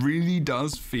sometimes. It really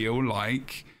does feel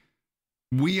like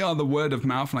we are the word of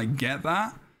mouth, and I get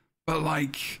that, but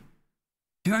like, you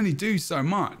can only do so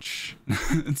much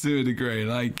to a degree.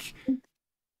 Like,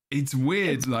 it's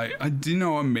weird. Like, I do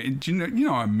know what I mean. Do you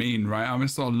know what I mean, right? I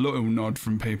saw a little nod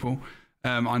from people.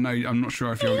 I know, I'm not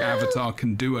sure if your avatar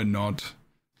can do a nod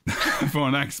for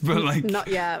an X, but like, not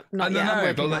yet. I don't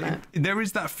know, but like, there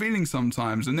is that feeling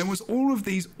sometimes. And there was all of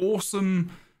these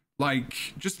awesome, like,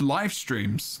 just live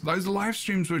streams. Those live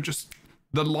streams were just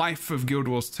the life of Guild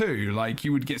Wars 2. Like,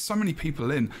 you would get so many people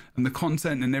in, and the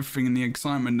content and everything and the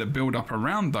excitement that build up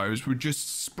around those would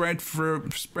just spread through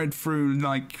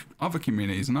like other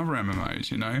communities and other MMOs,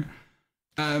 you know.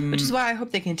 Which is why I hope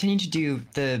they continue to do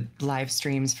the live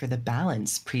streams for the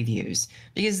balance previews,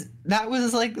 because that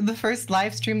was like the first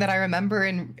live stream that I remember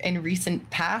in recent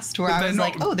past where I was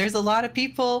like, oh, there's a lot of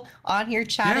people on here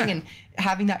chatting and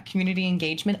having that community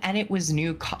engagement, and it was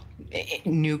new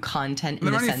content.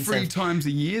 They're only 3 times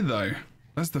a year though.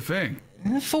 That's the thing.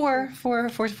 4 or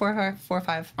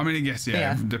 5. I mean, I guess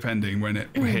depending when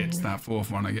it hits that 4th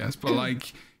one, I guess. But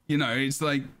like, you know, it's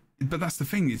like. But that's the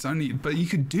thing. It's only. But you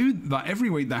could do like every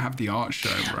week they have the art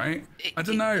show, right? I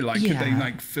don't know. Like, could they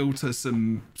like filter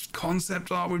some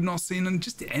concept art we've not seen, and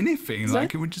just anything?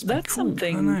 Like, it would just be cool.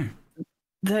 Something I don't know.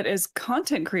 that as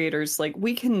content creators, like,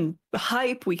 we can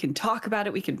hype, we can talk about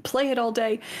it, we can play it all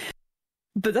day.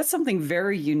 But that's something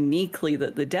very uniquely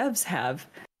that the devs have.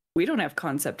 We don't have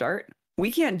concept art. We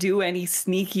can't do any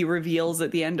sneaky reveals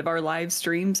at the end of our live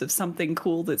streams of something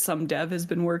cool that some dev has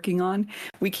been working on.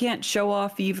 We can't show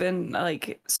off even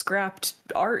like scrapped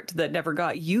art that never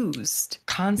got used.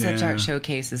 Concept art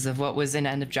showcases of what was in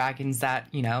End of Dragons that,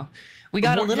 you know, we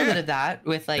got a little bit of that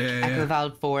with like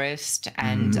Echovaled Forest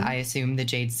and I assume the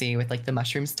Jade Sea with like the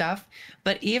mushroom stuff.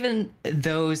 But even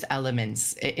those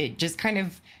elements, it just kind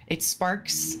of, it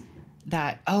sparks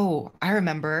that, oh, I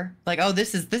remember, like, oh,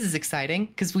 this is exciting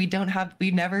because we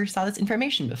never saw this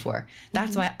information before.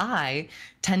 That's why I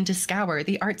tend to scour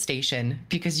the art station,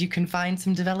 because you can find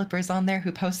some developers on there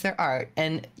who post their art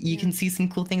and you can see some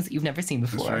cool things that you've never seen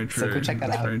before. That's very true. So go check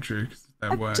that out. Very true.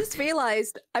 I've just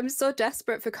realised I'm so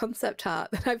desperate for concept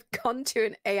art that I've gone to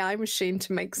an AI machine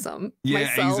to make some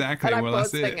myself. Exactly. And well,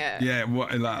 that's it. Yeah,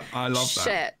 I love that.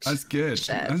 Shit. That's good.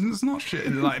 It's not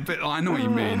shit. Like, but I know what you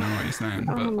mean. I know what you're saying.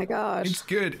 But oh my god, it's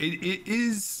good. It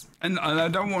is, and I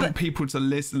don't want people to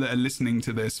that are listening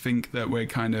to this think that we're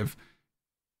kind of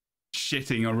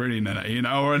shitting or ruining it, you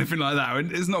know, or anything like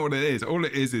that. It's not what it is. All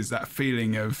it is that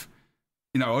feeling of,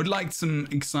 you know, I'd like some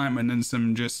excitement and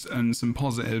some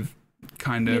positive.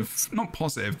 Kind of not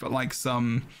positive, but like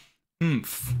some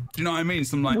oomph. Do you know what I mean?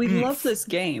 Some like we oomph. love this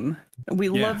game. We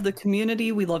love the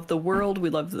community. We love the world. We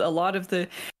love a lot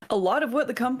of what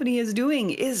the company is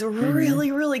doing is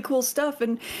really, really cool stuff.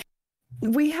 And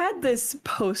we had this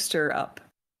poster up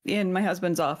in my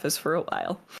husband's office for a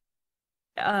while.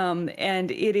 And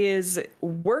it is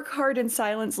work hard in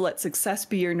silence, let success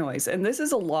be your noise. And this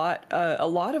is a lot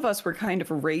of us were kind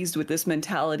of raised with this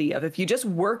mentality of if you just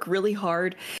work really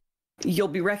hard, you'll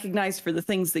be recognized for the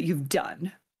things that you've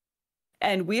done.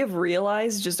 And we have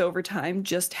realized just over time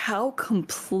just how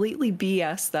completely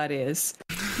BS that is.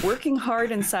 Working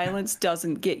hard in silence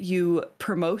doesn't get you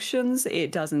promotions.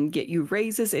 It doesn't get you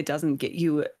raises. It doesn't get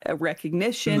you a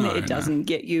recognition. It doesn't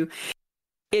get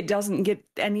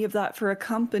any of that for a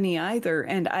company either.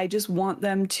 And I just want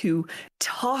them to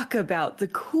talk about the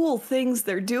cool things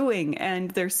they're doing and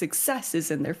their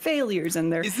successes and their failures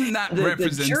and their Isn't that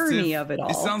the journey of it all.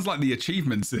 It sounds like the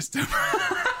achievement system.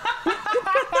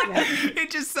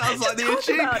 It just sounds like the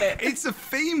achievement. It's a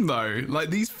theme though. Like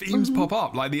these themes pop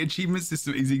up. Like the achievement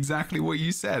system is exactly what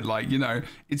you said. Like, you know,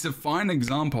 it's a fine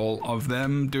example of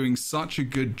them doing such a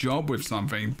good job with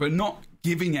something, but not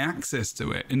giving access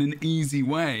to it in an easy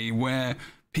way where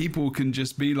people can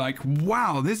just be like,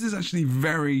 wow, this is actually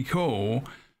very cool.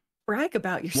 Brag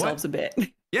about yourselves a bit.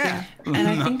 Yeah. And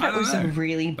I think that was a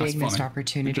really big missed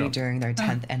opportunity during their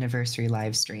 10th anniversary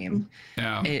live stream.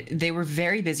 Yeah. They were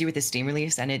very busy with the Steam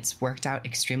release and it's worked out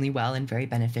extremely well and very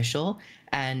beneficial.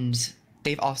 And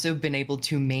they've also been able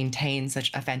to maintain such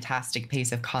a fantastic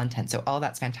pace of content. So all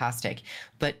that's fantastic.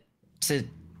 But to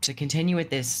continue with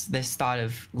this thought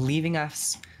of leaving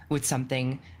us with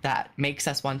something that makes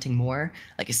us wanting more,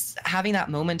 like having that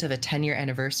moment of a 10-year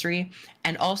anniversary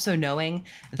and also knowing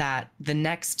that the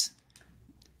next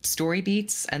story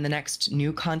beats and the next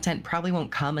new content probably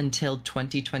won't come until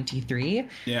 2023.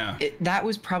 Yeah. That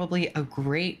was probably a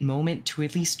great moment to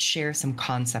at least share some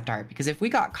concept art, because if we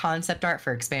got concept art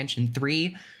for expansion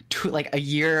 3 to like a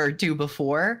year or two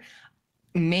before,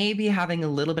 maybe having a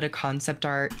little bit of concept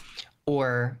art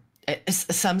or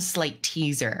some slight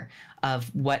teaser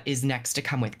of what is next to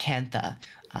come with Cantha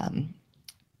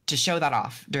to show that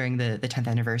off during the 10th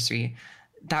anniversary.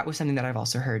 That was something that I've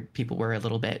also heard people were a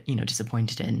little bit,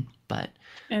 disappointed in, but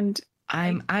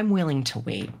I'm willing to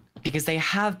wait because they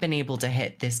have been able to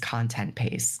hit this content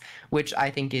pace, which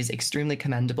I think is extremely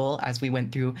commendable as we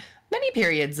went through many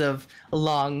periods of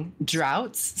long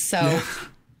droughts. So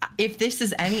if this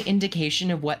is any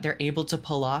indication of what they're able to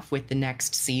pull off with the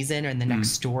next season or the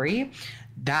next story,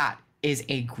 that is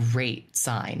a great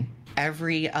sign.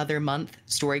 Every other month,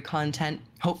 story content,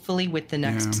 hopefully with the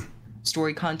next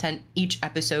story content, each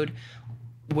episode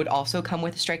would also come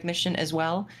with a strike mission as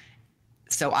well.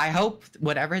 So I hope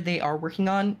whatever they are working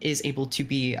on is able to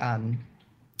be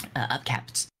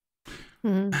upkept.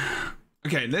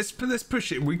 Okay, let's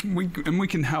push it. We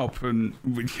can help, and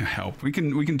we can help. We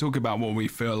can talk about what we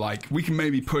feel like. We can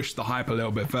maybe push the hype a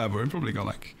little bit further. We've probably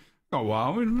got a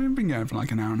while. We've been going for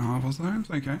like an hour and a half or so. It's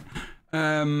okay.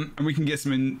 And we can get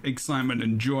some excitement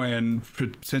and joy and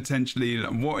potentially,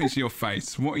 what is your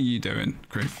face? What are you doing,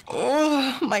 Griff?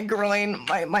 Oh, my groin,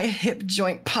 my hip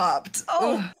joint popped.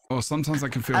 Oh, sometimes I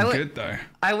can feel good though.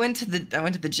 I went to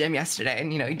the gym yesterday,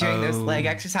 and doing those leg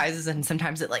exercises, and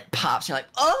sometimes it like pops. You're like,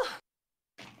 oh,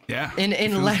 yeah,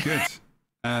 in leg. Good.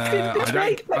 I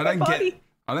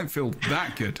don't feel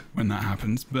that good when that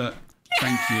happens, but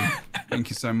thank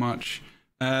you so much.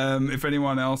 If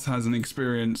anyone else has an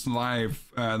experience live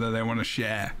that they want to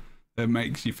share that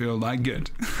makes you feel that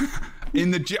good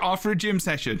after a gym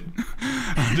session,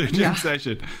 your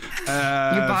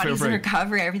body's in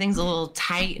recovery, everything's a little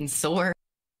tight and sore.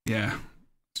 Yeah,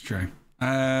 it's true.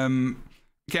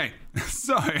 Okay,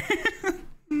 so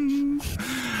we're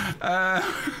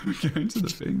going to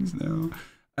the things now.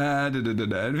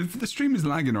 If the stream is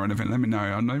lagging or anything, let me know.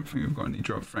 I don't think we've got any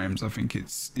drop frames. I think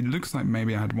it looks like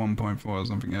maybe I had 1.4 or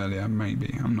something earlier.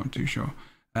 Maybe, I'm not too sure.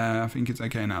 I think it's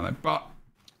okay now though. But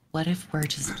what if we're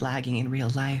just lagging in real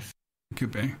life? It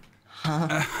could be.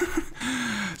 Huh?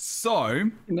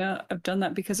 So no, I've done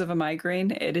that because of a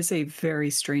migraine. It is a very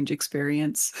strange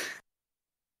experience.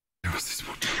 What's this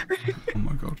one? Oh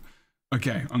my god.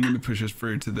 Okay, I'm going to push us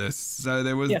through to this. So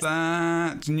there was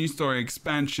that new story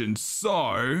expansion.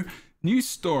 So, new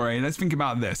story, let's think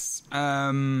about this. It's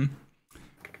going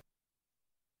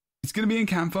to be in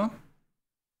Cantha.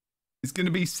 It's going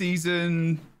to be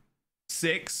season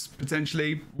 6,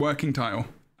 potentially, working title.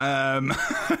 Yeah,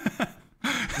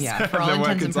 for all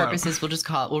intents and purposes,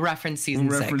 we'll reference season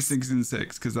 6. We'll reference season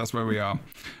 6, because that's where we are.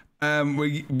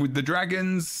 With the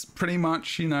dragons, pretty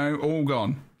much, all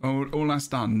gone. All that's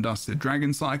done and dusted.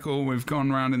 Dragon cycle, we've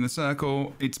gone round in the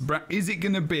circle. Is it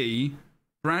going to be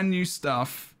brand new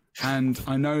stuff? And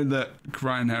I know that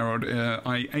Ryan Herald,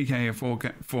 aka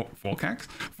Forcax.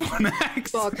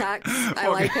 I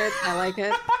like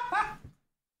it.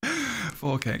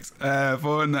 Forcax.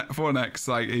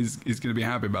 Fornex is going to be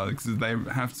happy about it because they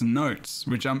have some notes,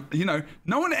 which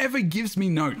no one ever gives me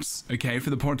notes, okay, for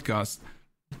the podcast.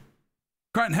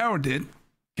 Crichton Herald did,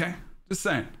 okay, just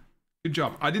saying. Good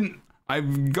job.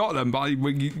 I've got them, but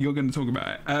you're going to talk about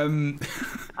it. Am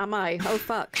I? Oh,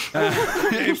 fuck.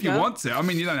 If you want to. I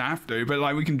mean, you don't have to,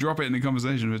 but we can drop it in the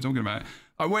conversation we're talking about it.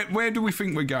 Where do we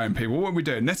think we're going, people? What are we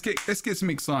doing? Let's get some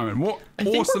excitement. What I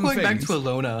think awesome we're going things? back to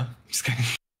Alona. Just kidding.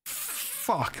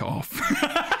 Fuck off.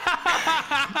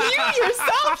 You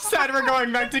yourself said we're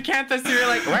going back to Canthus. You're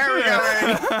like, where are we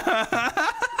going?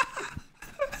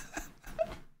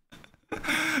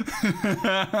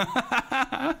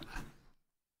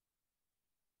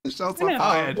 Shots are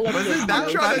fired. I'm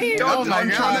trying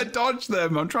to dodge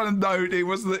them. I'm trying to note it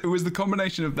was the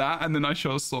combination of that, and then I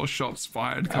saw shots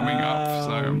fired coming up.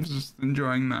 So I'm just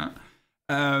enjoying that.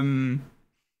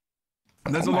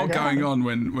 There's a lot going on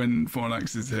when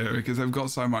Fornax is here because they've got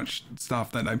so much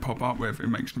stuff that they pop up with. It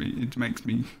makes me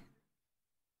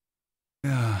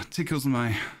tickles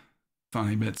my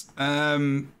funny bits. Wow.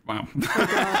 Oh,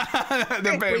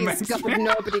 please, God,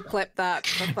 nobody clip that.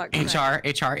 HR.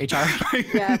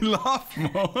 Yeah. Laugh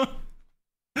more.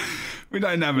 We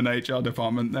don't have an HR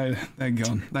department. They're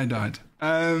gone. They died.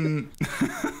 I'm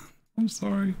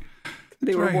sorry.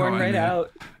 They were worn right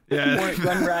out. Yeah.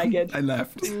 Run ragged. They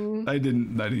left. They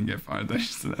didn't get fired. They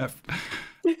just left.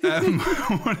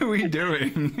 What are we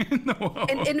doing in the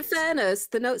world? In fairness,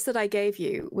 the notes that I gave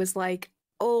you was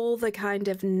all the kind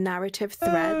of narrative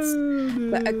threads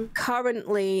that are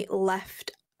currently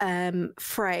left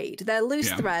frayed. They're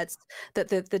loose threads that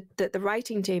the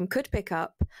writing team could pick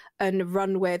up and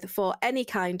run with for any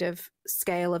kind of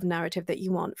scale of narrative that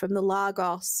you want, from the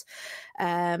Lagos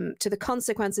to the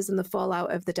consequences and the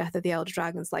fallout of the death of the Elder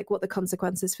Dragons, like what the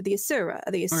consequences for the Asura.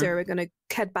 Are the Asura going to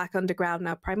head back underground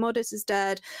now Primordus is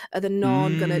dead? Are the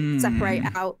Norn going to separate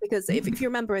out? Because if you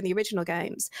remember in the original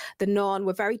games, the Norn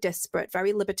were very disparate,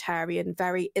 very libertarian,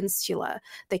 very insular.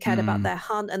 They cared about their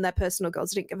hunt and their personal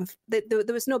goals. They didn't give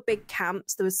there was no big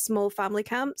camps. There was small family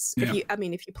camps. If you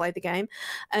played the game,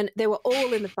 and they were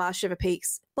all in the far Shiver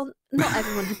Peaks. Well, not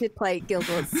everyone who did play Guild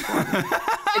Wars, in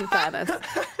fairness.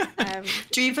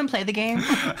 Do you even play the game?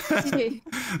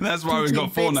 That's why we've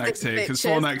got Fornax here, because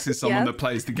Fornax is someone that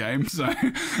plays the game, so...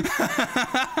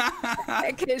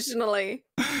 Occasionally.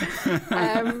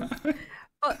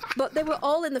 But they were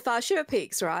all in the far Shiver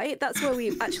Peaks, right? That's where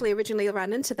we actually originally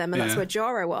ran into them, and that's where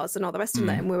Jorah was and all the rest of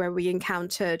them, where we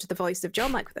encountered the voice of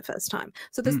John for the first time.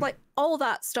 So there's all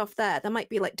that stuff there. There might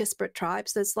be disparate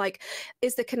tribes. There's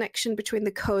is the connection between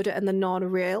the Coda and the Norn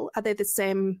real? Are they the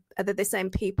same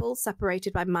people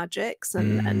separated by magics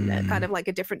and kind of a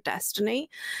different destiny?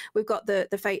 We've got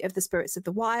the fate of the spirits of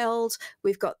the wild.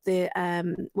 We've got the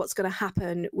what's going to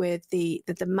happen with the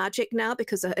magic now,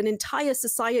 because an entire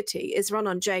society is run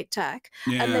on Jade Tech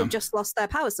and they've just lost their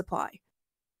power supply.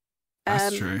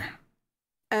 That's true.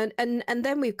 And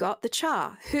then we've got the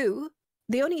Char, who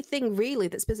the only thing really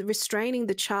that's been restraining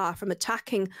the Char from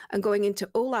attacking and going into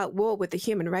all-out war with the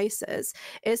human races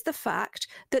is the fact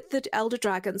that the Elder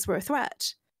Dragons were a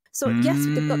threat. So yes,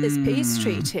 they've got this peace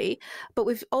treaty, but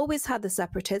we've always had the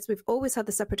Separatists. We've always had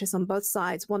the Separatists on both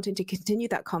sides wanting to continue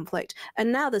that conflict.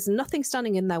 And now there's nothing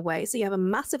standing in their way. So you have a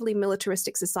massively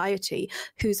militaristic society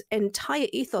whose entire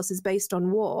ethos is based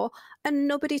on war and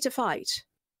nobody to fight.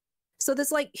 So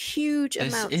there's huge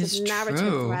amounts of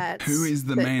narrative threads. Who is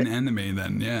the main enemy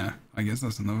then? Yeah, I guess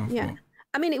that's another thought.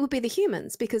 I mean, it would be the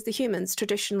humans, because the humans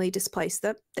traditionally displaced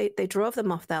them. They drove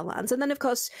them off their lands. And then, of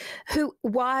course,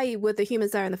 why were the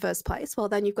humans there in the first place? Well,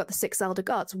 then you've got the 6 elder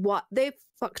gods. What? They've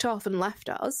fucked off and left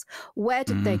us. Where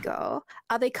did they go?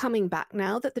 Are they coming back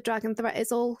now that the dragon threat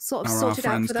is all sort of sorted out for them?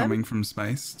 Are our friends coming from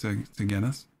space to get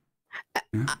us?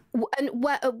 Yeah. And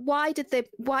why did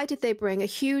they bring a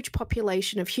huge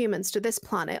population of humans to this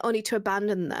planet only to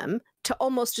abandon them to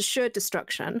almost assured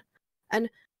destruction? And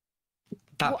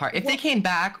that part. If they came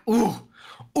back,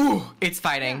 it's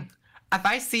fighting. If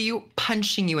I see you,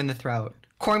 punching you in the throat.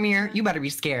 Cormier, you better be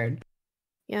scared.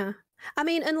 Yeah. I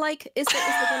mean, and like, is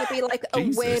there going to be like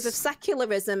a wave of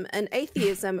secularism and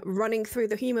atheism running through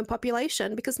the human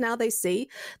population because now they see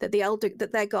that that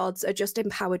their gods are just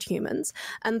empowered humans,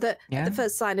 and that at the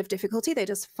first sign of difficulty they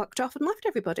just fucked off and left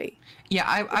everybody. Yeah,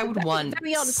 I would want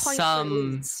very on point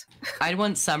some. I'd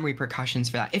want some repercussions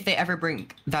for that if they ever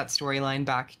bring that storyline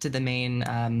back to the main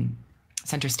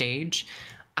center stage.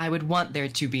 I would want there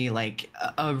to be like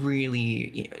a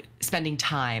really spending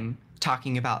time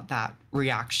talking about that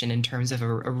reaction in terms of a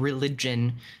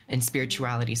religion and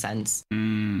spirituality sense.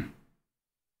 Oh,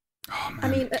 I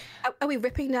mean, are we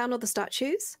ripping down all the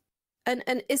statues?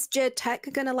 And is Jade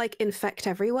Tech going to like infect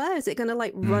everywhere? Is it going to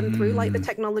like run through like the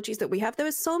technologies that we have? There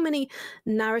are so many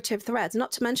narrative threads,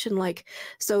 not to mention like,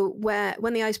 so when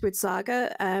the Icebrood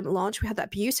Saga launched, we had that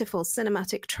beautiful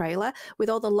cinematic trailer with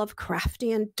all the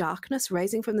Lovecraftian darkness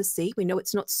rising from the sea. We know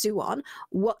it's not Suon.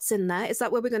 What's in there? Is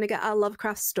that where we're going to get our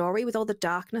Lovecraft story with all the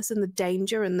darkness and the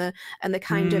danger and the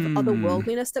kind of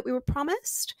otherworldliness that we were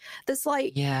promised? There's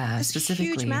like specifically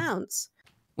huge amounts.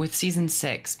 With season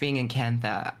 6 being in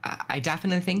Cantha, I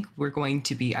definitely think we're going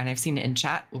to be, and I've seen it in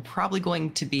chat, we're probably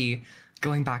going to be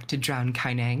going back to Drowned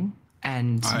Kaineng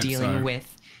and dealing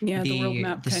with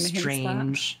the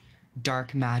strange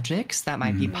dark magics that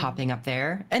might be popping up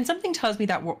there. And something tells me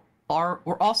that we're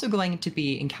also going to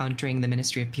be encountering the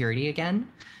Ministry of Purity again.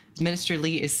 Minister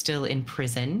Lee is still in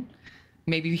prison.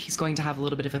 Maybe he's going to have a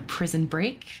little bit of a prison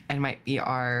break and might be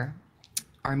our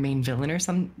main villain or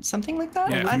something like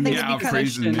that. Yeah, I think out of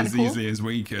prison as cool. easy as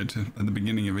we could at the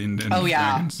beginning of Indian. Oh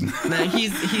yeah, no,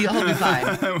 he'll be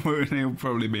fine. He'll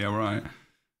probably be all right.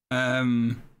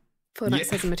 For that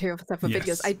says material for several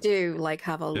videos. I do like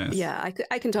have a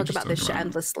I can talk about this shit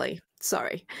endlessly.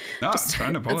 Sorry. No, I'm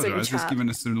trying to apologize. Just giving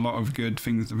us a lot of good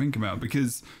things to think about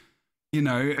because. You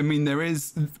know, I mean, there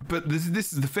is, but this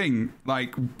is the thing,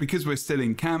 like, because we're still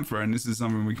in Camphor, and this is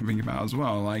something we can think about as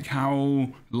well, like, how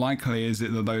likely is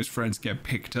it that those threads get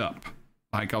picked up?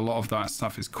 Like, a lot of that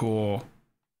stuff is core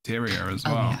Tyria as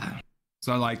well. Yeah.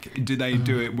 So, like, do they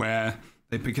do it where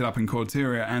they pick it up in core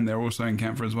Tyria and they're also in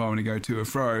Camphor as well when they go to or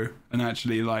fro, and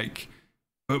actually, like,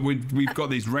 but we've got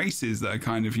these races that are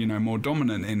kind of, you know, more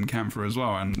dominant in Camphor as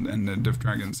well, and the Death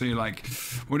Dragon. So you're like,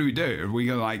 what do we do? Are we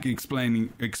gonna like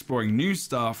exploring new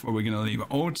stuff, or are we gonna leave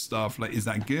old stuff? Like, is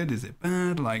that good? Is it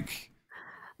bad? Like,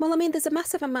 well, I mean, there's a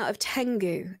massive amount of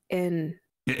Tengu in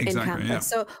Camphor, yeah.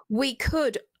 So we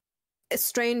could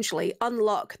strangely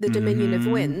unlock the Dominion of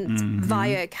Winds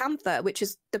via Camphor, which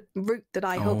is the route that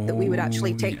I hope that we would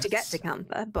actually take to get to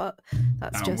Camphor. But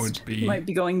that might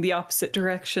be going the opposite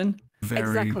direction.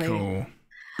 Very cool.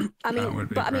 I mean,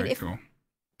 if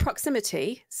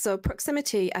proximity,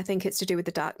 I think it's to do with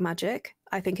the dark magic.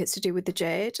 I think it's to do with the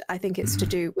jade. I think it's to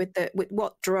do with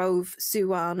what drove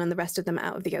Suan and the rest of them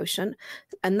out of the ocean.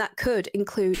 And that could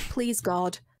include, please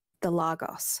God, the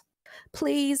Lagos.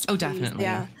 Please. Oh, definitely.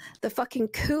 Yeah. The fucking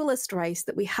coolest race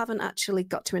that we haven't actually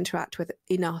got to interact with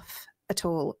enough at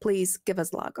all. Please give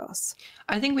us Lagos.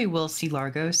 I think we will see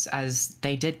Largos, as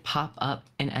they did pop up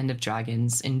in End of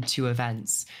Dragons in 2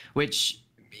 events, which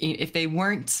if they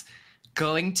weren't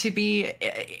going to be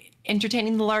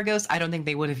entertaining the Largos, I don't think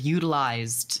they would have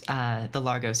utilized the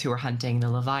Largos who were hunting the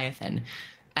Leviathan.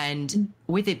 And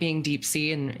with it being deep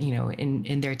sea and, you know,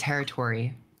 in their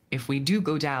territory, if we do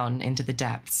go down into the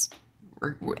depths,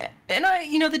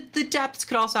 the depths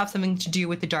could also have something to do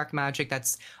with the dark magic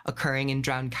that's occurring in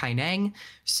Drowned Kaineng.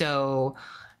 So,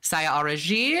 Saya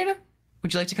Al-Rajid,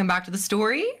 would you like to come back to the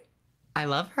story? I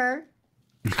love her.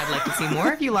 I'd like to see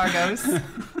more of you, Largos.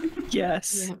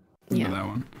 Yes. Yeah. That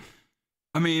one.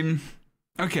 I mean,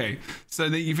 okay. So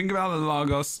that you think about the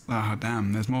Lagos. Oh,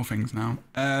 damn. There's more things now.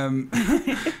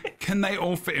 Can they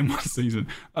all fit in one season?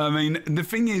 I mean, the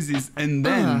thing is, and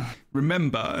then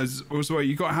remember, as also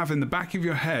you got to have in the back of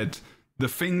your head, the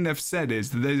thing they've said is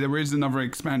that there is another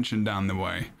expansion down the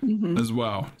way as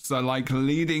well. So like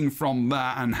leading from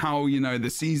that and how, you know, the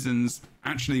seasons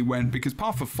actually went, because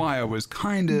Path of Fire was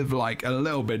kind of like a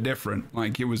little bit different.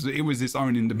 Like it was its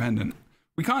own independent.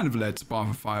 We kind of led to Path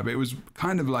of Fire, but it was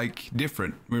kind of like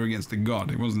different. We were against a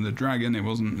god. It wasn't a dragon. It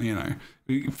wasn't, you know,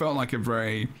 it felt like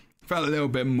felt a little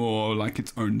bit more like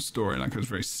its own story, like it was a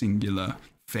very singular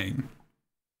thing.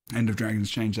 End of Dragons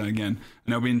changed that again.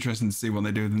 And it'll be interesting to see what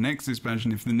they do with the next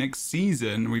expansion. If the next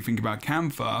season we think about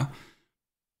Camphor,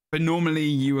 but normally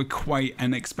you equate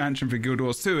an expansion for Guild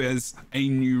Wars 2 as a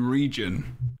new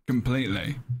region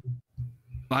completely.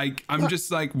 Like, I'm just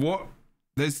like, what?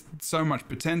 There's so much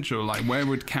potential. Like, where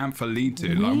would Camphor lead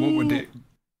to? Like, what would it?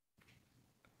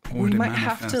 We might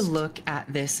have to look at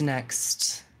this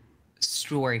next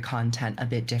story content a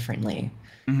bit differently,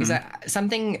 because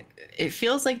it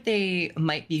feels like they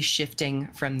might be shifting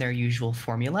from their usual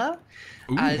formula.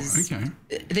 Ooh, as okay.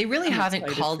 they really haven't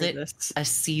called it a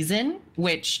season,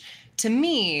 which to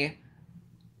me,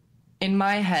 in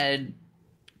my head,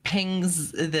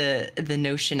 pings the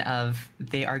notion of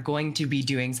they are going to be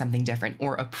doing something different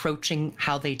or approaching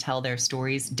how they tell their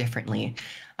stories differently.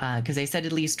 Because they said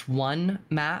at least one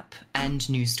map and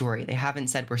new story. They haven't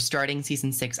said we're starting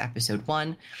season 6, episode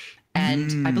 1.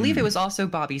 And I believe it was also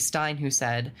Bobby Stein who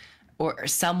said, or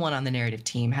someone on the narrative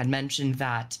team had mentioned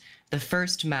that the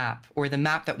first map, or the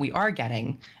map that we are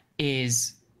getting,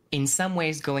 is in some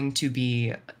ways going to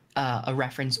be a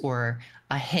reference or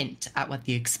a hint at what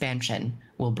the expansion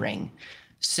will bring.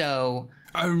 So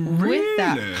with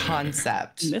that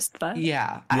concept, missed that.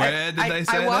 Yeah. Where did they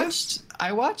say this?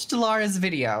 I watched Lara's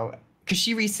video because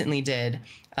she recently did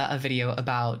a video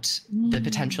about the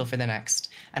potential for the next.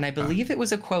 And I believe it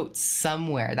was a quote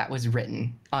somewhere that was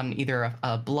written on either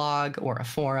a blog or a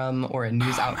forum or a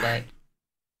news outlet.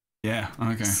 Yeah,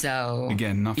 okay. So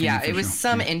again, nothing yeah, official. it was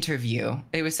some interview.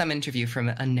 It was some interview from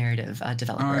a narrative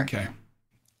developer. Okay.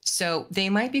 So they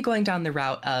might be going down the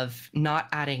route of not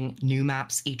adding new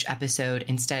maps each episode,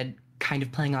 instead kind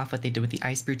of playing off what they did with the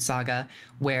Icebrood Saga,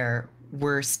 where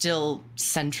we're still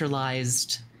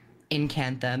centralized in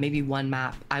Cantha, maybe one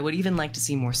map. I would even like to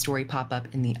see more story pop up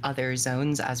in the other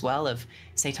zones as well of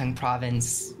Seitung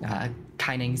Province,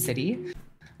 Kaineng City.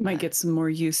 Might get some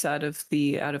more use out of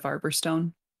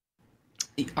Arborstone.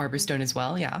 Arborstone as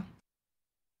well, yeah.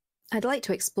 I'd like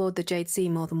to explore the Jade Sea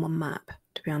more than one map,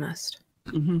 to be honest.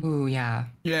 Mm-hmm. Ooh, yeah.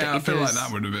 Yeah, I feel like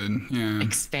that would have been,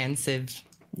 expansive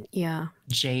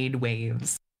jade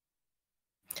waves.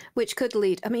 Which could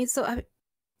lead,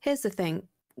 here's the thing.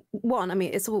 One,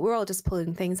 we're all just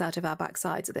pulling things out of our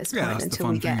backsides at this point until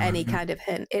we get any kind of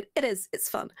hint. It's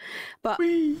fun. But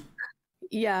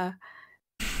yeah.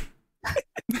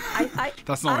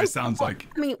 That's not what it sounds like.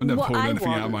 I've never pulled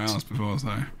anything out of my ass before,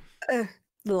 so.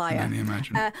 Liar. Can only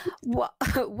imagine. What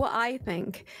I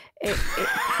think,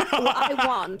 what I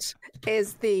want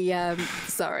is the.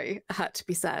 Sorry, I had to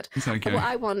be sad. It's okay. What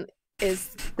I want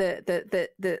is the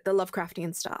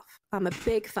Lovecraftian stuff. I'm a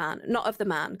big fan, not of the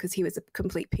man because he was a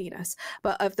complete penis,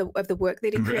 but of the work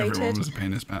that he created. Everyone was a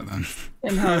penis back then.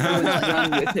 And how he was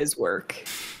done with his work.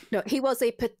 No, he was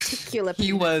a particular penis.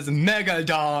 He was Mega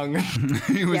Dong.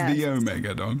 He was the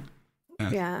Omega Dong.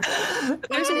 Yeah.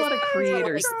 There's a lot of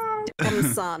creators.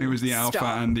 It was the Alpha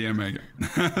and the Omega.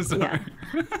 Sorry.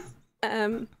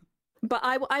 Yeah. But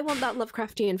I want that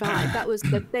Lovecraftian vibe. That was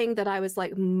the thing that I was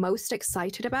like most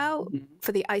excited about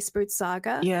for the Icebrood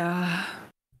Saga. Yeah.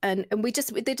 And they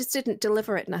just didn't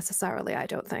deliver it necessarily, I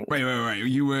don't think. Wait.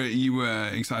 You were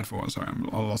excited for what? Sorry,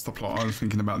 I lost the plot. I was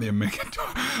thinking about the Omega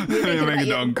Dong. The Omega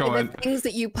Dong comment. The things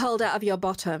that you pulled out of your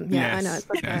bottom. Yeah, I know. It's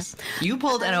okay. Yes. You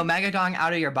pulled an Omega Dong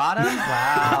out of your bottom?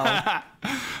 Wow.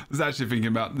 I was actually thinking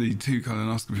about the 2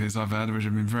 colonoscopies I've had, which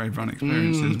have been very fun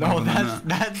experiences.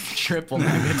 That's triple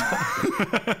Mega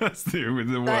Dong. That's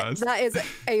the worst. That is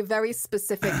a very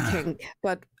specific kink,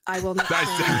 but I will not.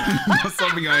 That's not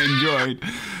something I enjoyed.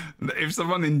 If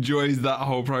someone enjoys that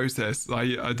whole process,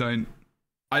 I don't.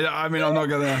 I'm not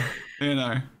gonna.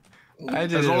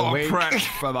 There's a lot of prep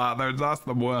for that. That's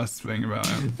the worst thing about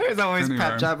it. There's always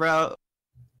prep job, bro.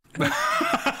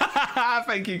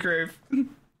 Thank you, Groove.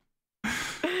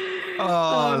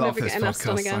 I love this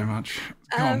podcast so much.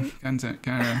 Come on,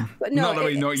 carry on. No, not that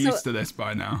we're not used to this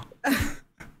by now.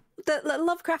 The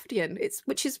Lovecraftian,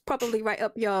 which is probably right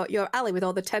up your alley with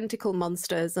all the tentacle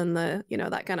monsters and the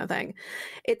that kind of thing.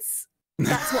 That's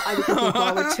what I was looking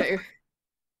forward to.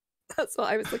 That's what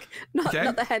I was looking. Not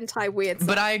the hentai weird stuff.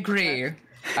 But I agree.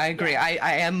 I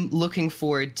am looking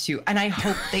forward to, and I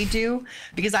hope they do,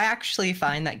 because I actually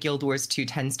find that Guild Wars 2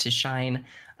 tends to shine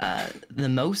the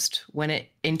most when it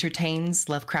entertains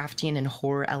Lovecraftian and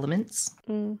horror elements.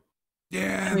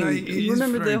 Yeah, you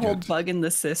remember the whole bug in the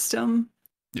system?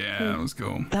 Yeah, that was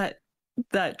cool.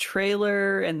 That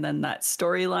trailer and then that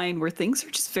storyline where things are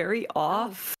just very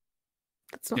off.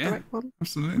 That's not the right one.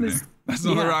 Absolutely. That's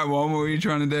not the right one. What were you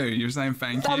trying to do? You were saying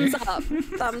thank you.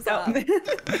 Thumbs up.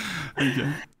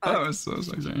 Okay. That was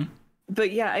okay.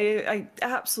 But yeah, I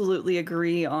absolutely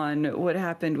agree on what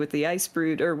happened with the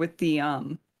Icebrood or with the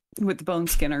Bone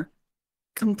Skinner.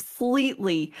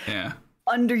 Completely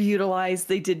underutilized.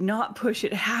 They did not push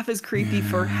it half as creepy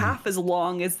for half as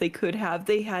long as they could have.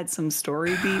 They had some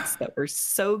story beats that were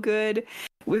so good.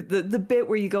 With the bit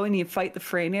where you go and you fight the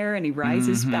Freyr and he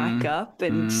rises back up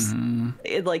and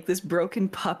it, like this broken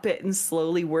puppet and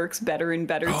slowly works better and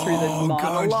better through the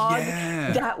monologue.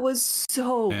 God, that was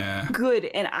so good,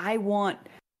 and I want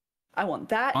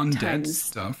that undead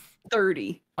stuff.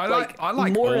 30. I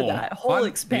like more all. of that whole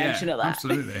expansion of that.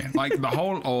 Absolutely. Like the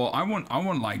whole, or I want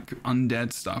like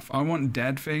undead stuff. I want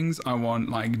dead things. I want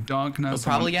like darkness.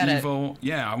 We'll probably get evil.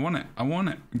 Yeah, I want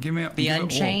it. Give me the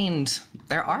Unchained.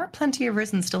 There are plenty of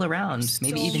Risen still around.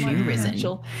 Maybe even new Risen.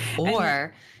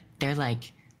 Or they're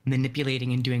like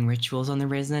manipulating and doing rituals on the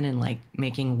Risen and like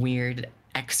making weird,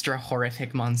 extra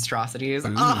horrific monstrosities.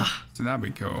 So that'd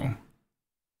be cool.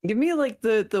 Give me like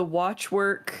the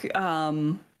watchwork.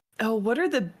 What are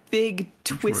the big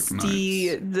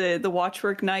twisty the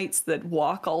watchwork knights that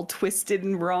walk all twisted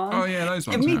and wrong? Oh yeah, those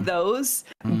ones. Give me those,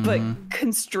 but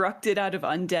constructed out of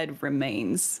undead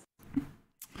remains.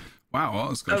 Wow, what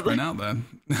was going out there?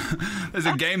 There's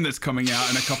a game that's coming out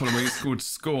in a couple of weeks called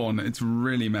Scorn. It's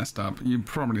really messed up. You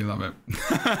probably love it.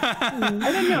 I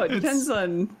don't know. It depends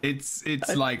on. It's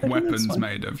like weapons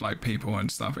made of like people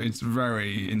and stuff. It's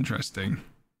very interesting.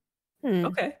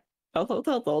 Okay. I'll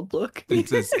look.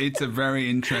 It's a very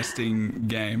interesting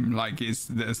game. Like it's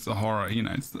the horror. You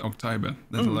know, it's October.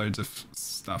 There's loads of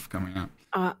stuff coming out.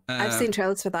 I've seen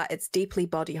trailers for that. It's deeply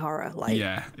body horror. Like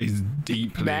it's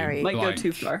deeply very might go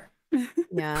too far.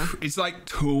 Yeah, it's like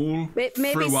Tool.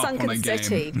 Maybe Sunken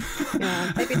City. Game.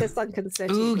 Yeah, maybe the Sunken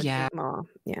City. Ooh, yeah. More.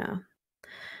 Yeah.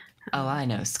 Oh, I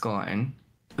know. Scorn.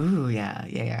 Ooh,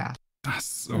 yeah.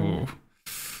 That's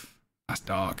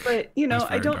dark. But you know,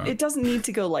 dark. It doesn't need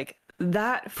to go like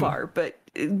that far. But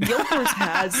Guild Wars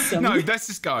has some. No, let's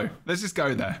just go. Let's just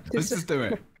go there. Let's just do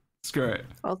it. Screw it.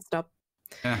 I'll stop.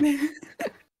 Yeah.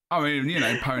 I mean, you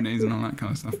know, ponies and all that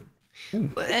kind of stuff.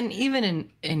 And even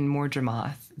in more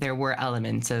Dramath, there were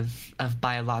elements of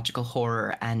biological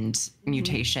horror and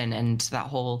mutation and that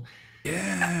whole.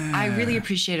 Yeah. I really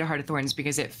appreciated Heart of Thorns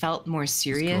because it felt more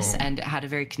serious and it had a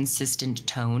very consistent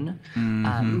tone,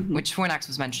 which Fornax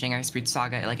was mentioning. Iceberg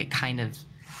Saga, like it kind of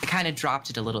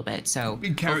dropped it a little bit. So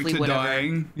big character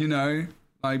dying, you know.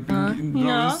 Like,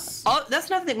 Oh,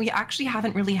 that's another thing. We actually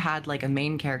haven't really had like a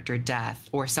main character death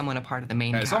or someone a part of the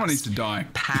main cast someone needs to die.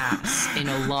 Pass in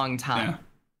a long time.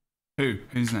 Yeah.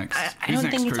 Who's next? I don't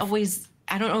think it's always.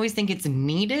 I don't always think it's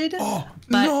needed. Oh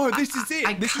but no! This is it.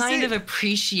 I kind of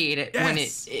appreciate it when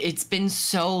it's been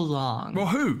so long. Well,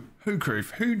 who,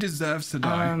 Kroof? Who deserves to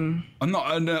die? I'm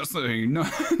not saying no,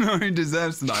 who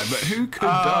deserves to die, but who could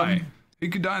die? Who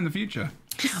could die in the future?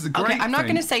 This is a great I'm not thing.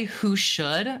 going to say who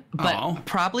should, but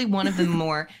probably one of the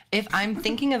more. If I'm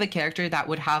thinking of a character that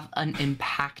would have an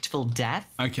impactful death,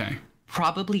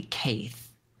 probably Kaith.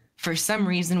 For some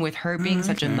reason, with her being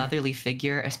such a motherly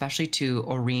figure, especially to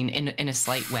Aurene in a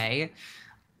slight way,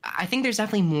 I think there's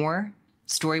definitely more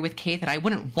story with Kaith, and I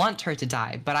wouldn't want her to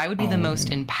die, but I would be the most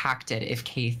impacted if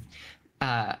Kaith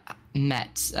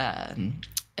met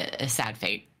a sad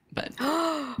fate. But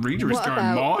Reader is going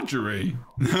Marjorie.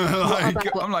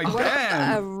 I'm like,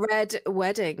 damn. A red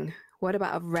wedding. What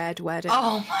about a red wedding?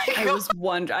 Oh my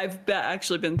god! I've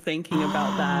actually been thinking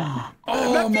about that.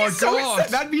 Oh my god!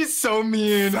 That'd be so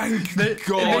mean. Thank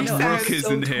God Rook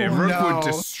isn't here. Rook would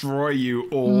destroy you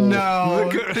all. No.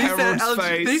 Look at Harold's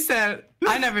face. They said,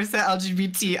 I never said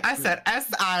LGBT. I said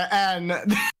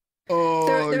SIN.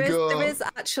 There is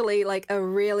actually like a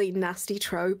really nasty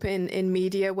trope in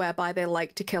media whereby they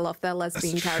like to kill off their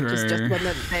lesbian characters just when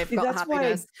they've got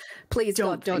happiness. Please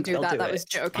God, don't do that. That was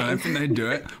joking. I don't think they'd do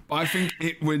it, but I think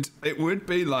it would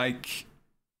be like,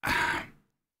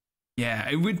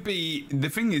 it would be. The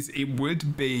thing is,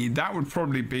 that would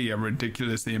probably be a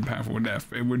ridiculously impactful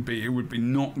death. It would be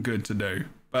not good to do,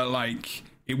 but like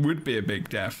it would be a big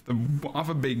death. The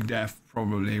other big death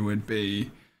probably would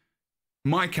be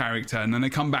my character, and then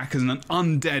they come back as an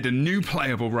undead, a new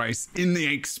playable race in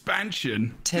the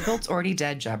expansion. Tybalt's already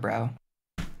dead, Jebro.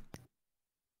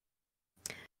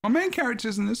 My main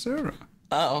character's in this server.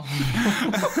 Oh.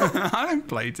 I don't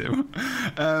play too.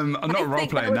 I'm not role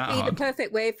playing that hard. That would be the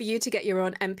perfect way for you to get your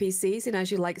own NPCs, and as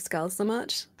you like skulls so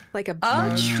much, like a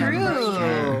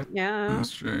true. Yeah, that's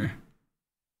true.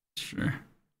 That's true.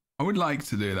 I would like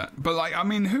to do that, but like, I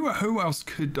mean, who else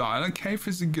could die? Like, Kaith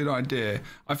is a good idea.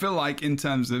 I feel like in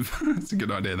terms of, it's a good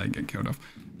idea they get killed off,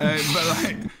 but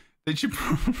like they should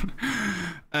probably,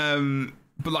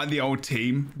 but like the old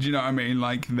team. Do you know what I mean?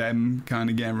 Like them kind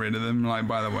of getting rid of them, like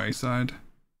by the wayside.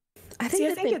 I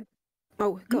think.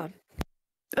 Oh God.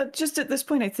 Just at this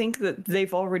point, I think that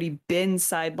they've already been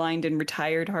sidelined and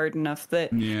retired hard enough that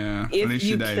if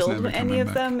you killed any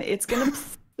of them, it's gonna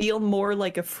feel more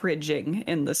like a fridging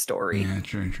in the story. Yeah,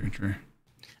 true.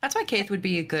 That's why Kaith would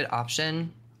be a good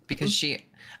option, because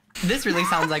this really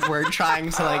sounds like we're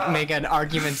trying to like make an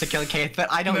argument to kill Kaith,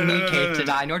 but I don't need Kaith to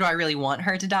die, nor do I really want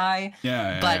her to die.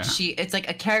 But it's like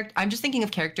a character. I'm just thinking of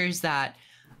characters that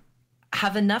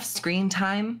have enough screen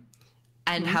time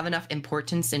and have enough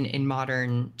importance in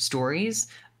modern stories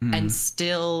and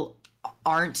still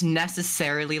aren't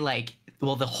necessarily like,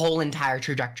 well, the whole entire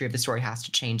trajectory of the story has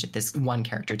to change if this one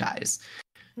character dies.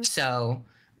 So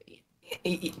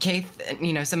Kaith,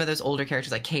 you know, some of those older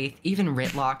characters like Kaith, even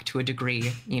Ritlock to a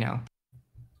degree, you know.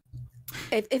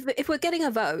 If we're getting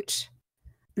a vote,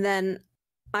 then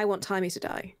I want Timmy to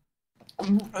die.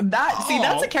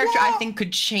 That's a character I think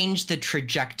could change the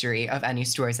trajectory of any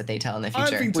stories that they tell in the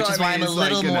future. Which is why I'm a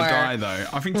little more. Die, though.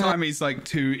 I think Timmy's like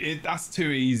that's too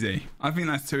easy. I think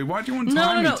that's too. Why do you want Timmy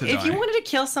to die? If you wanted to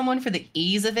kill someone for the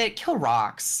ease of it, kill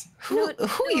Rox. Who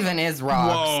even is Rox?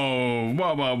 Whoa.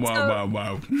 Why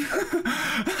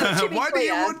do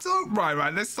you want to?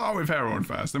 Right. Let's start with Herald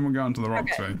first, then we'll go on to the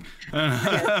Rox thing.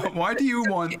 Why do you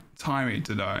want Timmy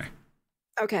to die?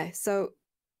 Okay, so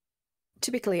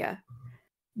to be clear,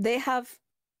 they have,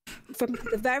 from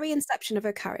the very inception of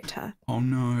her character,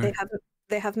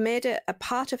 they have made it a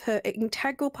part of her, an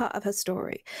integral part of her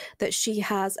story, that she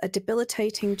has a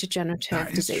debilitating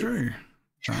degenerative disease. True.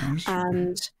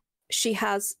 And she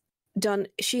has done.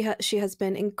 She has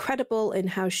been incredible in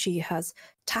how she has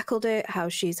tackled it, how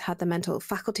she's had the mental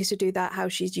faculty to do that, how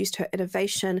she's used her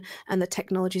innovation and the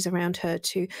technologies around her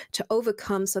to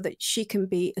overcome, so that she can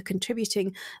be a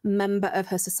contributing member of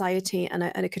her society and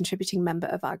a contributing member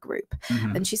of our group.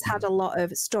 And she's had a lot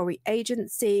of story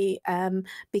agency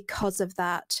because of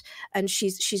that, and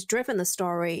she's driven the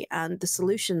story and the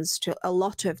solutions to a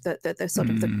lot of the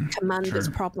sort of the commander's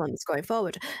problems going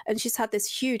forward, and she's had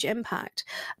this huge impact.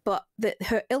 But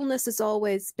her illness has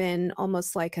always been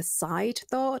almost like a side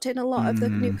thought in a lot of the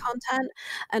new content,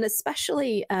 and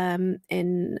especially in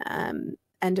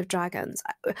End of Dragons.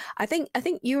 I think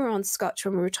you were on, Scotch,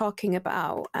 when we were talking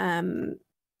about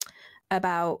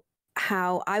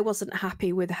how I wasn't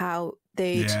happy with how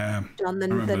they'd done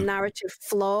the narrative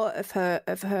flaw of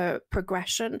her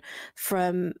progression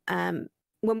from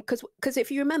because if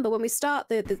you remember, when we start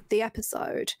the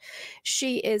episode,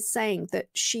 she is saying that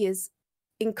she is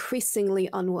increasingly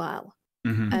unwell.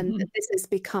 And this is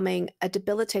becoming a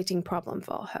debilitating problem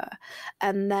for her.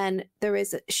 And then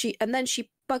she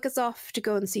buggers off to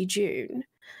go and see June.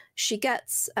 She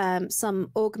gets some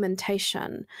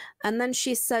augmentation, and then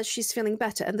she says she's feeling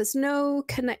better. And there's no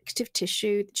connective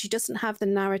tissue. She doesn't have the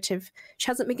narrative.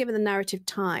 She hasn't been given the narrative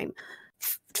time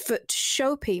to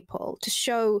show people, to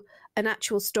show an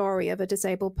actual story of a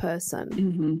disabled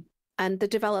person and the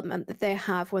development that they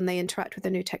have when they interact with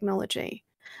the new technology.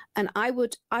 And I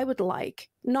would like,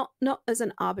 not as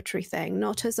an arbitrary thing,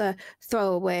 not as a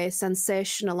throwaway,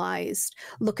 sensationalized,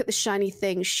 look at the shiny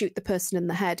thing, shoot the person in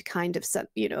the head kind of,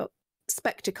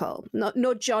 spectacle.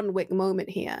 No John Wick moment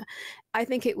here. I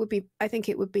think it would be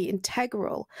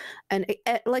integral and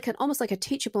almost like a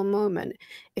teachable moment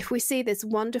if we see this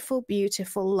wonderful,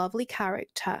 beautiful, lovely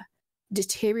character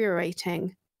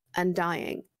deteriorating and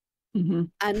dying,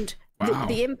 and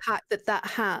the impact that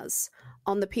has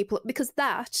on the people, because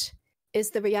that is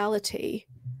the reality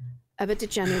of a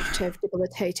degenerative,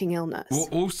 debilitating illness. Well,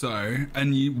 also,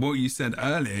 and what you said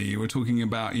earlier, you were talking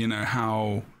about,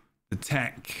 how the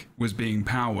tech was being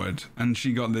powered, and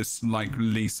she got this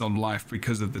lease on life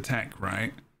because of the tech,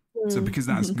 right? So because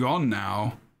that's gone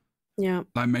now,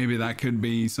 maybe that could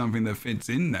be something that fits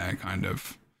in there, kind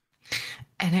of.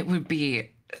 And that would be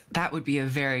a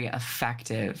very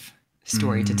effective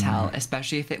story to tell,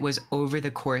 especially if it was over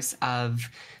the course of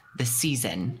the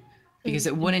season, because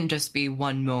it wouldn't just be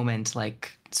one moment,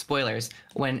 like spoilers,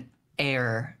 when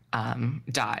Air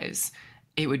dies.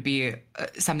 It would be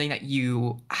something that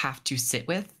you have to sit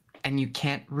with, and you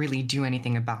can't really do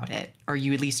anything about it, or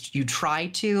you try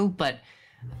to, but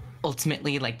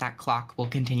ultimately that clock will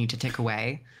continue to tick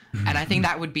away. And I think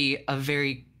that would be a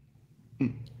very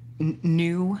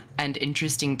new and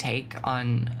interesting take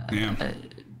on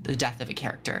the death of a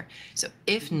character. So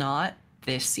if not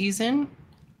this season,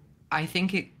 I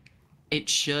think it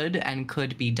should and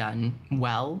could be done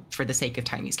well for the sake of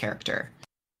Tiny's character.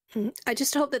 I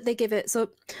just hope that they give it. So,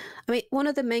 I mean, one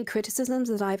of the main criticisms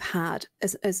that I've had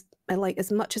is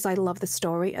much as I love the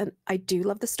story, and I do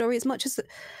love the story as much as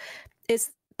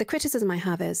the criticism I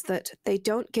have is that they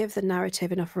don't give the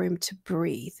narrative enough room to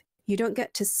breathe. You don't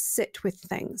get to sit with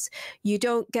things. You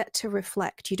don't get to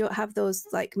reflect. You don't have those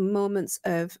moments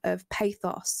of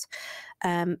pathos.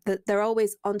 That they're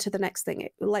always on to the next thing.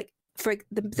 For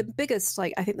the biggest,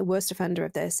 I think the worst offender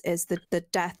of this is the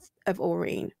death of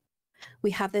Aureen.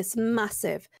 We have this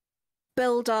massive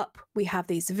build up. We have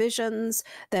these visions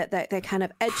that they're kind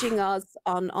of edging us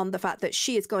on the fact that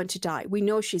she is going to die. We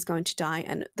know she's going to die,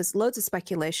 and there's loads of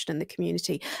speculation in the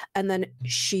community. And then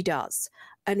she does,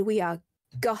 and we are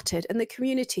gutted, and the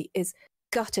community is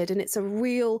gutted, and it's a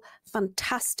real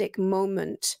fantastic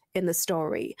moment in the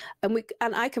story. And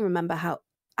I can remember how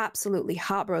absolutely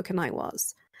heartbroken I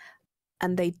was,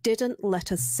 and they didn't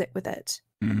let us sit with it.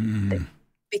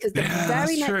 Because the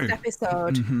very next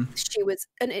episode, she was,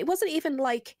 and it wasn't even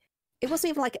like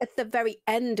at the very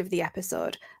end of the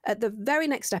episode. At the very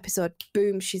next episode,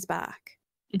 boom, she's back.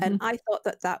 And I thought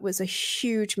that was a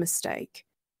huge mistake.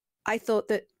 I thought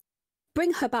that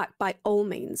bring her back by all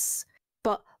means,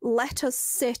 but let us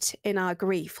sit in our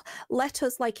grief. Let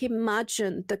us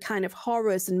imagine the kind of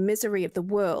horrors and misery of the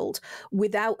world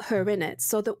without her in it,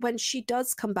 so that when she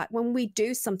does come back, when we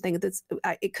do something,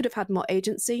 it could have had more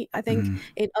agency, I think,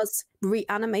 in us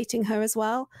reanimating her as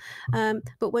well.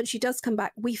 But when she does come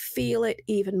back, we feel it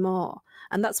even more.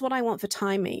 And that's what I want for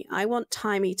Taimi. I want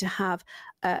Taimi to have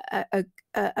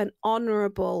an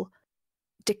honorable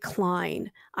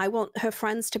decline. I want her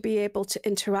friends to be able to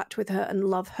interact with her and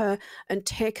love her and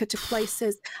take her to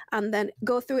places, and then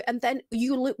go through it, and then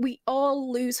we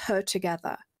all lose her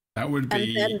together. That would be,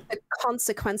 and then the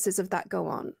consequences of that go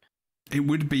on. It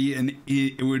would be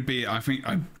I think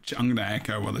I'm going to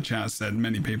echo what the chat said.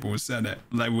 Many people have said it.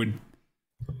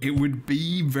 It would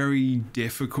be very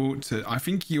difficult to, I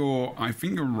think you're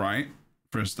right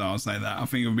for a start to say that. I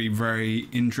think it would be very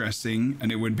interesting,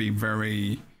 and it would be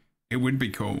cool. It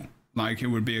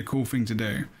would be a cool thing to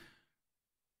do.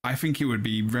 I think it would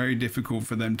be very difficult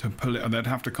for them to pull it. They'd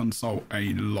have to consult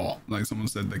a lot. Like someone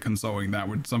said, the consulting, that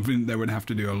would something they would have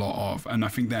to do a lot of. And I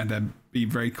think they'd be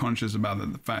very conscious about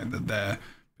the fact that they're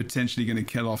potentially going to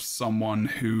kill off someone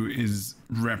who is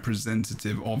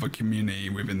representative of a community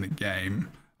within the game.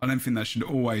 I don't think that should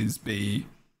always be.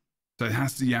 So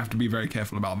you have to be very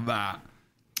careful about that.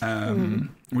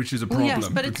 Which is a problem. Yes,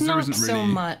 but it's not so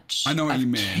much I know what you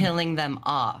mean. Killing them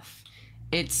off.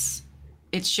 It's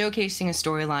showcasing a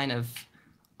storyline of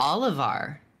all of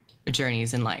our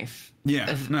journeys in life.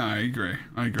 Yeah, I agree.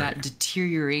 That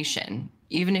deterioration,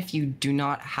 even if you do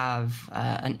not have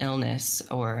an illness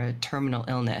or a terminal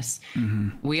illness,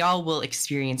 we all will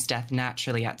experience death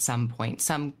naturally at some point,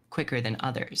 some quicker than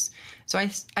others. So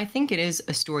I think it is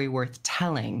a story worth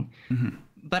telling.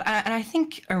 But I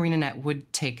think ArenaNet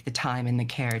would take the time and the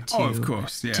care to, of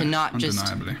course, yeah, to not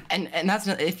undeniably. just, and that's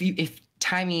not, if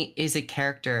Taimi is a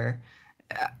character,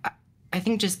 I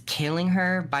think just killing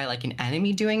her by an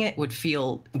enemy doing it would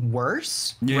feel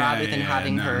worse rather than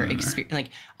having her experience,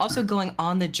 also going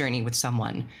on the journey with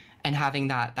someone and having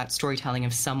that storytelling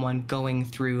of someone going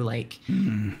through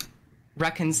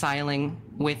reconciling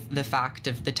with the fact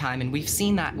of the time. And we've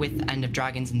seen that with End of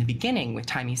Dragons in the beginning, with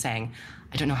Taimi saying,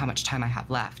 I don't know how much time I have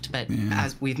left, but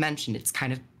as we've mentioned, it's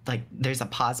kind of there's a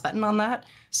pause button on that.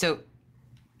 So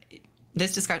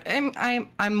this discussion,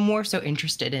 I'm more so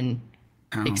interested in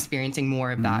experiencing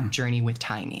more of that journey with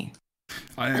Taimi.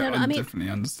 I definitely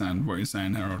understand what you're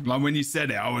saying, Harold. When you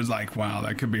said it, I was like, wow,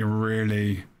 that could be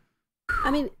really.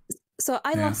 So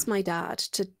I lost my dad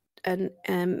and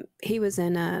he was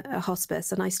in a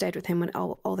hospice, and I stayed with him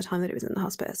all the time that he was in the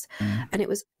hospice, and it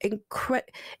was it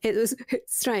was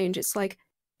strange. It's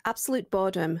absolute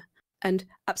boredom and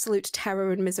absolute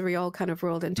terror and misery all kind of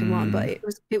rolled into one. But it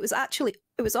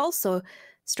was also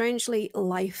strangely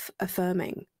life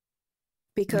affirming,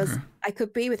 because I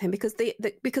could be with him, because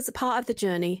because a part of the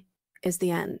journey is the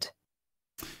end.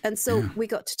 And so we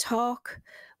got to talk,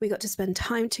 we got to spend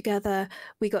time together,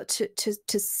 we got to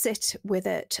sit with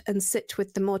it and sit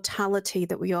with the mortality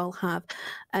that we all have.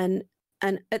 And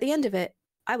at the end of it,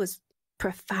 I was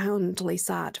profoundly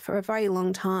sad for a very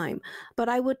long time, but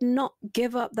I would not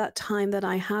give up that time that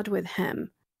I had with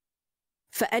him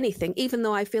for anything, even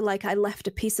though I feel like I left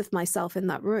a piece of myself in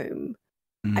that room.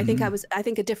 I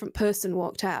think a different person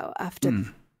walked out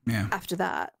after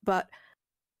that, but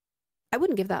I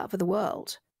wouldn't give that up for the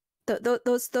world.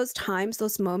 Those times,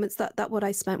 those moments, that what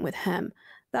I spent with him,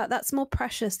 that's more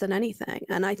precious than anything.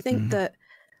 And I think that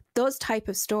those type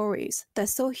of stories, they're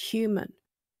so human,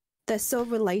 they're so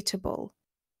relatable,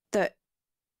 that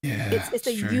it's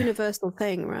a universal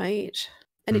thing, right?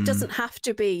 And it doesn't have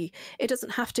to be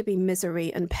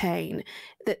misery and pain.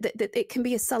 That it can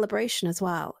be a celebration as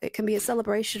well. It can be a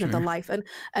celebration of the life,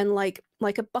 and like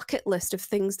a bucket list of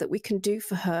things that we can do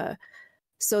for her,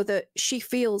 so that she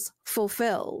feels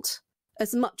fulfilled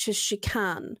as much as she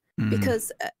can.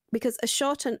 Because because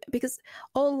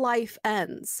all life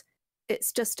ends.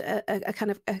 It's just a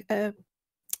kind of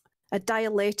a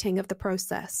dilating of the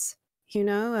process,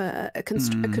 a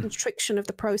constriction of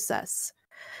the process.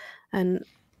 And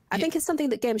I think it's something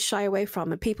that games shy away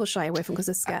from, and people shy away from because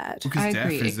they're scared. Because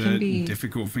death is a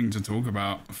difficult thing to talk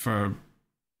about for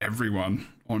everyone,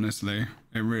 honestly.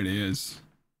 It really is.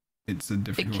 it's a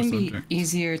difficult It can subject. be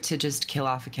easier to just kill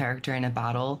off a character in a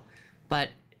battle, but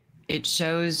it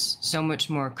shows so much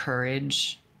more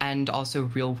courage and also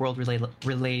real world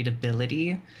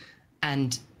relatability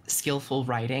and skillful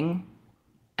writing.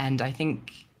 And I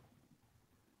think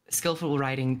skillful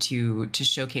writing to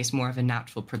showcase more of a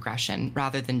natural progression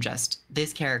rather than just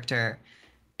this character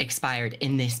expired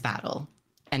in this battle.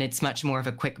 And it's much more of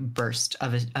a quick burst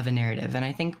of a narrative. And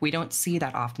I think we don't see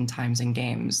that oftentimes in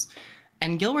games.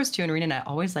 And Guild Wars 2 and ArenaNet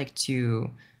always like to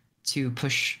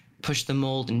push the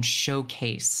mold and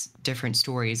showcase different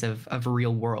stories of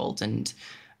real world and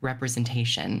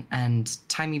representation. And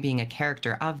Timmy being a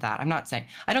character of that,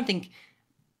 I don't think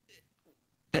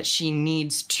that she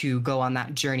needs to go on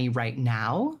that journey right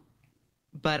now,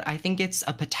 but I think it's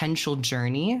a potential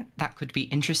journey that could be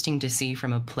interesting to see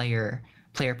from a player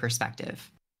perspective.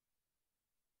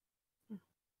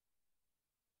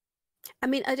 I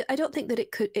mean, I don't think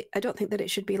that I don't think that it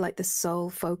should be like the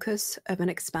sole focus of an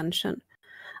expansion.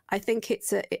 I think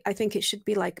it should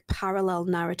be like parallel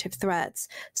narrative threads.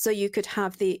 So you could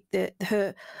have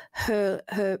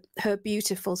her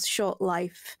beautiful short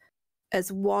life as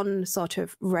one sort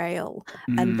of rail,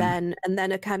 and then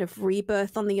a kind of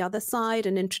rebirth on the other side,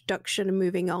 an introduction and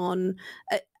moving on,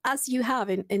 as you have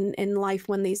in life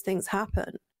when these things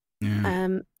happen.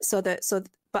 Yeah.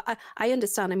 But I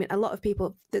understand. I mean, a lot of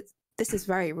people, this is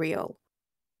very real,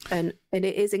 and it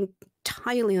is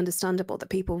entirely understandable that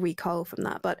people recoil from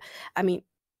that. But I mean,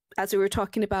 as we were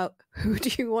talking about, who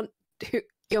do you want to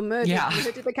your murder? Yeah.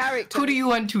 Murder the character. Who do you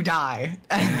want to die?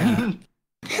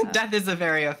 Death is a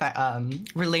very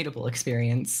relatable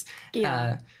experience.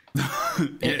 Yeah.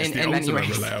 It's the ultimate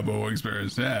relatable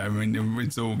experience. Yeah, I mean,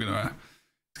 it's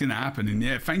gonna happen. And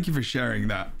yeah, thank you for sharing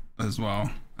that as well,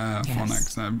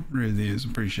 Phonax. That really is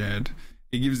appreciated.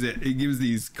 It gives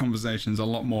these conversations a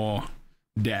lot more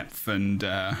depth and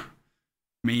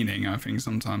meaning, I think,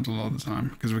 sometimes, a lot of the time,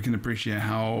 because we can appreciate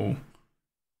how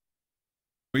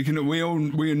we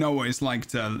know what it's like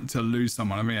to lose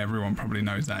someone. I mean, everyone probably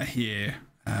knows that here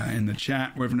in the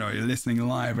chat, whether or not you're listening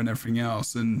live and everything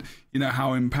else, and you know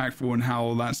how impactful and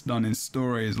how that's done in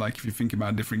stories. Like if you think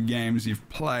about different games you've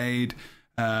played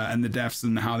and the deaths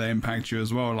and how they impact you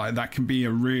as well, like that can be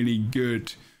a really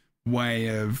good way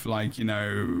of, like, you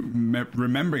know,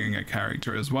 remembering a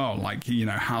character as well, like, you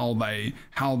know, how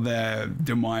their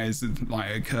demise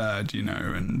like occurred, you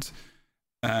know, and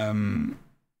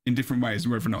in different ways,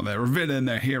 whether or not they're a villain,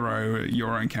 they're a hero,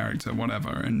 your own character, whatever.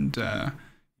 And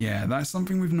yeah, that's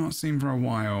something we've not seen for a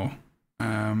while,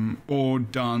 or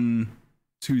done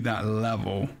to that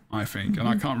level, I think. And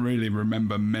I can't really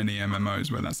remember many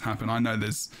MMOs where that's happened. I know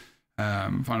there's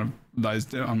I'm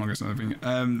not gonna say anything.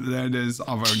 There's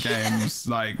other games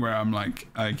like where I'm like,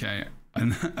 okay,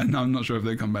 and I'm not sure if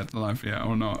they come back to life yet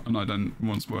or not, and I don't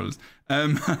want spoilers.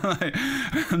 I'm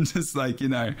just like, you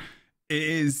know, it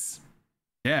is,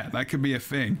 yeah, that could be a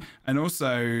thing. And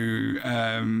also,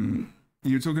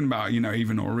 you're talking about, you know,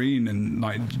 even Aurene and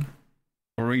like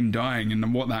Aurene dying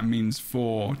and what that means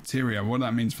for Tyria, what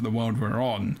that means for the world we're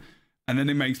on, and then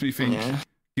it makes me think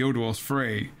Guild Wars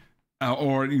 3.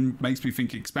 Or it makes me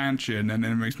think expansion, and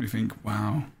then it makes me think,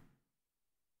 wow,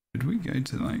 did we go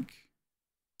to like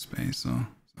space or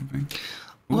something?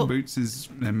 Will Boots'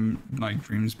 like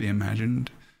dreams be imagined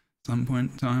at some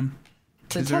point in time?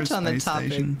 To touch on the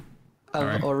topic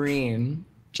of Aurene,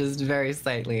 just very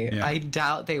slightly, I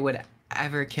doubt they would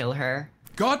ever kill her.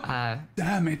 God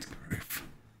damn it, Griff.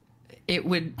 It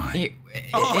would. It'd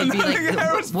be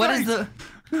like, what is the?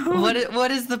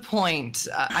 What is the point?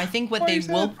 I think what they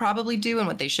will probably do and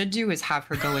what they should do is have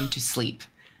her go into sleep.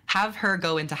 Have her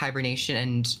go into hibernation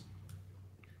and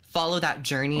follow that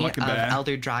journey of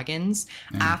elder dragons.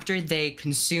 After they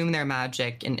consume their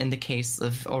magic, in the case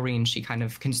of Aurene, she kind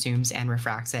of consumes and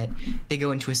refracts it. They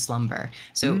go into a slumber.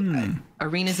 So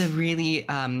Aurene is a really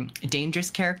dangerous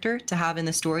character to have in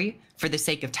the story for the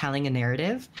sake of telling a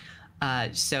narrative.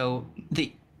 So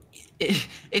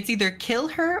it's either kill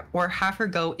her or have her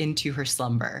go into her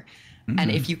slumber.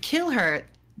 And if you kill her,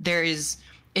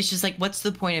 it's just like, what's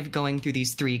the point of going through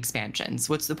these 3 expansions?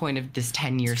 What's the point of this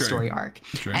 10-year story arc?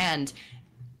 And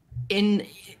in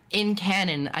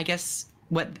canon, I guess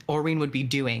what Aurene would be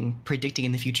doing, predicting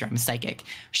in the future, I'm psychic,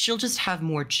 she'll just have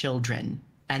more children.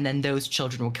 And then those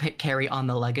children will carry on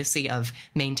the legacy of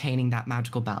maintaining that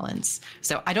magical balance.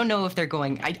 So I don't know if they're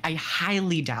going... I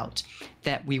highly doubt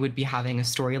that we would be having a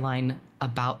storyline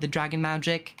about the dragon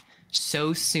magic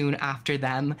so soon after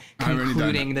them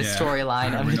concluding the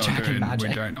storyline of the dragon magic.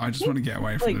 We don't. I just want to get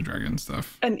away from the dragon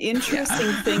stuff. An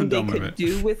interesting thing they could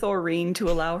do with Aurene to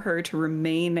allow her to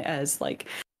remain as, like,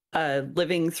 a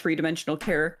living 3-dimensional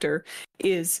character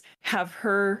is have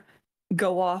her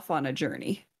go off on a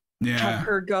journey. Have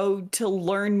her go to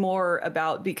learn more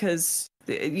about, because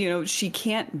she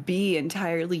can't be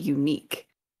entirely unique.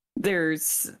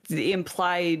 There's the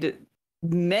implied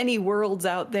many worlds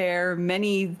out there,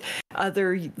 many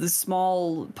the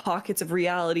small pockets of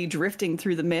reality drifting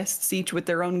through the mists, each with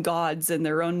their own gods and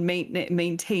their own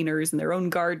maintainers and their own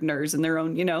gardeners and their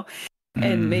own,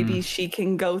 and maybe she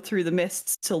can go through the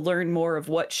mists to learn more of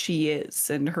what she is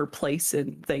and her place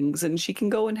in things, and she can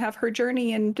go and have her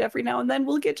journey, and every now and then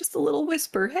we'll get just a little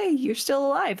whisper, hey, you're still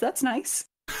alive, that's nice.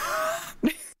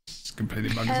 Just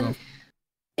completely bugs off.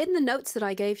 In the notes that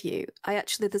I gave you,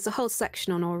 there's a whole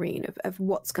section on Aureen of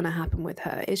what's going to happen with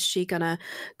her. Is she going to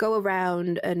go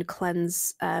around and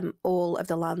cleanse all of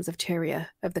the lands of Tyria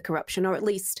of the corruption, or at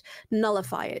least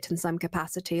nullify it in some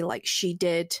capacity, like she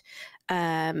did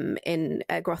in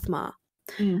Grothmar?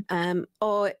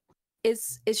 Or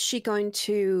is she going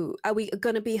to? Are we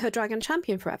going to be her dragon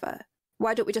champion forever?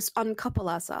 Why don't we just uncouple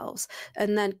ourselves,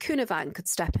 and then Kunavan could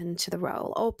step into the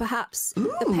role, or perhaps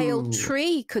the Pale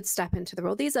Tree could step into the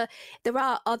role. There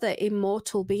are other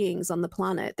immortal beings on the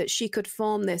planet that she could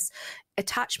form this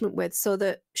attachment with, so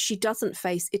that she doesn't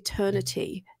face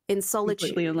eternity in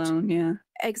solitude, completely alone. Yeah,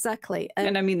 exactly.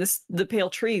 And I mean, the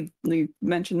Pale Tree, you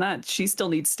mentioned that she still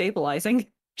needs stabilizing.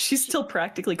 She's still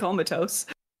practically comatose.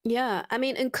 Yeah, I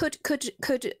mean, and could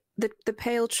the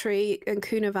Pale Tree and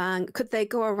Kunavan, could they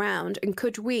go around, and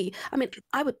could we? I mean,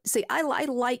 I would say I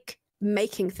like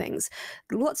making things.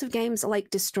 Lots of games are like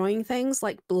destroying things,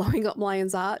 like blowing up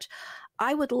Lion's Arch.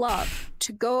 I would love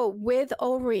to go with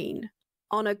Aureen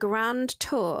on a grand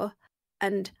tour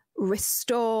and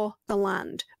restore the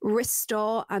land,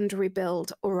 restore and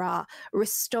rebuild Ura,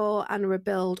 restore and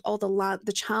rebuild all the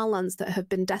Charlands that have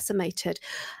been decimated.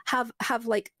 Have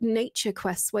like nature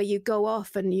quests where you go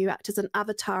off and you act as an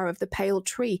avatar of the Pale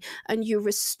Tree and you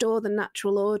restore the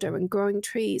natural order and growing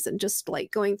trees, and just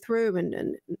like going through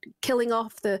and killing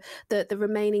off the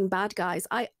remaining bad guys.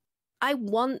 I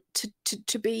want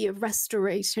to be a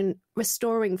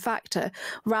restoring factor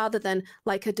rather than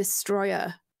like a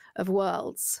destroyer of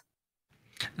worlds.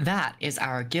 That is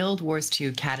our Guild Wars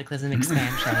 2 Cataclysm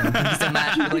expansion. Thank you so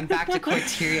much for going back to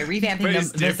Corteria,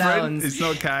 revamping the zones. It's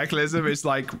not Cataclysm, it's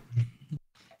like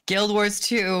Guild Wars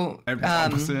 2.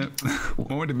 Opposite.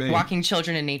 What would it be? Walking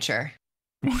children in nature.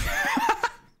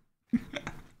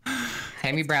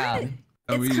 Tammy Brown.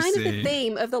 It's kind of the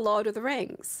theme of the Lord of the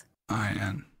Rings. I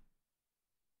am.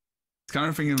 It's kind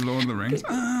of thinking of Lord of the Rings.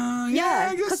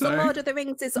 Yeah, because the Lord of the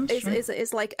Rings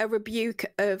is like a rebuke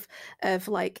of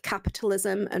like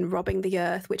capitalism and robbing the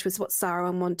earth, which was what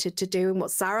Saruman wanted to do and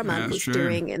what Saruman was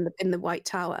doing in the White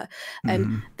Tower.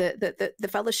 And the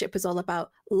Fellowship was all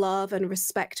about love and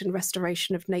respect and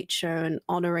restoration of nature and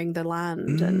honoring the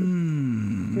land.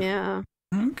 And yeah.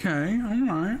 Okay. All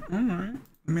right.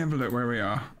 Let me have a look where we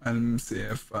are and see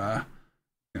if I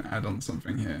can add on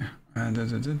something here.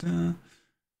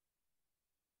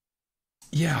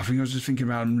 Yeah, I think I was just thinking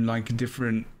about like a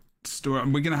different story.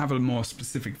 We're going to have a more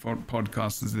specific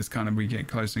podcast as this kind of we get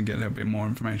closer and get a little bit more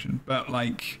information. But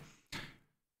like,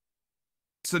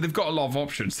 so they've got a lot of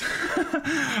options,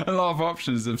 a lot of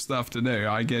options of stuff to do.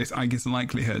 I guess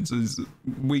likelihoods is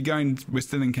we're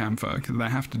still in Camphor because they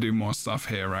have to do more stuff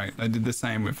here, right? They did the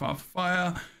same with Hearth of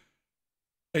Fire.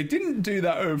 They didn't do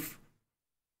that with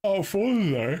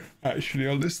Hearthstone though. Actually,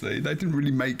 honestly, they didn't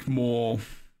really make more.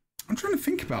 I'm trying to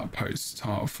think about post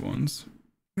Heart of Thorns.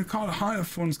 The Heart of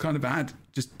Thorns kind of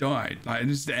just died. Like it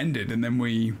just ended, and then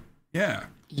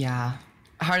Yeah,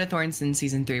 Heart of Thorns in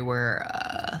season 3 were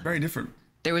very different.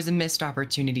 There was a missed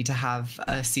opportunity to have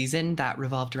a season that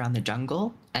revolved around the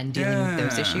jungle and dealing with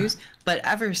those issues. But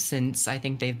ever since, I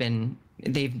think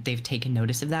they've taken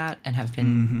notice of that and have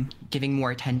been giving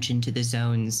more attention to the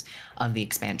zones of the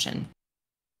expansion.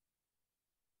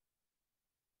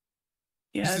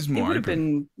 Yeah, it would have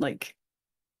been like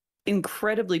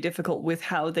incredibly difficult with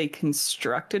how they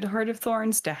constructed Heart of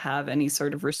Thorns to have any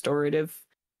sort of restorative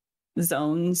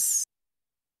zones.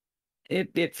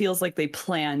 It feels like they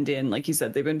planned in, like you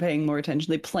said, they've been paying more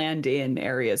attention. They planned in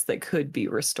areas that could be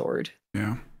restored.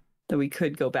 Yeah. That we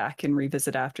could go back and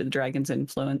revisit after the dragon's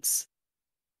influence.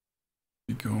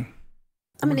 Cool.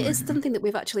 I mean, it is something that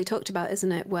we've actually talked about,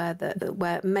 isn't it? Where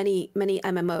where many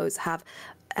MMOs have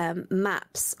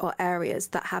maps or areas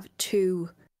that have two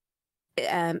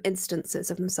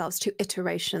instances of themselves, two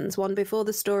iterations, one before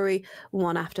the story,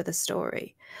 one after the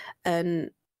story, and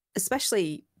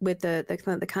especially with the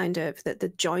kind of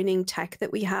the joining tech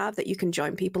that we have, that you can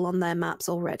join people on their maps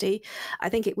already. I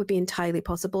think it would be entirely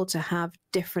possible to have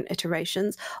different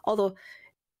iterations, although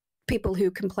people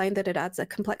who complain that it adds a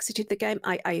complexity to the game,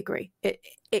 I agree.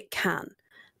 It can,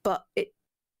 but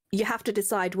you have to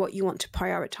decide what you want to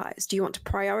prioritize. Do you want to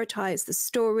prioritize the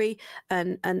story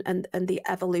and the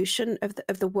evolution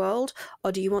of the world,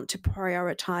 or do you want to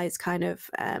prioritize kind of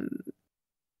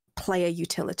player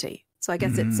utility? So I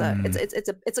guess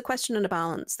it's a question and a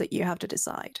balance that you have to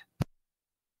decide.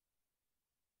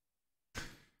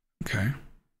 Okay.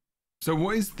 So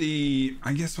what is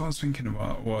I guess what I was thinking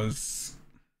about was,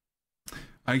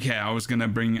 okay, I was gonna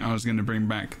bring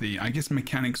back the, I guess,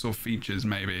 mechanics or features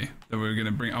maybe that we were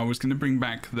gonna bring. I was gonna bring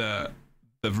back the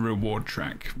reward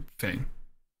track thing.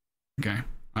 Okay,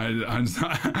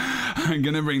 I'm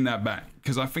gonna bring that back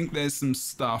because I think there's some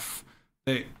stuff.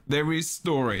 There is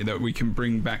story that we can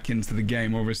bring back into the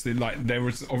game. Obviously, like they're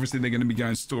going to be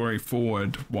going story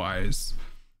forward wise,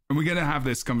 and we're going to have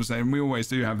this conversation. We always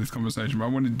do have this conversation, but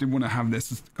I did want to have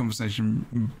this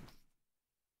conversation.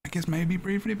 I guess maybe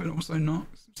briefly, but also not.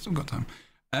 Still got time.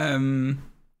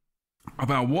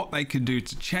 About what they could do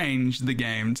to change the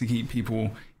game to keep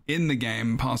people in the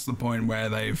game past the point where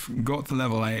they've got to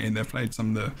level 8 and they've played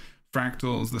some of the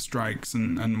fractals, the strikes,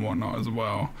 and whatnot as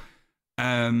well.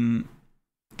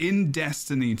 In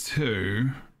Destiny 2,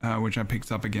 which I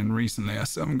picked up again recently, I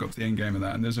still haven't got to the end game of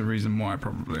that, and there's a reason why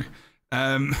probably.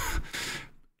 The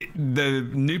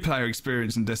new player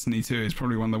experience in Destiny 2 is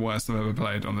probably one of the worst I've ever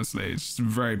played, honestly. It's just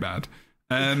very bad.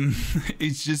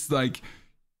 It's just like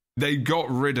they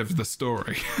got rid of the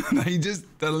story. They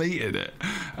just deleted it,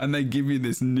 and they give you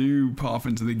this new path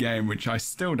into the game, which I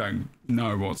still don't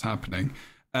know what's happening.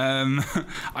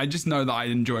 I just know that I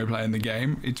enjoy playing the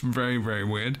game. It's very, very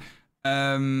weird.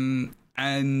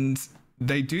 And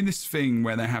they do this thing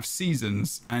where they have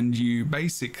seasons, and you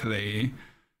basically,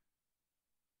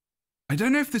 I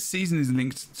don't know if the season is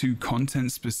linked to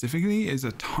content specifically, is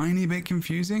a tiny bit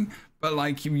confusing, but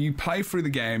like you play through the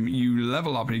game, you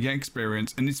level up and you get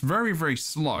experience, and it's very, very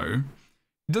slow.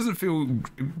 It doesn't feel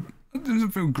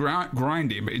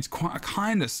grindy, but it's quite a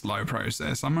kind of slow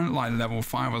process. I'm at like level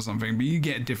 5 or something, but you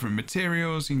get different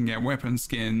materials, you can get weapon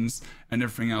skins and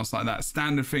everything else like that.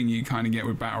 Standard thing you kind of get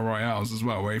with battle royales as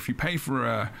well, where if you pay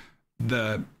for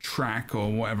the track or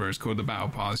whatever it's called, the battle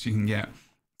pass, you can get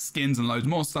skins and loads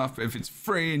more stuff. If it's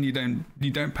free and you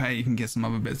don't pay, you can get some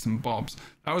other bits and bobs.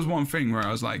 That was one thing where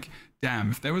I was like,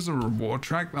 damn, if there was a reward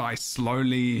track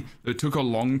that it took a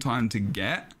long time to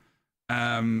get,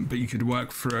 but you could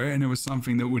work through it, and it was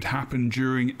something that would happen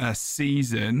during a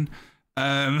season,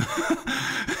 like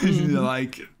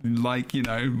you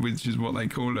know, which is what they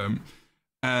call them.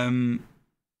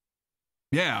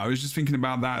 Yeah, I was just thinking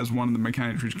about that as one of the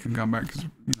mechanics which can come back, because you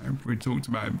know we talked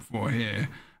about it before here.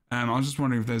 I was just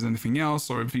wondering if there's anything else,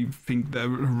 or if you think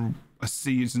that a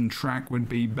season track would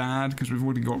be bad, because we've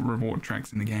already got reward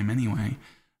tracks in the game anyway.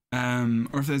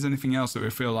 Or if there's anything else that we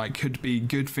feel like could be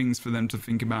good things for them to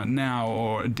think about now,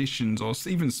 or additions, or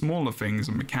even smaller things,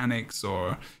 or mechanics,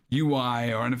 or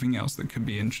UI, or anything else that could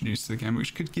be introduced to the game,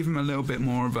 which could give them a little bit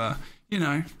more of a, you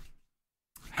know,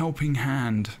 helping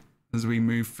hand as we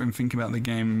move and think about the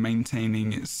game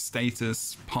maintaining its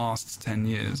status past 10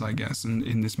 years, I guess, and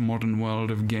in this modern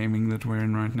world of gaming that we're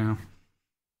in right now.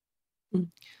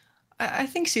 I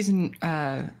think season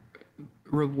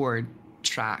reward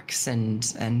tracks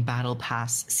and battle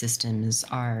pass systems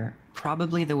are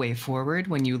probably the way forward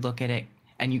when you look at it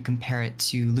and you compare it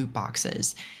to loot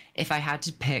boxes. If I had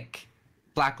to pick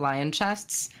Black Lion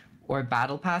chests or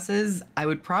battle passes, I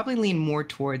would probably lean more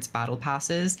towards battle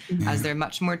passes, as they're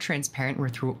much more transparent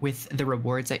with the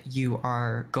rewards that you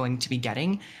are going to be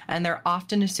getting, and they're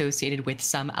often associated with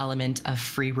some element of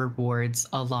free rewards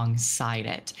alongside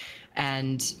it.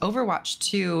 And Overwatch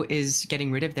 2 is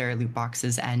getting rid of their loot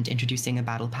boxes and introducing a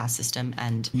battle pass system,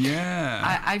 and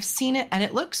I've seen it and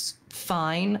it looks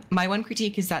fine. My one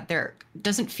critique is that there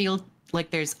doesn't feel like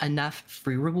there's enough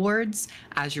free rewards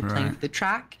as you're playing the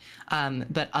track,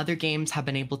 but other games have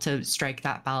been able to strike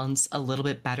that balance a little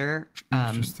bit better.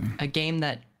 A game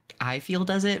that I feel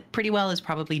does it pretty well is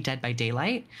probably Dead by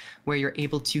Daylight, where you're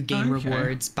able to gain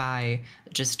rewards by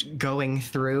just going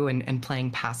through and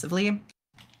playing passively.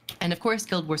 And of course,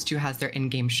 Guild Wars 2 has their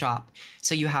in-game shop,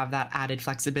 so you have that added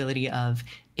flexibility of,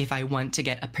 if I want to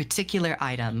get a particular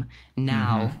item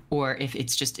now, or if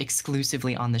it's just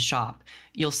exclusively on the shop,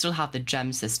 you'll still have the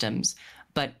gem systems.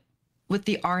 But with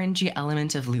the RNG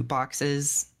element of loot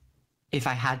boxes, if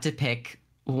I had to pick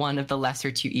one of the lesser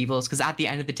two evils, because at the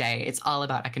end of the day, it's all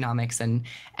about economics and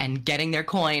getting their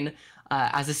coin,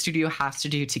 as a studio has to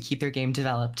do to keep their game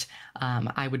developed,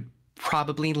 I would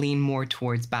probably lean more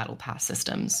towards battle pass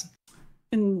systems.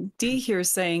 And D here is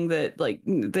saying that like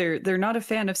they're not a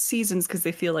fan of seasons because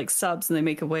they feel like subs and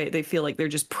they feel like they're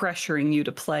just pressuring you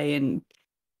to play. And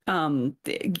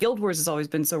Guild Wars has always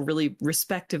been so really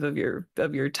respective of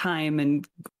your time and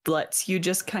lets you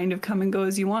just kind of come and go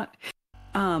as you want.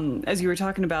 As you were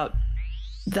talking about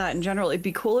that in general, it'd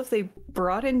be cool if they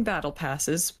brought in battle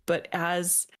passes, but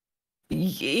as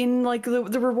in like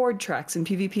the reward tracks in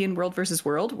PvP and World versus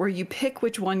World, where you pick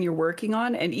which one you're working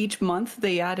on, and each month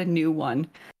they add a new one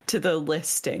to the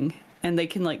listing, and they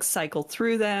can like cycle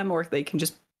through them, or they can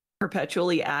just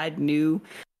perpetually add new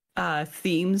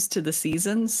themes to the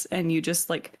seasons, and you just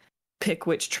like pick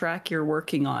which track you're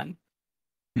working on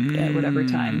at whatever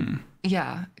time.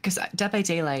 Yeah, because Dead by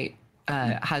Daylight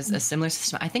has a similar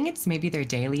system. I think it's maybe their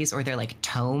dailies or their like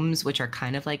tomes, which are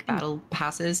kind of like battle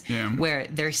passes, where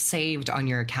they're saved on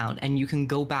your account and you can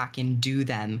go back and do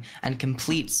them and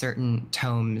complete certain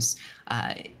tomes,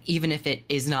 even if it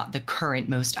is not the current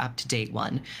most up-to-date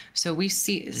one. So we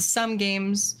see some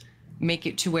games make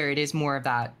it to where it is more of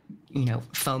that, you know,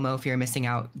 FOMO, fear of missing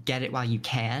out, get it while you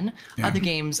can. Other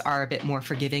games are a bit more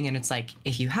forgiving, and it's like,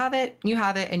 if you have it,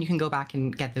 and you can go back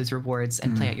and get those rewards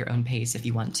and play at your own pace if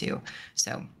you want to.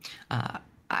 So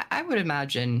I would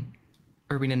imagine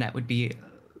ArenaNet would be,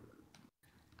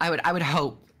 I would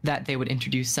hope that they would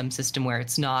introduce some system where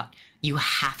it's not, you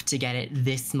have to get it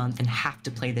this month and have to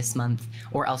play this month,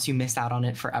 or else you miss out on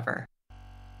it forever.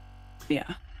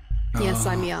 Yeah. Yeah,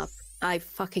 sign me up. I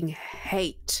fucking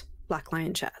hate Black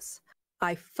Lion chess.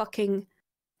 I fucking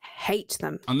hate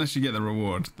them. Unless you get the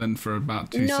reward, then for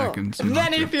about 2 seconds.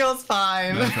 Then it feels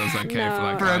fine. Then it feels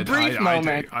okay for a brief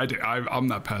moment. I'm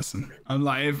that person. I'm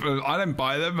like, if I don't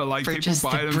buy them, but like for people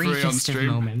buy them free on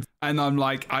stream, moment. and I'm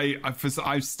like,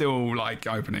 I'm still like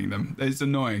opening them. It's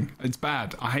annoying. It's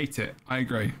bad. I hate it. I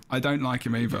agree. I don't like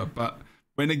them either. But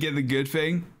when I get the good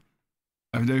thing,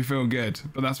 I do feel good.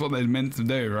 But that's what they're meant to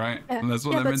do, right? And that's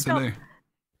what they're meant to do.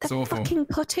 It's awful. Fucking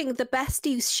putting the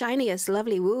besties, shiniest,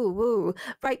 lovely, woo,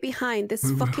 right behind this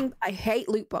fucking. I hate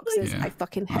loot boxes. I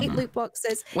fucking hate loot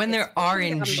boxes. When they're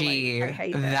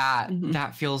RNG,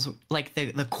 that feels like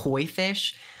the koi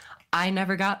fish. I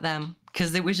never got them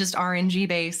because it was just RNG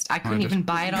based. I couldn't even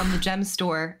buy it on the gem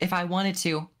store if I wanted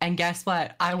to. And guess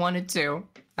what? I wanted to.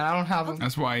 I don't have them.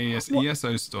 That's why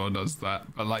ESO store does that.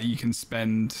 But like, you can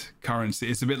spend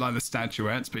currency. It's a bit like the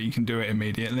statuettes, but you can do it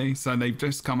immediately. So they've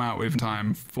just come out with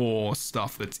time for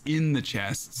stuff that's in the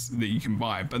chests that you can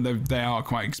buy, but they are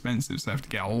quite expensive, so you have to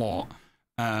get a lot.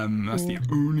 That's the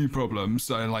only problem.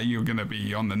 So like, you're going to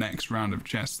be on the next round of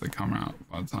chests that come out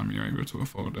by the time you're able to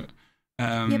afford it.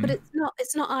 Yeah, but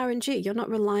it's not RNG. You're not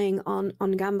relying on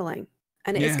gambling.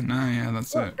 And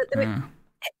that's it.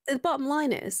 The bottom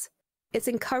line is, it's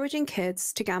encouraging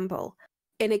kids to gamble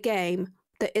in a game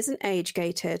that isn't age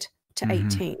gated to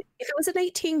 18. If it was an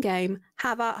 18 game,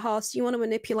 have at horse, you want to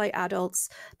manipulate adults,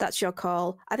 that's your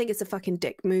call. I think it's a fucking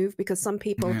dick move because some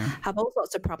people have all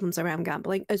sorts of problems around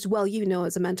gambling as well, you know,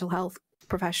 as a mental health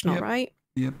professional, right?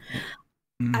 Yep.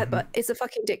 But it's a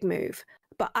fucking dick move.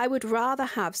 But I would rather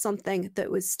have something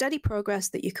that was steady progress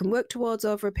that you can work towards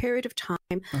over a period of time,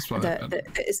 that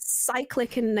is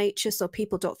cyclic in nature, so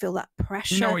people don't feel that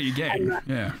pressure. You know what you're getting,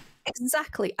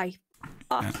 Exactly. I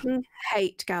fucking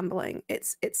hate gambling.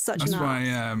 It's such that's an why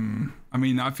I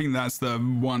mean, I think that's the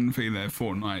one thing that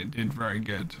Fortnite did very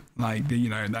good. Like, you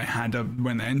know, they had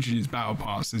when they introduced battle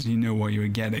passes, you knew what you were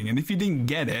getting, and if you didn't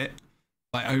get it,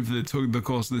 like over the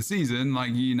course of the season,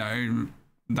 like, you know,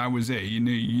 that was it. You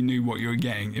knew what you were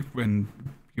getting when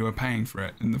you were paying for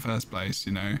it in the first place,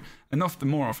 you know. And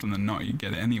more often than not, you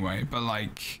get it anyway. But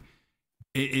like,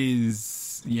 it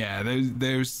is,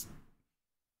 there's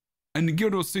and the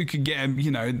Guild Wars 2 could get, you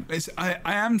know, I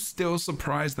am still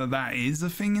surprised that is a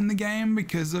thing in the game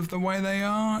because of the way they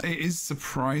are. It is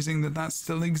surprising that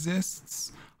still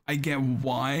exists. I get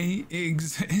why it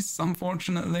exists,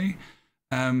 unfortunately,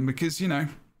 because, you know,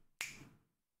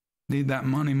 need that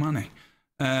money.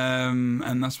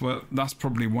 And that's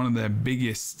probably one of their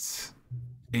biggest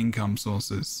income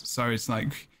sources. So it's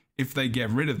like, if they get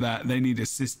rid of that, they need a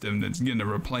system that's going to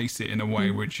replace it in a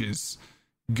way which is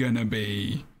going to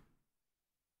be,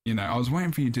 you know, I was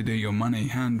waiting for you to do your money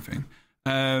hand thing.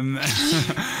 What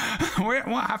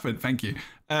happened? Thank you.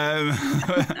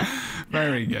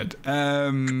 Very good.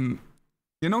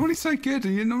 You're normally so good,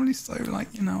 and you're normally so,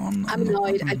 like, you know, I'm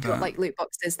annoyed. I don't like loot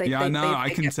boxes. I know. I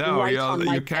can tell. Right,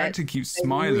 your character keeps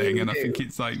smiling, really and I think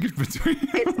it's like between.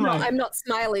 It's not. I'm not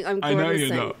smiling. I'm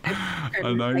grimacing.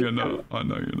 I know you're not.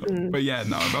 But yeah,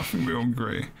 no, I think we all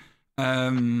agree.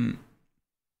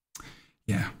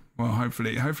 Yeah. Well,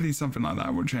 hopefully something like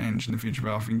that will change in the future.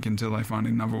 But I think until they find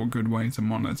another good way to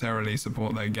monetarily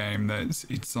support their game, that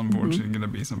it's unfortunately going to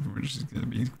be something which is going to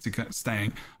be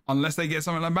staying. Unless they get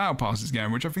something like Battle Passes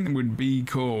going, which I think would be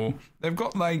cool. They've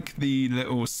got like the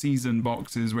little season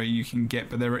boxes where you can get,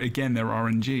 but they're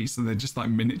RNG, so they're just like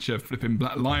miniature flipping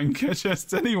Black Lion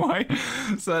chests anyway.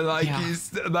 So like,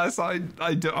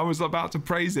 I was about to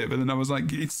praise it, but then I was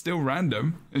like, it's still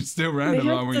random. It's still random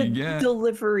like what you get.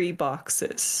 Delivery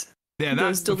boxes. Yeah,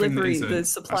 those delivery, the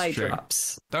supply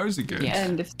drops. Those are good. Yeah.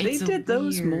 And if they did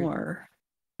those more.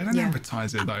 They don't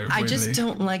advertise it though. I just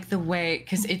don't like the way,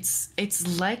 because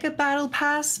it's like a battle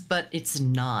pass, but it's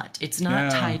not. It's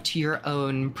not tied to your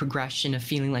own progression of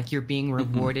feeling like you're being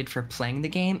rewarded for playing the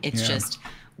game. It's just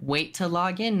wait to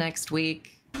log in next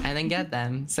week and then get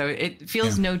them. So it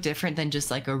feels no different than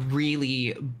just like a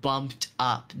really bumped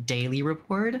up daily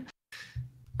reward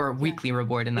or weekly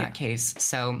reward in that case.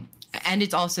 So. And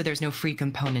it's also, there's no free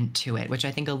component to it, which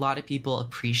I think a lot of people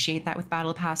appreciate that with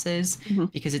battle passes,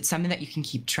 because it's something that you can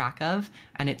keep track of,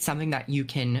 and it's something that you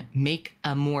can make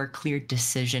a more clear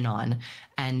decision on.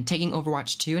 And taking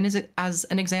Overwatch 2 and as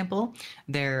an example,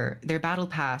 their battle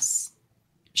pass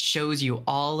shows you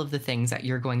all of the things that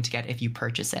you're going to get if you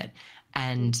purchase it.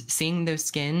 And seeing those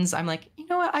skins, I'm like, you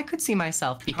know what? I could see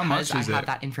myself, because I have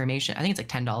that information. I think it's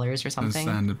like $10 or something.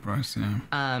 The standard price,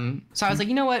 yeah. So I was like,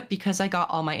 you know what? Because I got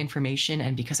all my information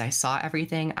and because I saw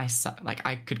everything,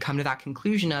 I could come to that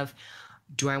conclusion of,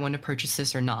 do I want to purchase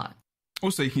this or not?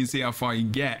 Also, you can see how far you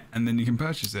get, and then you can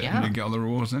purchase it, and you get all the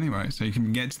rewards anyway. So you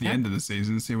can get to the end of the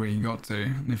season, see where you got to.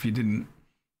 And if you didn't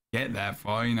get that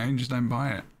far, you just don't buy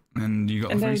it, and you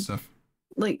got the free stuff.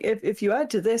 Like if you add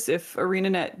to this, if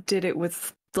ArenaNet did it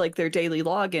with like their daily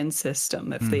login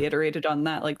system, if they iterated on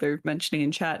that, like they're mentioning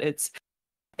in chat, it's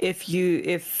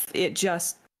if it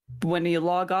just, when you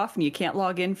log off and you can't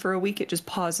log in for a week, it just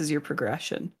pauses your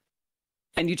progression,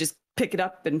 and you just pick it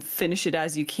up and finish it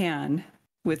as you can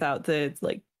without the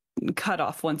like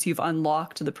cutoff once you've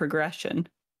unlocked the progression.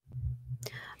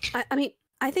 I mean,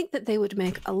 I think that they would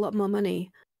make a lot more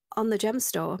money on the gem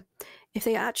store if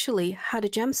they actually had a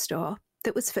gem store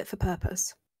that was fit for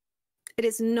purpose. It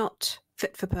is not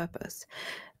fit for purpose.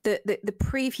 The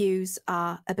previews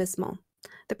are abysmal.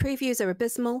 The previews are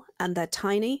abysmal, and they're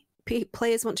tiny.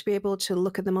 Players want to be able to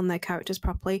look at them on their characters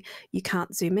properly. You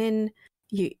can't zoom in.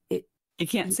 You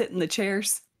can't sit in the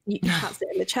chairs. You can't sit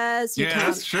in the chairs.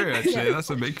 That's true, actually.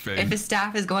 That's a big thing. If a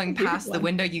staff is going past the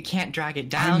window, you can't drag it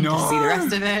down to see the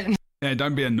rest of it. Yeah,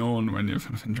 don't be a Norn when you're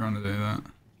trying to do that.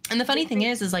 And the funny thing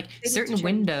is like certain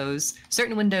windows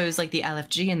like the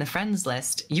LFG and the friends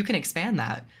list, you can expand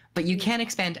that, but you can't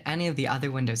expand any of the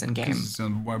other windows in game. It's a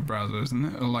web browser, isn't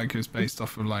it? Or like it's based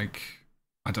off of like,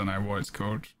 I don't know what it's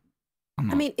called.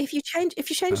 I mean, if you change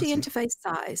the interface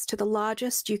size to the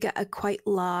largest, you get a quite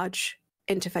large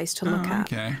interface to look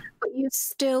at. Okay. But you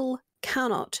still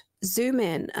cannot zoom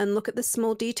in and look at the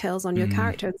small details on your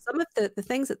character. And some of the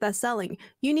things that they're selling,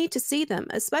 you need to see them,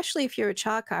 especially if you're a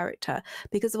char character,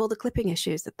 because of all the clipping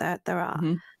issues that there are.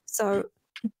 So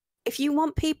if you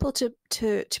want people to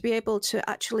be able to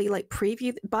actually like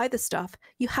buy the stuff,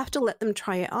 you have to let them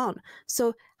try it on.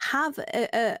 So have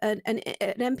an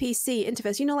NPC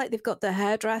interface, like they've got the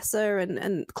hairdresser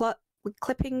and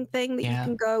clipping thing that you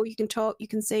can go, you can talk, you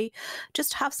can see.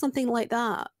 Just have something like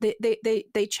that.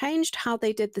 They changed how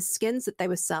they did the skins that they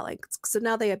were selling, so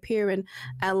now they appear in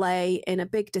LA in a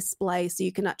big display, so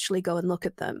you can actually go and look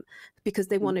at them, because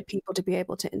they wanted people to be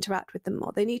able to interact with them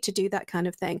more. They need to do that kind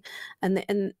of thing, and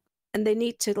they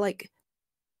need to like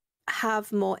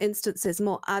have more instances,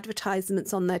 more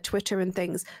advertisements on their Twitter and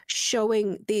things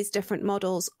showing these different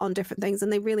models on different things,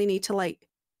 and they really need to like.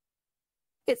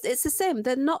 It's the same.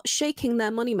 They're not shaking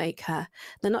their moneymaker.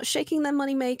 They're not shaking their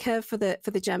moneymaker for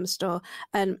the gem store.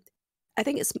 And I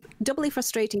think it's doubly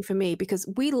frustrating for me, because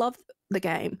we love the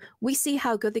game. We see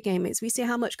how good the game is. We see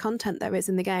how much content there is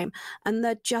in the game, and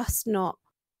they're just not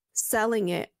selling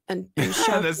it and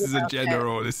showing this is a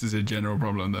general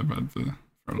problem they've had for a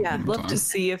long time. I'd love to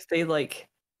see if they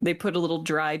put a little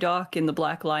dry dock in the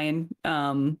Black Lion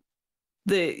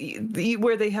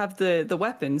where they have the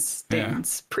weapons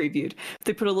stands previewed.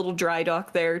 They put a little dry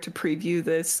dock there to preview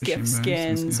the skiff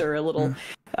skins, or a little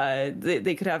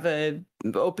they could have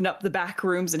open up the back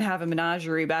rooms and have a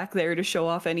menagerie back there to show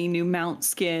off any new mount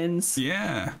skins.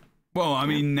 Well, I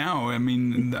mean, now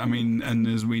and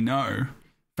as we know,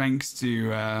 thanks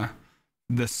to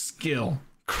the skill,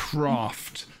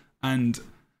 craft, and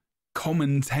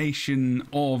commentation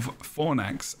of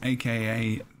Fornax,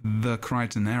 aka the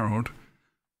Crichton Herald,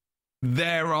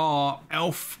 there are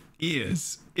elf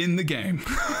ears in the game.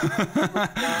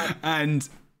 And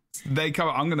They come.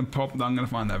 I'm gonna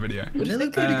find that video. They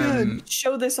look pretty good.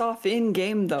 Show this off in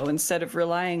game though, instead of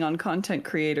relying on content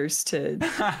creators to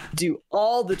do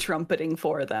all the trumpeting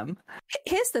for them.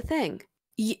 Here's the thing.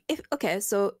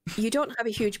 So you don't have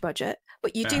a huge budget,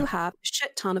 but you do have a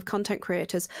shit ton of content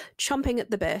creators chomping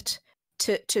at the bit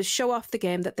to show off the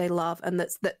game that they love and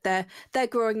that they're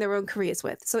growing their own careers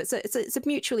with. So it's a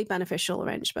mutually beneficial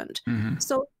arrangement. Mm-hmm.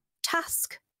 So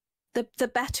task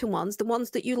the better ones, the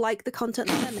ones that you like the content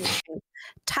that they're making.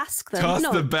 Task them.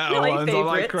 The better ones. I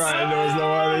like crying. There was the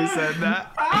one who said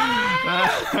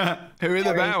that. Who are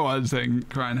the better ones? Then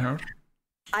crying Harold.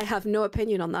 I have no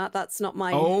opinion on that. That's not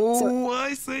my.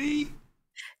 I see.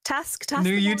 Task.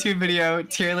 New YouTube video,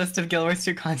 tier list of Guild Wars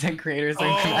 2 content creators.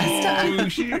 Oh,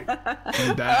 shit.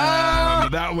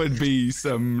 Damn, that would be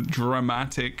some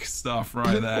dramatic stuff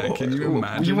right there. Can you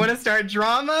imagine? You want to start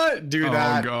drama? Do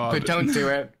that. God. But don't do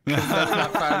it. That's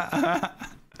not fun.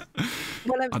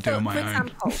 Well, I'll do it on my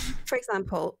own. For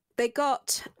example, they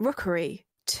got Rookery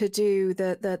to do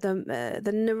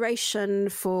the narration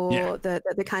for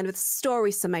the kind of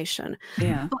story summation.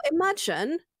 Yeah. But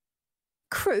imagine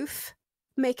Kroof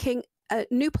making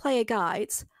new player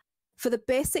guides for the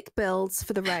basic builds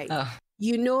for the raid.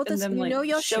 You know this. You know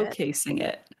your showcasing shit.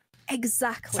 It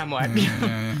exactly. Somewhat,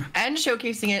 and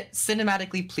showcasing it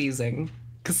cinematically pleasing.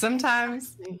 Because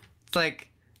sometimes it's like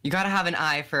you got to have an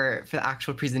eye for the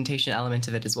actual presentation element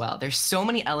of it as well. There's so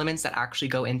many elements that actually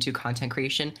go into content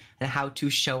creation and how to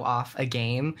show off a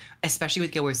game, especially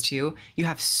with Guild Wars 2. You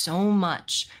have so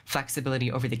much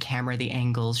flexibility over the camera, the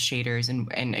angles, shaders,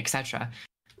 and etc.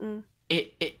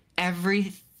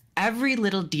 Every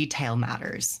little detail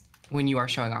matters when you are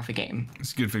showing off a game.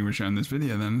 It's a good thing we're showing this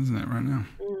video then, isn't it, right now?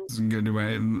 It's a good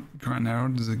way. Crying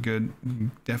Harold is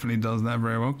definitely does that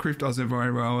very well. Kroof does it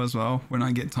very well as well. When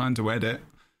I get time to edit,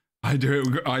 I do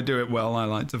it well, I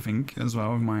like to think, as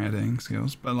well, with my editing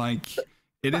skills. But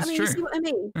it is true. You see what I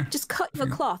mean? Just cut your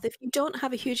cloth. If you don't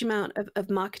have a huge amount of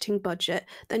marketing budget,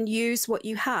 then use what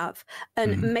you have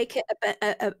and make it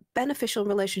a beneficial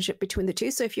relationship between the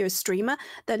two. So if you're a streamer,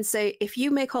 then say, if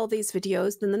you make all these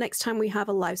videos, then the next time we have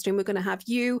a live stream, we're going to have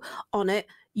you on it,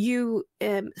 you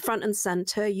front and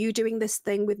center, you doing this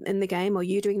thing in the game, or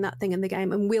you doing that thing in the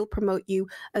game, and we'll promote you,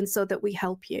 and so that we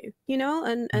help you,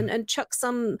 and chuck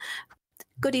some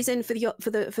goodies in for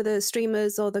the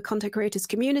streamers or the content creators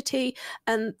community,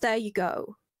 and there you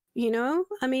go.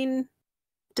 I mean,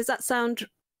 does that sound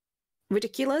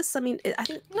ridiculous? I mean, I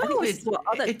think this is what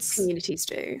other communities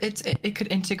do. It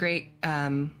could integrate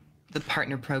the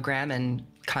partner program and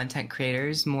content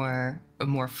creators more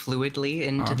fluidly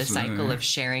into the cycle of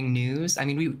sharing news. I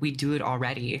mean, we do it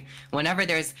already. Whenever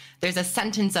there's a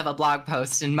sentence of a blog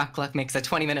post and Muckluck makes a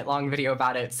 20-minute long video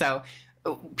about it, so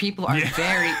people are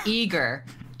very eager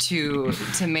to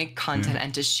make content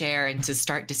and to share and to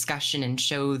start discussion and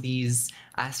show these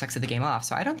aspects of the game off.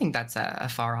 So I don't think that's a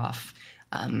far off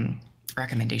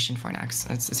recommendation for Nex.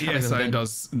 It's really so good.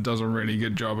 it does a really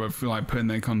good job of putting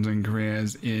their content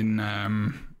careers in.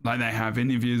 They have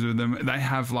interviews with them. They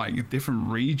have different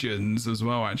regions as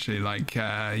well. Actually,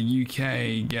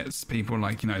 UK gets people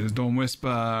there's Dawn Whisper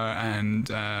and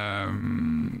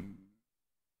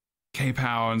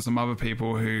K-Power and some other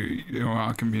people who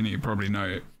our community probably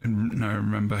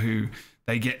remember who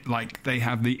they get. They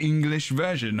have the English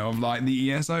version of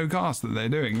the ESO cast that they're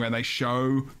doing, where they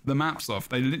show the maps off.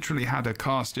 They literally had a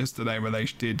cast yesterday where they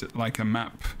did a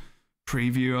map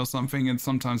preview or something, and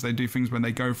sometimes they do things where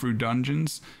they go through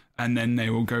dungeons and then they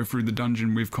will go through the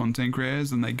dungeon with content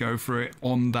creators and they go through it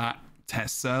on that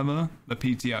test server, the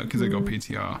PTR, because they got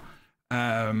PTR,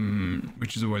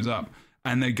 which is always up.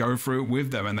 And they go through it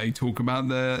with them and they talk about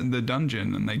the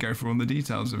dungeon and they go through all the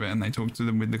details of it and they talk to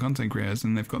them with the content creators,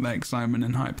 and they've got that excitement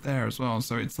and hype there as well.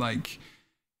 So it's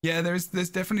there's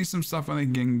definitely some stuff where they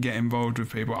can get involved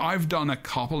with people. I've done a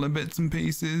couple of bits and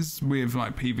pieces with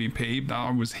PvP, but I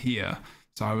was here.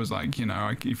 So I was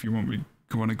if you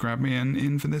want to grab me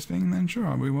in for this thing, then sure,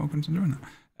 I'll be welcome to doing that.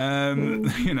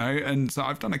 And so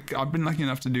I've been lucky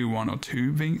enough to do one or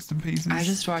two bits and pieces. I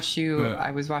just watched I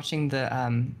was watching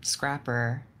the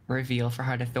Scrapper reveal for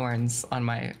Heart of Thorns on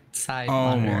my side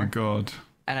monitor. My god.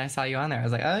 And I saw you on there. I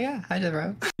was like, oh yeah, hi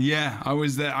bro. Yeah, I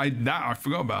was there. I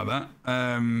forgot about that.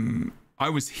 I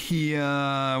was here.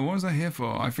 What was I here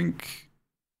for? I think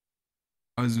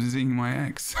I was visiting my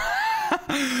ex.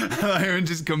 I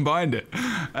just combined it.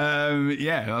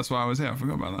 That's why I was here. I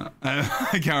forgot about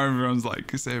that. Everyone's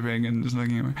saving and just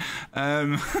looking at me. I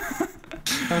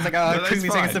was like, oh, quickly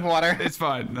take a sip of water. It's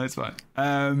fine. That's fine.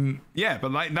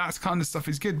 But that's kind of stuff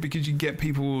is good because you get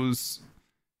people's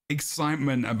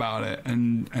excitement about it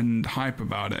and hype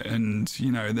about it, and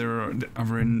you know there are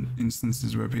other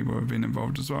instances where people have been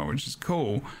involved as well, which is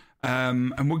cool.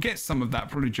 And we'll get some of that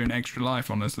probably during Extra Life,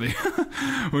 honestly.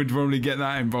 We'd probably get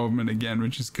that involvement again,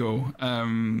 which is cool.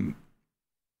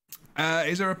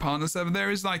 Is there a partner server?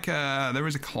 There is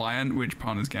a client which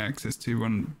partners get access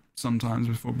to sometimes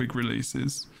before big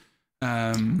releases.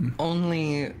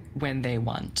 Only when they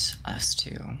want us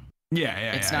to.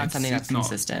 It's not something that's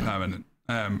consistent. Not permanent.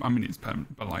 I mean, it's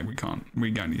permanent, but like we're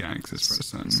going to get access for a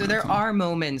certain. So there are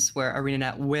moments where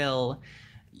ArenaNet will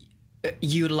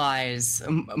utilize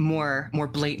more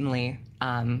blatantly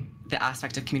the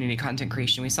aspect of community content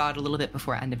creation. We saw it a little bit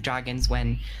before End of Dragons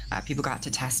when people got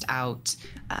to test out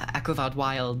Echovoud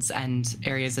Wilds and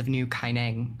areas of New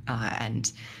Kaineng,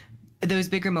 and those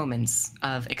bigger moments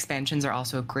of expansions are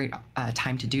also a great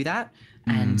time to do that.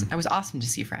 And it was awesome to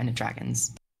see for End of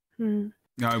Dragons. No,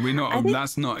 we're not.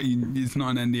 It's not an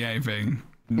NDA thing.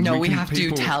 No, we have to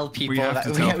tell people that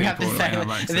we have to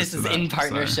say this is in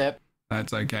partnership. So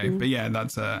that's okay. But yeah,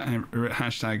 that's a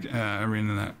hashtag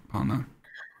ArenaNet partner.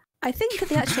 I think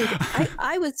that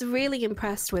I was really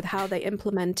impressed with how they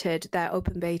implemented their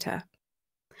open beta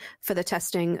for the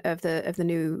testing of the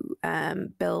new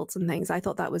builds and things. I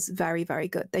thought that was very, very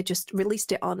good. They just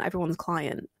released it on everyone's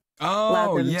client.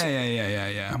 Oh,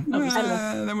 yeah.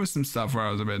 There was some stuff where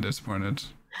I was a bit disappointed.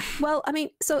 Well, I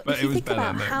mean, so if you think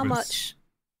about how much...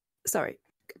 Sorry,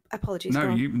 apologies.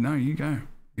 No, you go.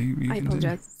 You I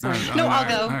apologize. Sorry. I'll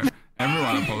go. No.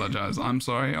 Everyone apologise. I'm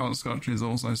sorry. Old Scotch is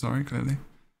also sorry, clearly.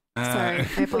 Sorry,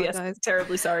 I apologise. Yes,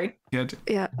 terribly sorry. Good.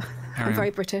 Yeah, I'm very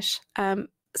British.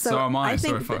 So am I,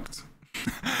 so fucked.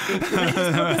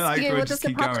 We'll just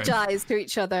apologise to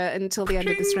each other until the end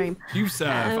of the stream. You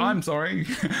serve. I'm sorry.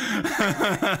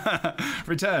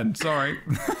 Return. Sorry.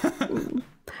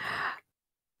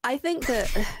 I think that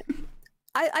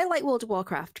I like World of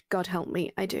Warcraft. God help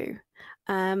me, I do.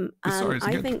 And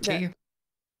I think that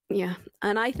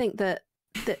and I think that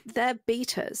their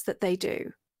betas that they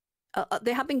do.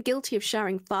 They have been guilty of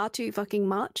sharing far too fucking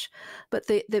much, but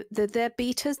their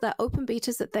betas, their open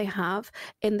betas that they have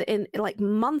in like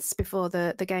months before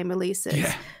the game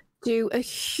releases, do a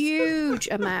huge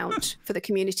amount for the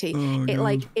community. It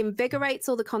like invigorates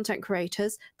all the content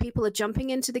creators. People are jumping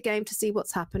into the game to see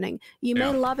what's happening. You may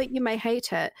love it, you may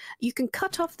hate it. You can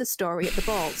cut off the story at the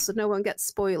balls so no one gets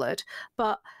spoiled.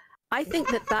 But I think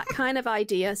that kind of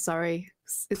idea. Sorry,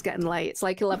 it's getting late. It's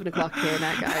like 11 o'clock here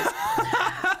now, guys.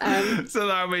 So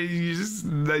that means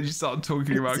they just start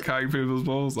talking about cutting people's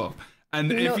balls off. And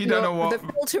if you don't know what the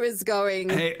filter is going,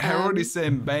 Harold is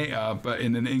saying beta, but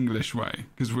in an English way,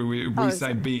 because we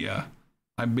say beta,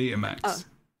 like Betamax.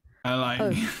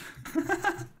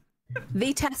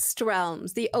 The test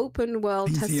realms, the open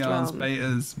world test realms,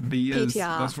 betas. PTR,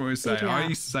 that's what we say. PTR. I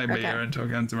used to say beta until I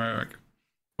came to America,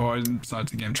 or inside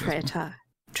the game. Traitor.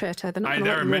 They're not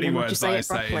there are many words that I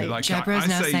say. Like Jebra's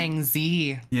now saying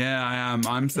Z. Yeah, I am.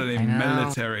 I'm saying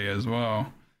military as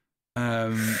well.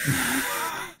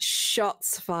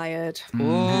 Shots fired.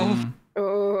 Oh.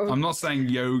 I'm not saying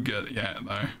yogurt yet,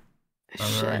 though.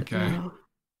 Shit, okay. No.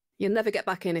 You'll never get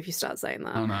back in if you start saying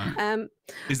that. Oh, no.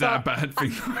 Is that a bad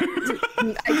thing?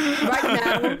 Right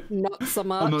now, not so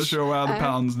much. I'm not sure how the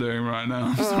pound's doing right now.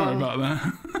 I'm sorry about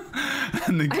that.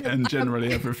 and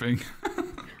generally everything.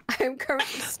 I'm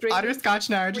currently streaming. Otterscotch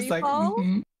now are just like,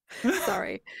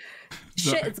 Sorry.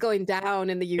 Shit is going down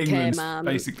in the UK, England's man.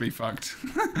 Basically fucked.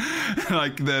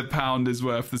 Like the pound is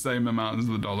worth the same amount as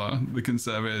the dollar. The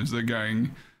Conservatives are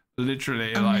going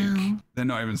literally they're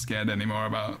not even scared anymore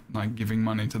about like giving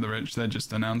money to the rich. They're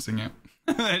just announcing it.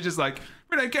 They're just like,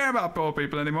 we don't care about poor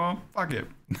people anymore. Fuck it.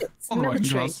 It's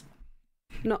military,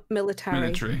 not military.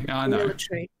 Military. I know.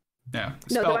 Military. Yeah.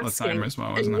 Spelled the same as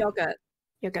well, isn't it?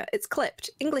 Yogurt. It's clipped.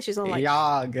 English is all like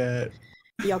yogurt.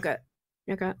 Yogurt.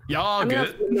 Yogurt. I mean,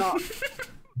 not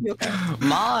yogurt.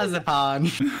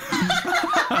 Marzipan.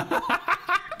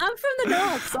 I'm from the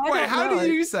north, so Wait, how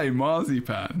do you say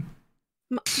marzipan?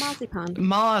 Marzipan.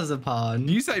 Marzipan.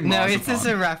 You say marzipan. No, it's just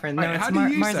a reference. No, it's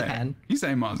marzipan. You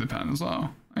say marzipan as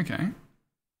well. Okay.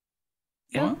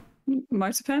 Yeah. What?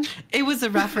 Marzipan? It was a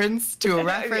reference to a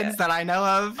reference that I know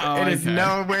of. Oh, it is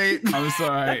no way. I'm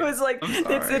sorry. I was like,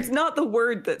 it's not the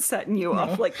word that's setting you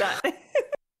off like that.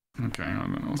 Okay, I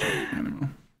don't know what's anymore.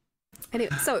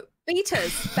 Anyway, so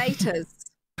betas.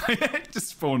 Just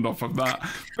spawned off of that.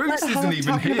 Boots What isn't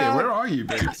even here. about- Where are you,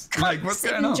 Boots? Like, what's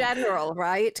going on? In general,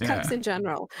 right? Yeah. Cups in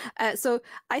general. So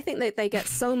I think that they get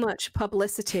so much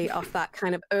publicity off that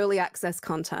kind of early access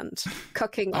content,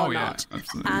 cooking or not.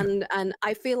 Absolutely. And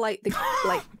I feel like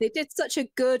they did such a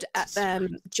good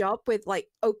job with like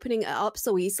opening it up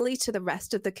so easily to the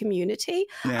rest of the community.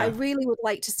 Yeah. I really would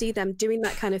like to see them doing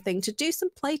that kind of thing, to do some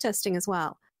playtesting as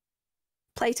well.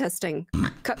 Playtesting,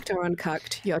 cooked or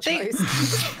uncooked, your choice.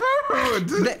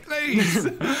 Please.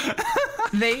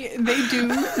 They do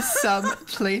some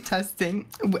play testing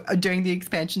during the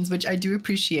expansions, which I do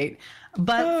appreciate.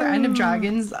 But for End of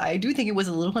Dragons, I do think it was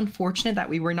a little unfortunate that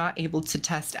we were not able to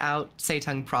test out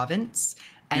Seitung Province,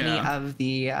 any of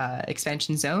the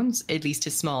expansion zones, at least a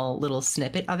small little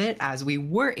snippet of it, as we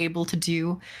were able to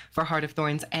do for Heart of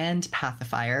Thorns and Path of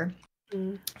Fire.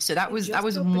 So that was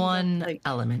one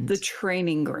element. The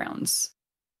training grounds.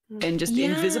 And just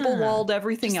invisible walled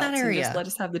everything just else. And just let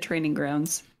us have the training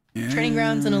grounds. Training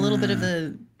grounds and a little bit of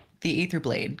the Aether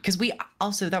Blade. Because we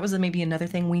also, that was maybe another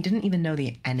thing, we didn't even know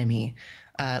the enemy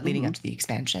leading up to the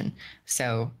expansion.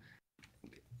 So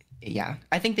yeah,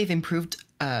 I think they've improved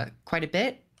quite a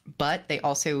bit, but they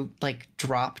also like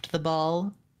dropped the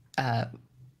ball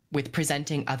with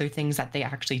presenting other things that they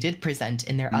actually did present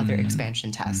in their other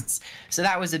expansion tests. So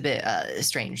that was a bit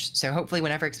strange. So hopefully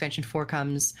whenever expansion 4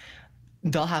 comes,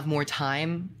 they'll have more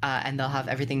time and they'll have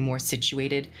everything more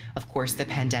situated. Of course, the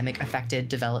pandemic affected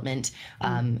development,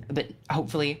 but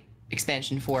hopefully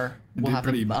expansion 4 will have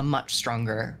a much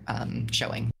stronger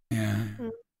showing. Yeah.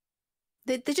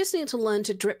 They just need to learn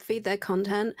to drip feed their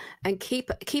content and keep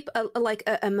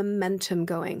a momentum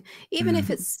going, even if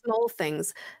it's small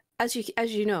things. As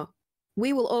you know,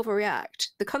 we will overreact.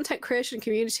 The content creation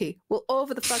community will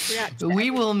over the fuck react.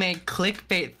 We will make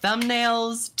clickbait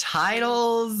thumbnails,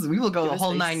 titles. We will go the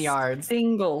whole 9 yards.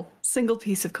 Single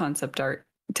piece of concept art.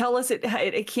 Tell us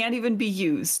it can't even be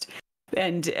used.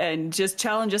 And just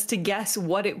challenge us to guess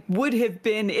what it would have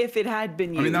been if it had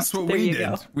been used. I mean, that's what we did.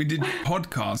 We did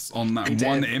podcasts on that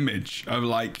one image of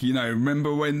like,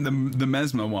 remember when the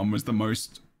Mesmer one was the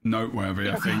most noteworthy,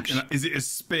 I think. And is it a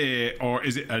spear or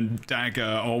is it a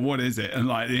dagger or what is it? And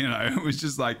like, it was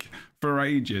just like for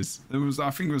ages. I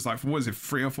think it was like, what was it,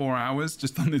 3 or 4 hours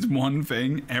just on this one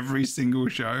thing every single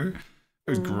show. It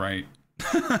was great.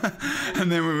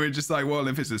 And then we were just like, well,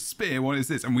 if it's a spear, what is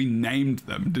this? And we named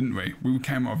them, didn't we? We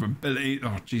came up with ability.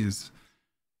 Oh, Jesus.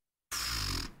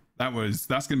 That's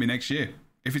going to be next year.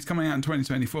 If it's coming out in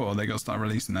 2024, they got to start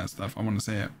releasing that stuff. I want to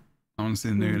see it. I want to see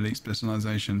the new elite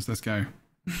specializations. Let's go.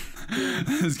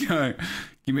 Let's go.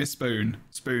 Give me a spoon.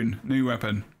 Spoon. New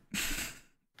weapon.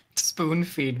 Spoon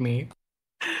feed me.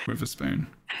 With a spoon.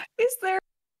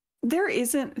 There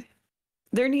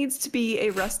needs to be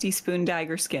a rusty spoon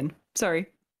dagger skin. Sorry.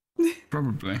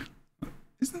 Probably.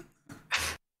 Isn't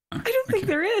I don't think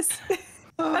there is.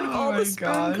 Out of all the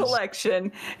spoon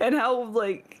collection and how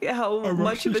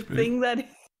much of a thing that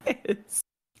is.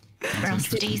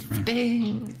 Rusty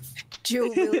spoons.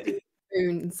 Dual wielding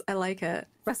spoons. I like it.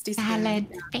 Rusty spoon.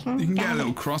 You can get a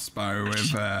little crossbow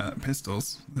with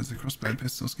pistols. There's a crossbow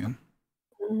pistol skin.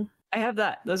 I have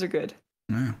that. Those are good.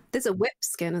 Yeah. There's a whip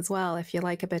skin as well if you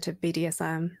like a bit of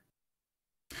BDSM.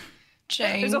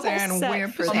 Chains and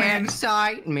whips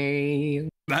excite me.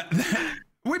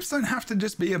 Whips don't have to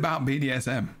just be about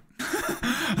BDSM.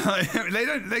 They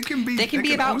don't. They can be. They can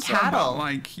be about cattle. Cattle.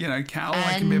 And,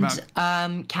 they can be about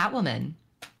Catwoman.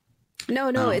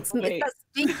 No, it's that's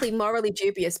deeply morally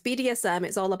dubious. BDSM,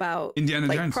 it's all about Indiana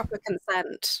Jones. Proper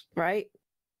consent, right?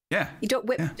 Yeah. You don't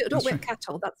whip. Yeah, don't whip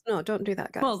cattle. Don't do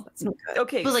that, guys. Well, that's not good.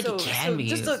 Okay, but it can be.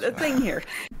 Just a thing here.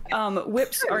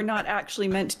 Whips are not actually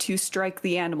meant to strike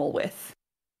the animal with.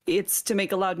 It's to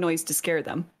make a loud noise to scare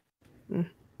them.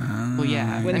 Well,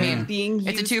 yeah. When they're being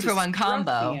used, it's a 2-for-1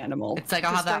 combo. Animal, it's like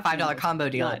I'll have that $5 combo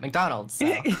deal at McDonald's. So.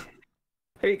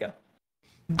 There you go.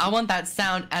 I want that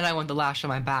sound and I want the lash on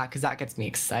my back because that gets me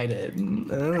excited. I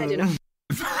don't know.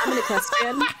 I'm in a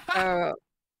question.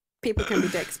 People can be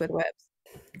dicks with whips.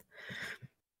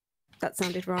 That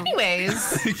sounded wrong.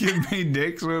 Anyways. You can be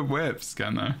dicks with whips,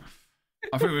 can I?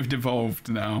 I think we've devolved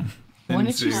now.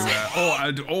 Into,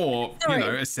 or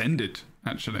ascended,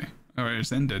 actually. Or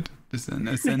ascended.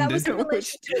 Ascended. That was in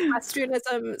relation to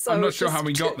equestrianism. So I'm not sure how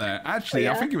we got there. Actually,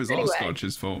 I think it was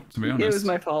Oscotch's fault, to be honest. It was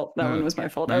my fault. That one was my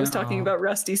fault. I was talking about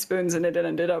rusty spoons and it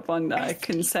ended up on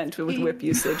consent with whip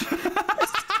usage.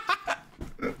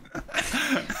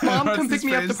 Mom, come pick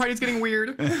me up. The party's getting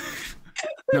weird.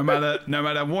 No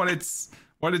matter what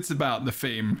it's about, the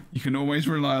theme, you can always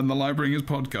rely on the Lightbringers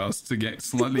podcast to get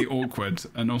slightly awkward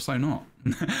and also not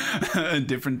at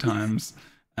different times,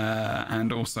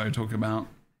 and also talk about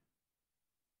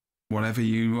whatever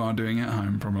you are doing at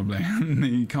home, probably.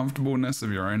 The comfortableness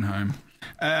of your own home.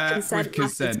 Consent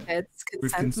matters,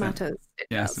 kids. Consent matters.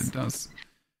 Yes, it does.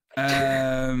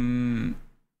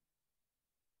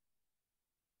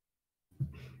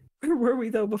 Where were we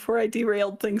though before I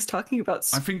derailed things talking about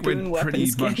I think we're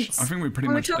pretty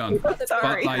much done. But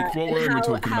like, what were we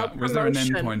talking about? Was there an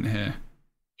end point here?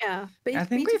 Yeah, but I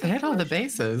think we've hit all the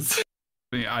bases.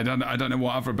 I don't know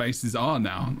what other bases are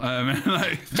now.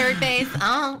 Like... Third base.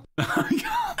 Oh.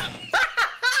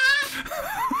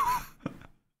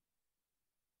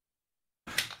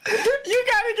 You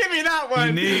gotta give me that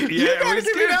one.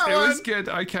 It was good.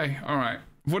 Okay, all right.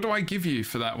 What do I give you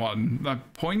for that one?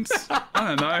 Like points? I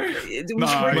don't know. No,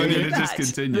 I need to just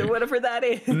continue. Whatever that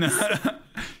is. No.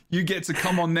 You get to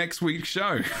come on next week's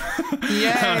show.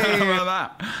 Yay! How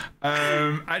about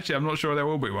that? Actually, I'm not sure there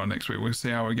will be one next week. We'll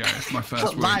see how we go. It's my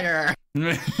first week. Liar.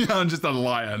 I'm just a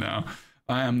liar now.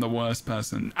 I am the worst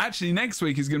person. Actually, next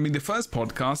week is going to be the first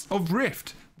podcast of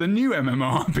Rift, the new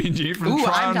MMORPG from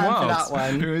Tryon Worlds,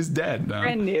 who is dead now.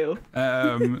 Brand new.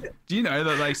 Do you know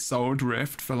that they sold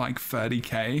Rift for like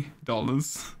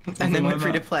 $30,000? And then went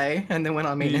free to play, and then went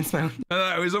on maintenance mode.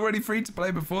 It was already free to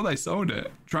play before they sold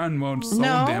it. Tryon Worlds sold the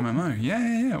MMO.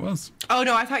 Yeah, it was. Oh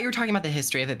no, I thought you were talking about the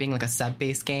history of it being like a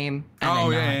sub-based game. No.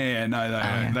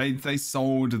 They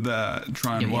sold the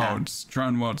Tryon Worlds.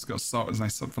 Tryon Worlds got sold, and they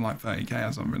sold for like $30,000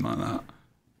 or something like that.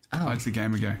 Like a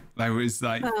game ago. It was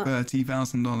like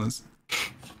 $30,000.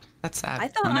 That's sad. I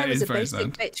thought I was a basic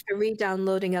bitch for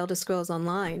re-downloading Elder Scrolls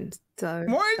Online. So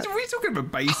why are we talking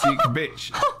about basic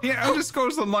bitch? Yeah, Elder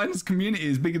Scrolls Online's community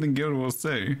is bigger than Guild Wars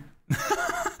 2.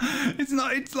 It's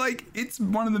not. It's like it's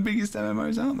one of the biggest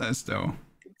MMOs out there still.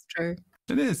 It's true.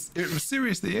 It is. It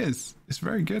seriously is. It's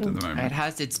very good at the moment. It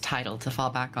has its title to fall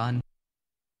back on.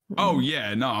 Oh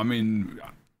yeah, no, I mean,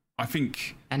 I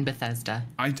think. And Bethesda.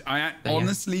 I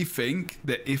honestly think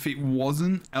that if it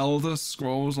wasn't Elder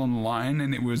Scrolls Online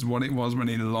and it was what it was when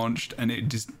it launched and it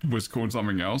just was called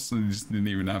something else and it just didn't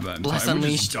even have that title,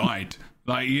 it just died.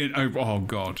 Like, oh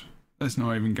god, let's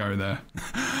not even go there.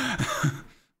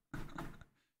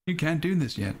 You can't do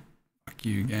this yet. Fuck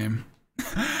you, game.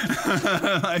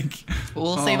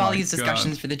 We'll save all these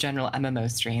discussions for the general MMO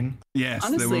stream. Yes,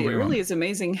 honestly, it really is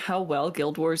amazing how well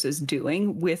Guild Wars is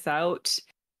doing without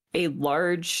a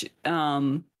large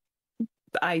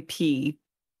IP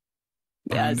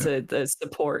as a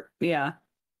support. Yeah,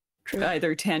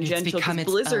 either tangential. Because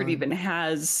Blizzard even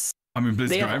has. I mean,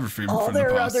 Blizzard got everything. All from their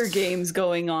the past. other games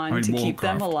going on to keep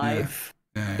them alive.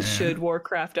 Yeah. Should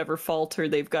Warcraft ever falter,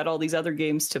 they've got all these other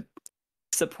games to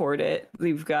support it.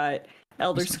 We've got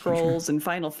Elder Scrolls and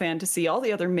Final Fantasy. All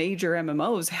the other major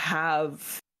MMOs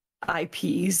have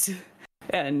IPs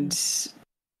and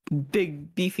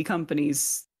big beefy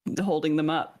companies holding them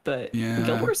up, but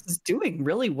Guild Wars is doing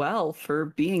really well for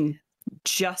being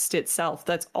just itself.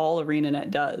 That's all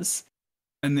ArenaNet does.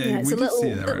 And then it's a little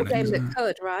game that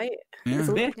could, right? Yeah. It's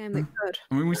a little game that could.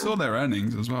 I mean, we saw their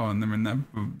earnings as well, and I mean, they're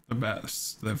the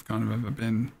best they've kind of ever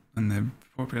been, and they're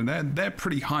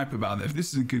pretty hype about it.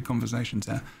 This is a good conversation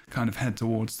to kind of head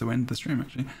towards to end the stream,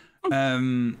 actually.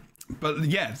 But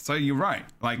yeah, so you're right.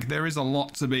 Like, there is a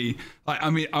lot to be like. I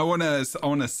mean, I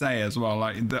wanna say as well,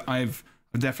 like that I've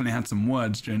definitely had some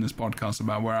words during this podcast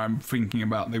about where I'm thinking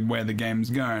about where the game's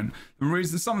going.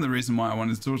 Some of the reason why I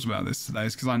wanted to talk about this today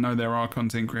is because I know there are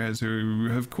content creators who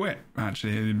have quit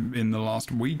actually in the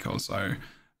last week or so,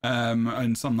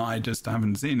 and some that I just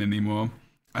haven't seen anymore.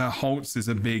 Holtz is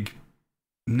a big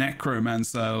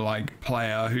necromancer like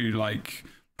player who like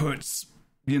puts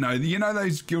you know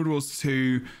those Guild Wars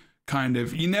 2 kind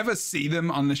of, you never see them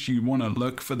unless you want to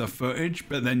look for the footage,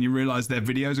 but then you realize their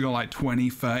videos have got like 20,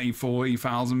 30,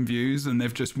 40,000 views and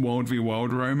they've just world v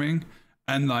world roaming,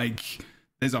 and like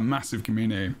there's a massive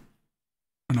community.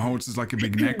 And Holtz is like a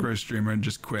big necro streamer and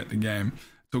just quit the game,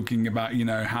 talking about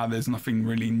how there's nothing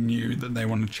really new that they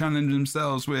want to challenge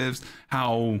themselves with,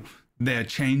 how they're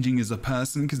changing as a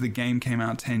person because the game came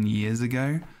out 10 years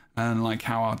ago, and like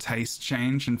how our tastes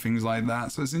change and things like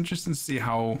that. So it's interesting to see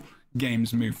how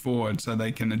games move forward so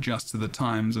they can adjust to the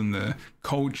times and the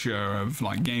culture of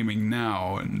like gaming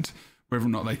now, and whether or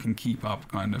not they can keep up,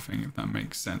 kind of thing, if that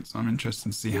makes sense. I'm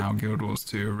interested to see how Guild Wars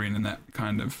 2 ArenaNet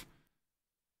kind of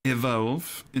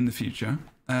evolve in the future.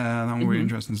 That will be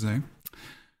interesting to see.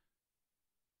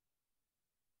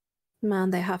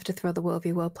 Man, they have to throw the World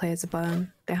v World players a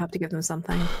bone. They have to give them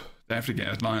something. They have to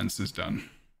get alliances done.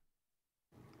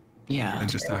 Yeah. They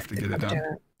just have to get it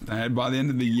done. By the end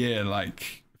of the year,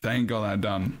 like, they ain't got that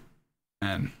done.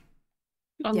 And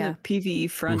on the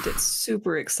PvE front, it's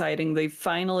super exciting. They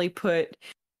finally put,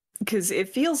 because it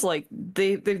feels like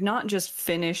they've not just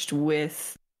finished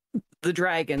with the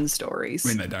dragon stories. I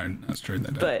mean, they don't. That's true.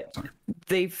 They don't. But Sorry.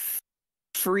 they've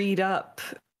freed up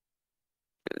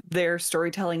their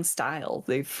storytelling style.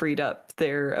 They've freed up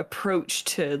their approach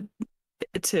to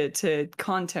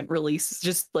content release.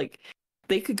 Just like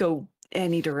they could go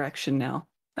any direction now.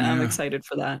 I'm excited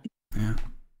for that. Yeah.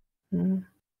 Mm.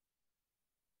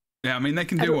 Yeah, I mean, they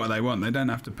can do what they want. They don't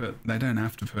have to put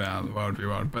out the World v.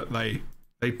 World, but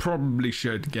they probably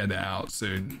should get it out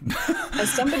soon.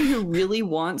 As somebody who really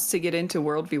wants to get into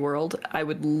World v. World, I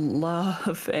would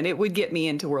love, and it would get me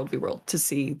into World v. World to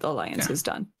see the alliances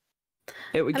done.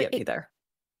 It would get me there.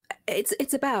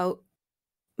 It's about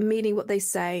meaning what they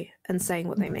say and saying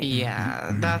what they mean.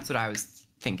 Yeah, that's what I was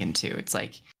thinking too. It's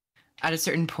like, at a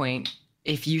certain point,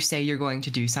 if you say you're going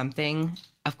to do something,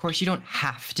 of course you don't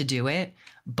have to do it.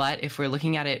 But if we're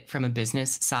looking at it from a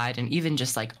business side and even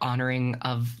just like honoring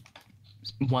of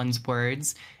one's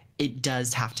words, it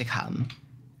does have to come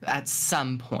at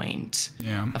some point.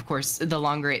 Yeah. Of course, the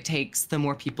longer it takes, the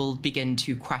more people begin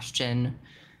to question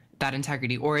that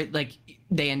integrity, or like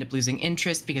they end up losing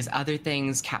interest because other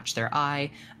things catch their eye.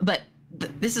 But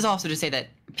this is also to say that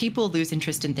people lose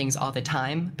interest in things all the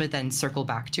time, but then circle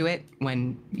back to it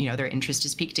when, you know, their interest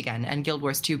is piqued again. And Guild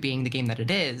Wars 2 being the game that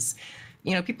it is,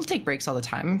 you know, people take breaks all the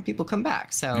time. People come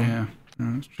back. So yeah,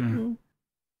 that's true.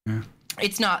 Yeah.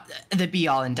 It's not the be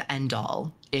all and end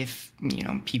all if, you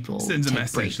know, people sends a take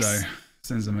message breaks. though.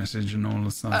 Sends a message and all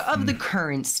the stuff. Of the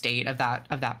current state of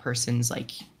that person's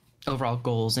like overall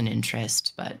goals and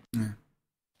interest, but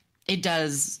it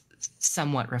does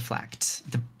somewhat reflect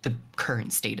the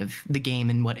current state of the game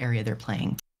and what area they're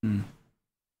playing.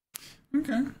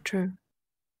 Okay. True.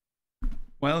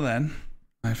 Well then,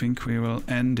 I think we will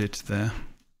end it there.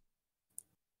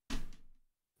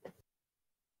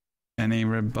 Any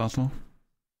rebuttal?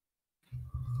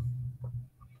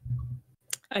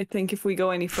 I think if we go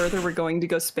any further, we're going to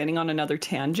go spinning on another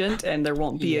tangent, and there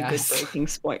won't be a good breaking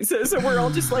point. So we're all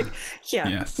just like,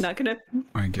 not gonna.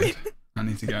 Very good. I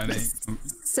need to go and eat.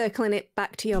 Circling it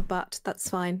back to your butt, that's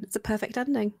fine. It's a perfect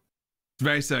ending. It's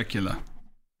very circular,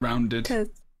 rounded.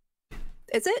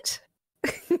 Is it?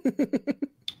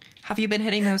 Have you been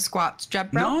hitting those squats,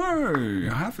 Jebro? No,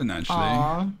 I haven't actually.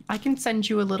 Aww, I can send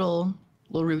you a little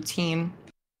routine.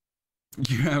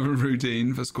 You have a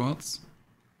routine for squats?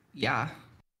 Yeah.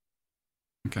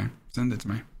 Okay, send it to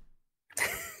me.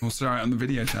 We'll start it on the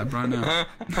video tab right now.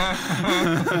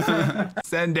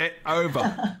 Send it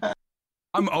over.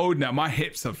 I'm old now. My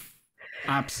hips are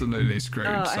absolutely screwed.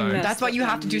 So that's why you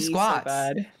have to do squats.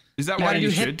 So is that why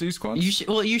you should do squats?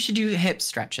 You should do hip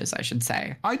stretches, I should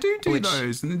say. I do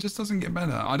those, and it just doesn't get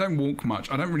better. I don't walk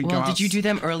much. I don't really go out. Did you do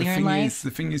them earlier in life?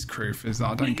 The thing is, Kroof, is that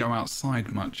I don't go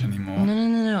outside much anymore.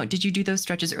 No. Did you do those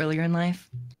stretches earlier in life?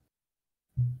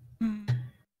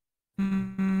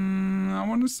 I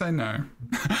want to say no.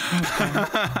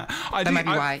 That might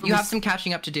be why. You have some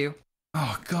catching up to do.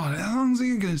 Oh, God. How long is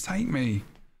it going to take me?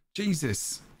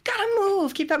 Jesus. Gotta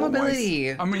move. Keep that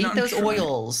mobility. I mean, eat those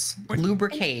oils.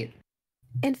 Lubricate.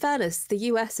 In fairness, the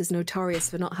US is notorious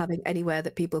for not having anywhere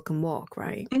that people can walk,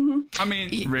 right? Mm-hmm. I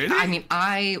mean, really? I mean,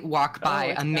 I walk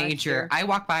by I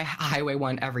walk by Highway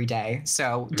 1 every day.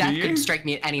 So death could strike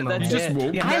me at any moment. You just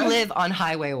walk there? I live on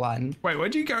Highway 1. Wait, where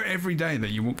do you go every day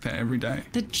that you walk there every day?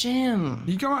 The gym.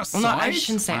 You go outside? Well, no, I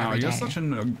shouldn't say every day. You're such a,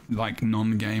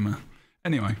 non-gamer.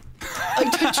 Anyway. I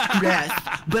touched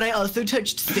grass, but I also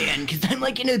touched sand because I'm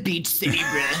like in a beach city,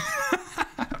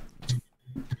 bruh.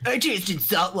 I tasted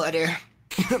salt water.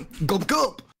 Gulp,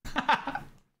 gulp.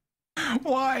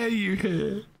 Why are you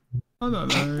here? I don't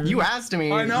know. You asked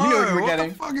me. I know. You know what you were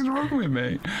getting. What the fuck is wrong with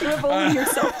me? You have only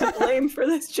yourself to blame for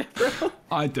this, Jeffro.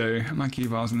 I do, and I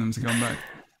keep asking them to come back.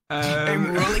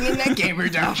 I'm rolling in that gamer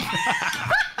down.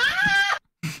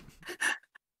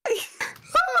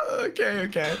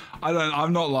 Okay.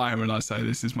 I'm not lying when I say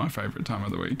this is my favorite time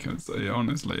of the week. It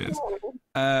honestly is.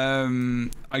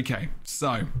 Okay,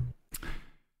 so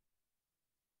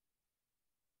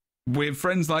with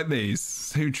friends like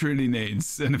these, who truly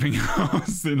needs anything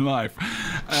else in life?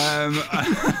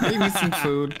 Maybe some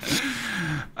food.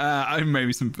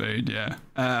 Maybe some food. Yeah.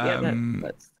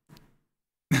 That's...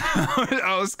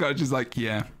 Scotch is like,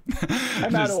 yeah.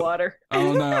 I'm out of water.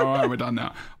 Oh no! All right, we're done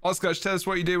now. Scotch, tell us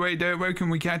what you do, where you do it, where can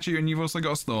we catch you, and you've also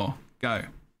got a store. Go.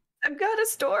 I've got a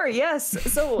store, yes.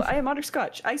 So I am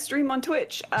Otterscotch. I stream on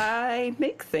Twitch. I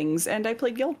make things and I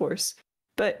play Guild Wars.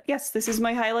 But yes, this is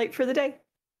my highlight for the day.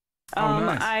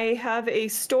 Nice. I have a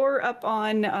store up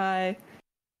on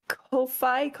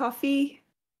Ko-Fi, Coffee,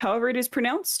 however it is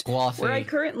pronounced, where I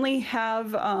currently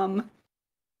have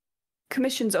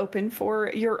commissions open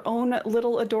for your own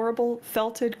little adorable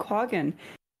felted quaggan.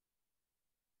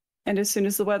 And as soon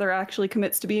as the weather actually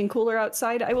commits to being cooler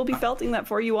outside, I will be felting that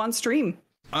for you on stream.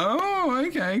 Oh,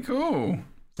 okay, cool.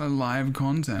 So live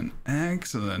content.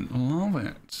 Excellent. Love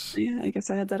it. Yeah, I guess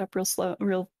I had that up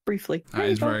real briefly. That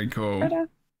is very cool. Ta-da.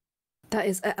 That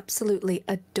is absolutely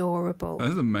adorable.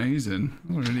 That's amazing.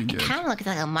 That's really good. It kind of looks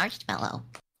like a marshmallow.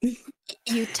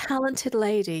 You talented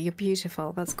lady. You're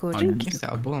beautiful. That's gorgeous. Thank you,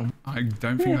 so boom. I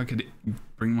don't think I could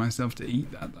bring myself to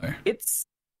eat that though.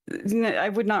 I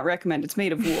would not recommend. It's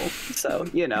made of wool, so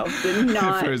not.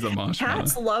 If it was a marshmallow.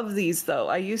 Cats love these though.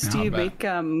 I used to make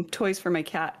toys for my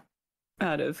cat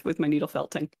with my needle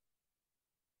felting.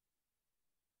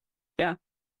 Yeah.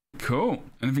 Cool.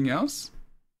 Anything else?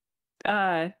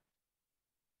 I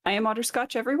am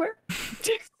Otterscotch everywhere.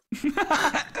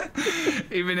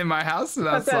 Even in my house and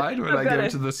outside when I go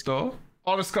to the store.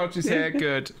 Otterscotch is here.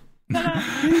 Good.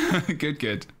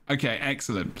 Good. Okay,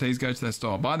 excellent. Please go to their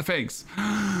store. Buy the figs.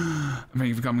 Thank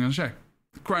you for coming on the show.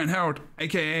 Crichton Herald,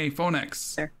 aka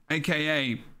Phonex, there.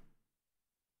 aka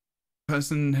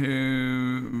person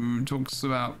who talks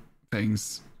about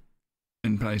things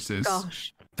in places.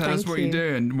 Gosh. Tell us what you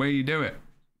do and where you do it,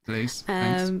 please.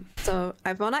 So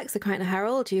I'm Phonex, the Crichton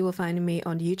Herald. You will find me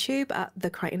on YouTube at the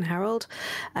Crichton Herald.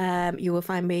 You will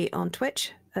find me on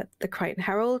Twitch at the Crichton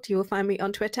Herald. You will find me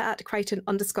on Twitter at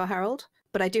Crichton_Herald.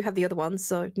 But I do have the other ones,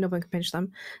 so no one can pinch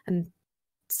them and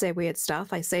say weird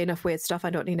stuff. I say enough weird stuff. I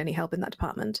don't need any help in that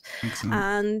department. Excellent.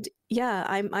 And yeah,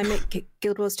 I make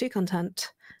Guild Wars 2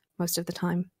 content most of the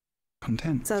time.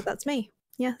 Content. So that's me.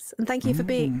 Yes, and thank you for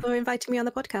inviting me on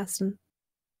the podcast. And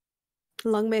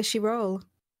long may she roll.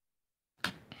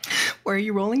 Where are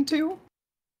you rolling to?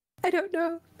 I don't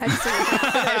know. I just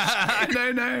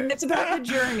No. It's about the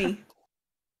journey,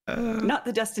 not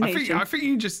the destination. I think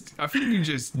you just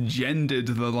gendered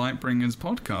the Lightbringers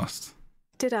podcast.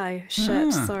 Did I?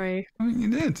 Shit, sorry. I think you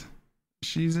did.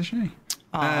 She's a she.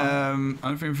 I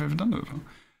don't think we've ever done it before.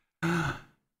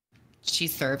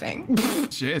 She's serving.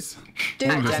 She is.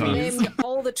 Dude, All the I time. named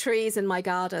all the trees in my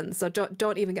garden, so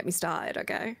don't even get me started,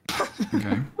 okay?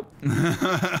 Okay.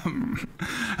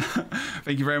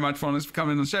 Thank you very much, Phonex, for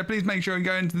coming on the show. Please make sure you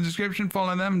go into the description,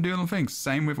 follow them, and do all the things.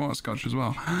 Same with Otterscotch as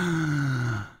well.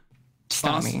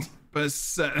 Stop me. But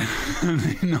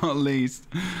certainly not least,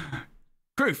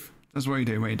 Proof. That's what you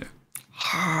do. What you do.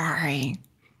 Hi.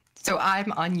 So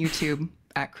I'm on YouTube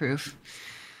at Kroof.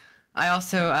 I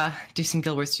also do some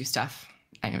Guild Wars 2 stuff,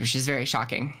 which is very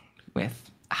shocking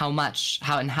with how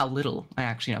little I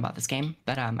actually know about this game.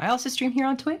 But I also stream here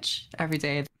on Twitch every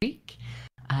day of the week.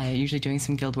 Usually doing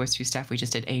some Guild Wars 2 stuff. We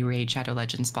just did a Raid Shadow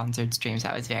Legends sponsored stream, so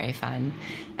that was very fun.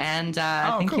 And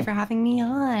thank you for having me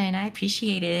on. I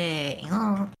appreciate it.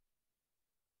 Oh.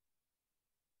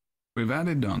 We've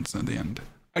added dance at the end.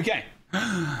 Okay.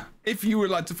 If you would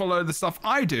like to follow the stuff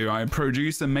I do, I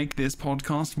produce and make this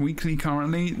podcast weekly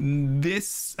currently.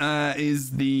 This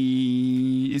it's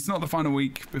not the final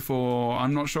week before.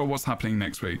 I'm not sure what's happening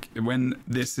next week when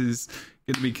this is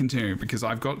going to be continuing because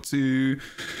I've got to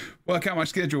work out my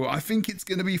schedule. I think it's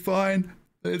going to be fine.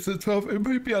 It's a 12. It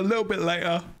might be a little bit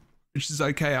later, which is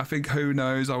okay. I think who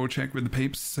knows? I will check with the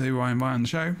peeps who I invite on the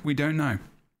show. We don't know.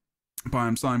 But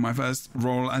I'm starting my first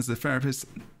role as a therapist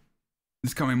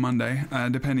this coming Monday,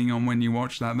 depending on when you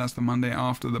watch that. That's the Monday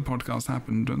after the podcast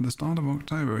happened at the start of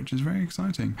October, which is very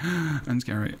exciting and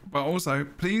scary. But also,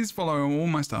 please follow all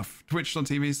my stuff.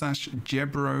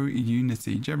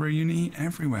 Twitch.tv/JebroUnity. JebroUnity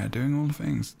everywhere, doing all the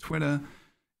things. Twitter,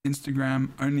 Instagram,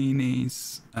 Only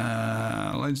Knees,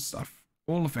 loads of stuff.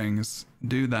 All the things.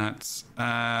 Do that.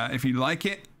 If you like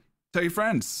it, tell your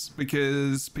friends,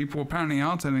 because people apparently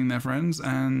are telling their friends,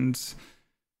 and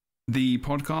the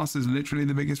podcast is literally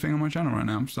the biggest thing on my channel right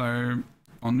now. So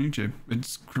on YouTube,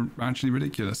 it's actually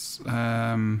ridiculous.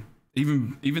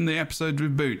 Even the episode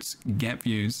with Boots get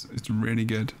views. It's really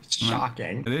good.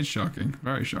 Shocking. It is shocking.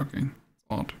 Very shocking.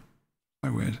 Odd.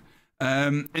 So weird.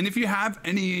 And if you have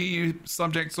any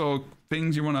subjects or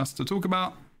things you want us to talk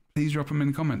about, please drop them in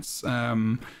the comments.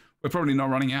 We're probably not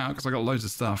running out because I got loads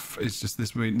of stuff. It's just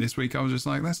this week I was just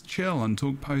like, let's chill and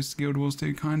talk post Guild Wars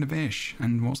 2 kind of ish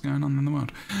and what's going on in the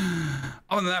world.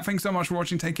 Other than that, thanks so much for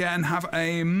watching. Take care and have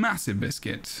a massive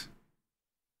biscuit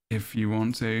if you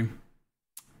want to.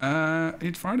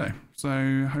 It's Friday,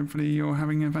 so hopefully you're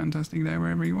having a fantastic day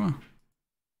wherever you are.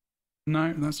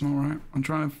 No, that's not right. I'm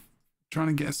trying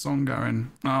to get a song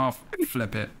going. Oh,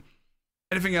 flip it.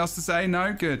 Anything else to say?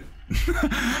 No? Good.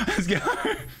 Let's go.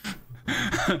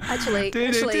 Actually,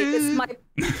 it's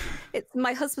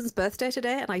my husband's birthday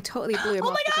today, and I totally blew him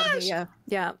off to come here.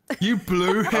 Yeah. You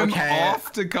blew him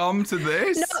off to come to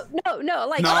this? No.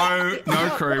 Like no,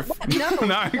 Crave.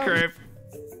 No, Crave.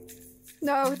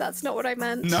 no, that's not what I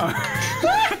meant. No.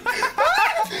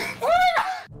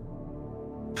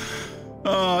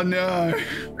 Oh no.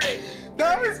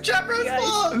 That was Jeffrey's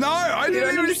fault. No, I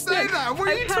didn't even say that. What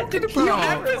are you talking about? You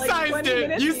emphasized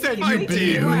it. You said you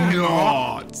did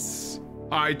not.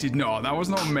 I did not. That was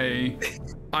not me.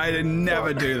 I did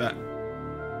never do that.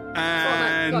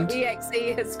 And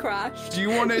EXE has crashed. do you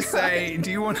want to say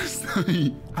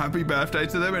happy birthday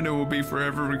to them and it will be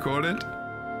forever recorded?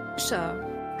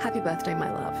 Sure. Happy birthday,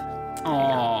 my love.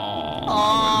 Oh,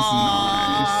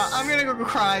 nice. I'm gonna go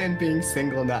cry and being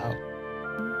single now.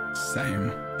 Same.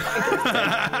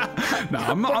 No,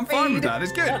 I'm fine with that.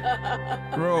 It's good.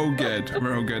 We're all good.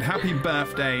 We're all good. Happy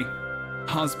birthday,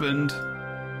 husband,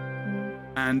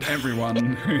 and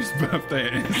everyone whose birthday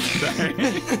it is today.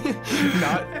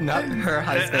 not her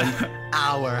husband,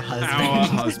 our husband. Our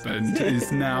husband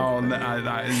is now,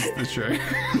 that is the truth.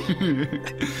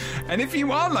 And if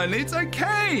you are lonely, it's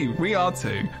okay. We are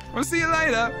too. We'll see you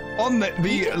later on the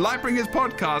Lightbringers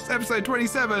podcast. Episode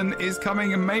 27 is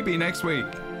coming and maybe next week.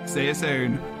 See you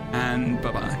soon, and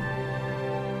bye-bye.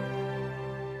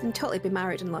 You can totally be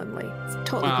married and lonely. It's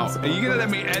totally Wow, possible. are you going to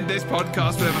let me end this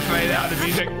podcast with a fade out of the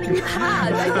music? You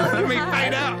had. I thought Let you me had.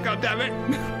 fade out, God damn it.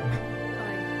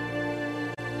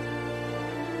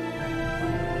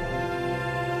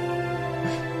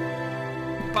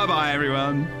 Fine. Bye-bye,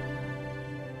 everyone.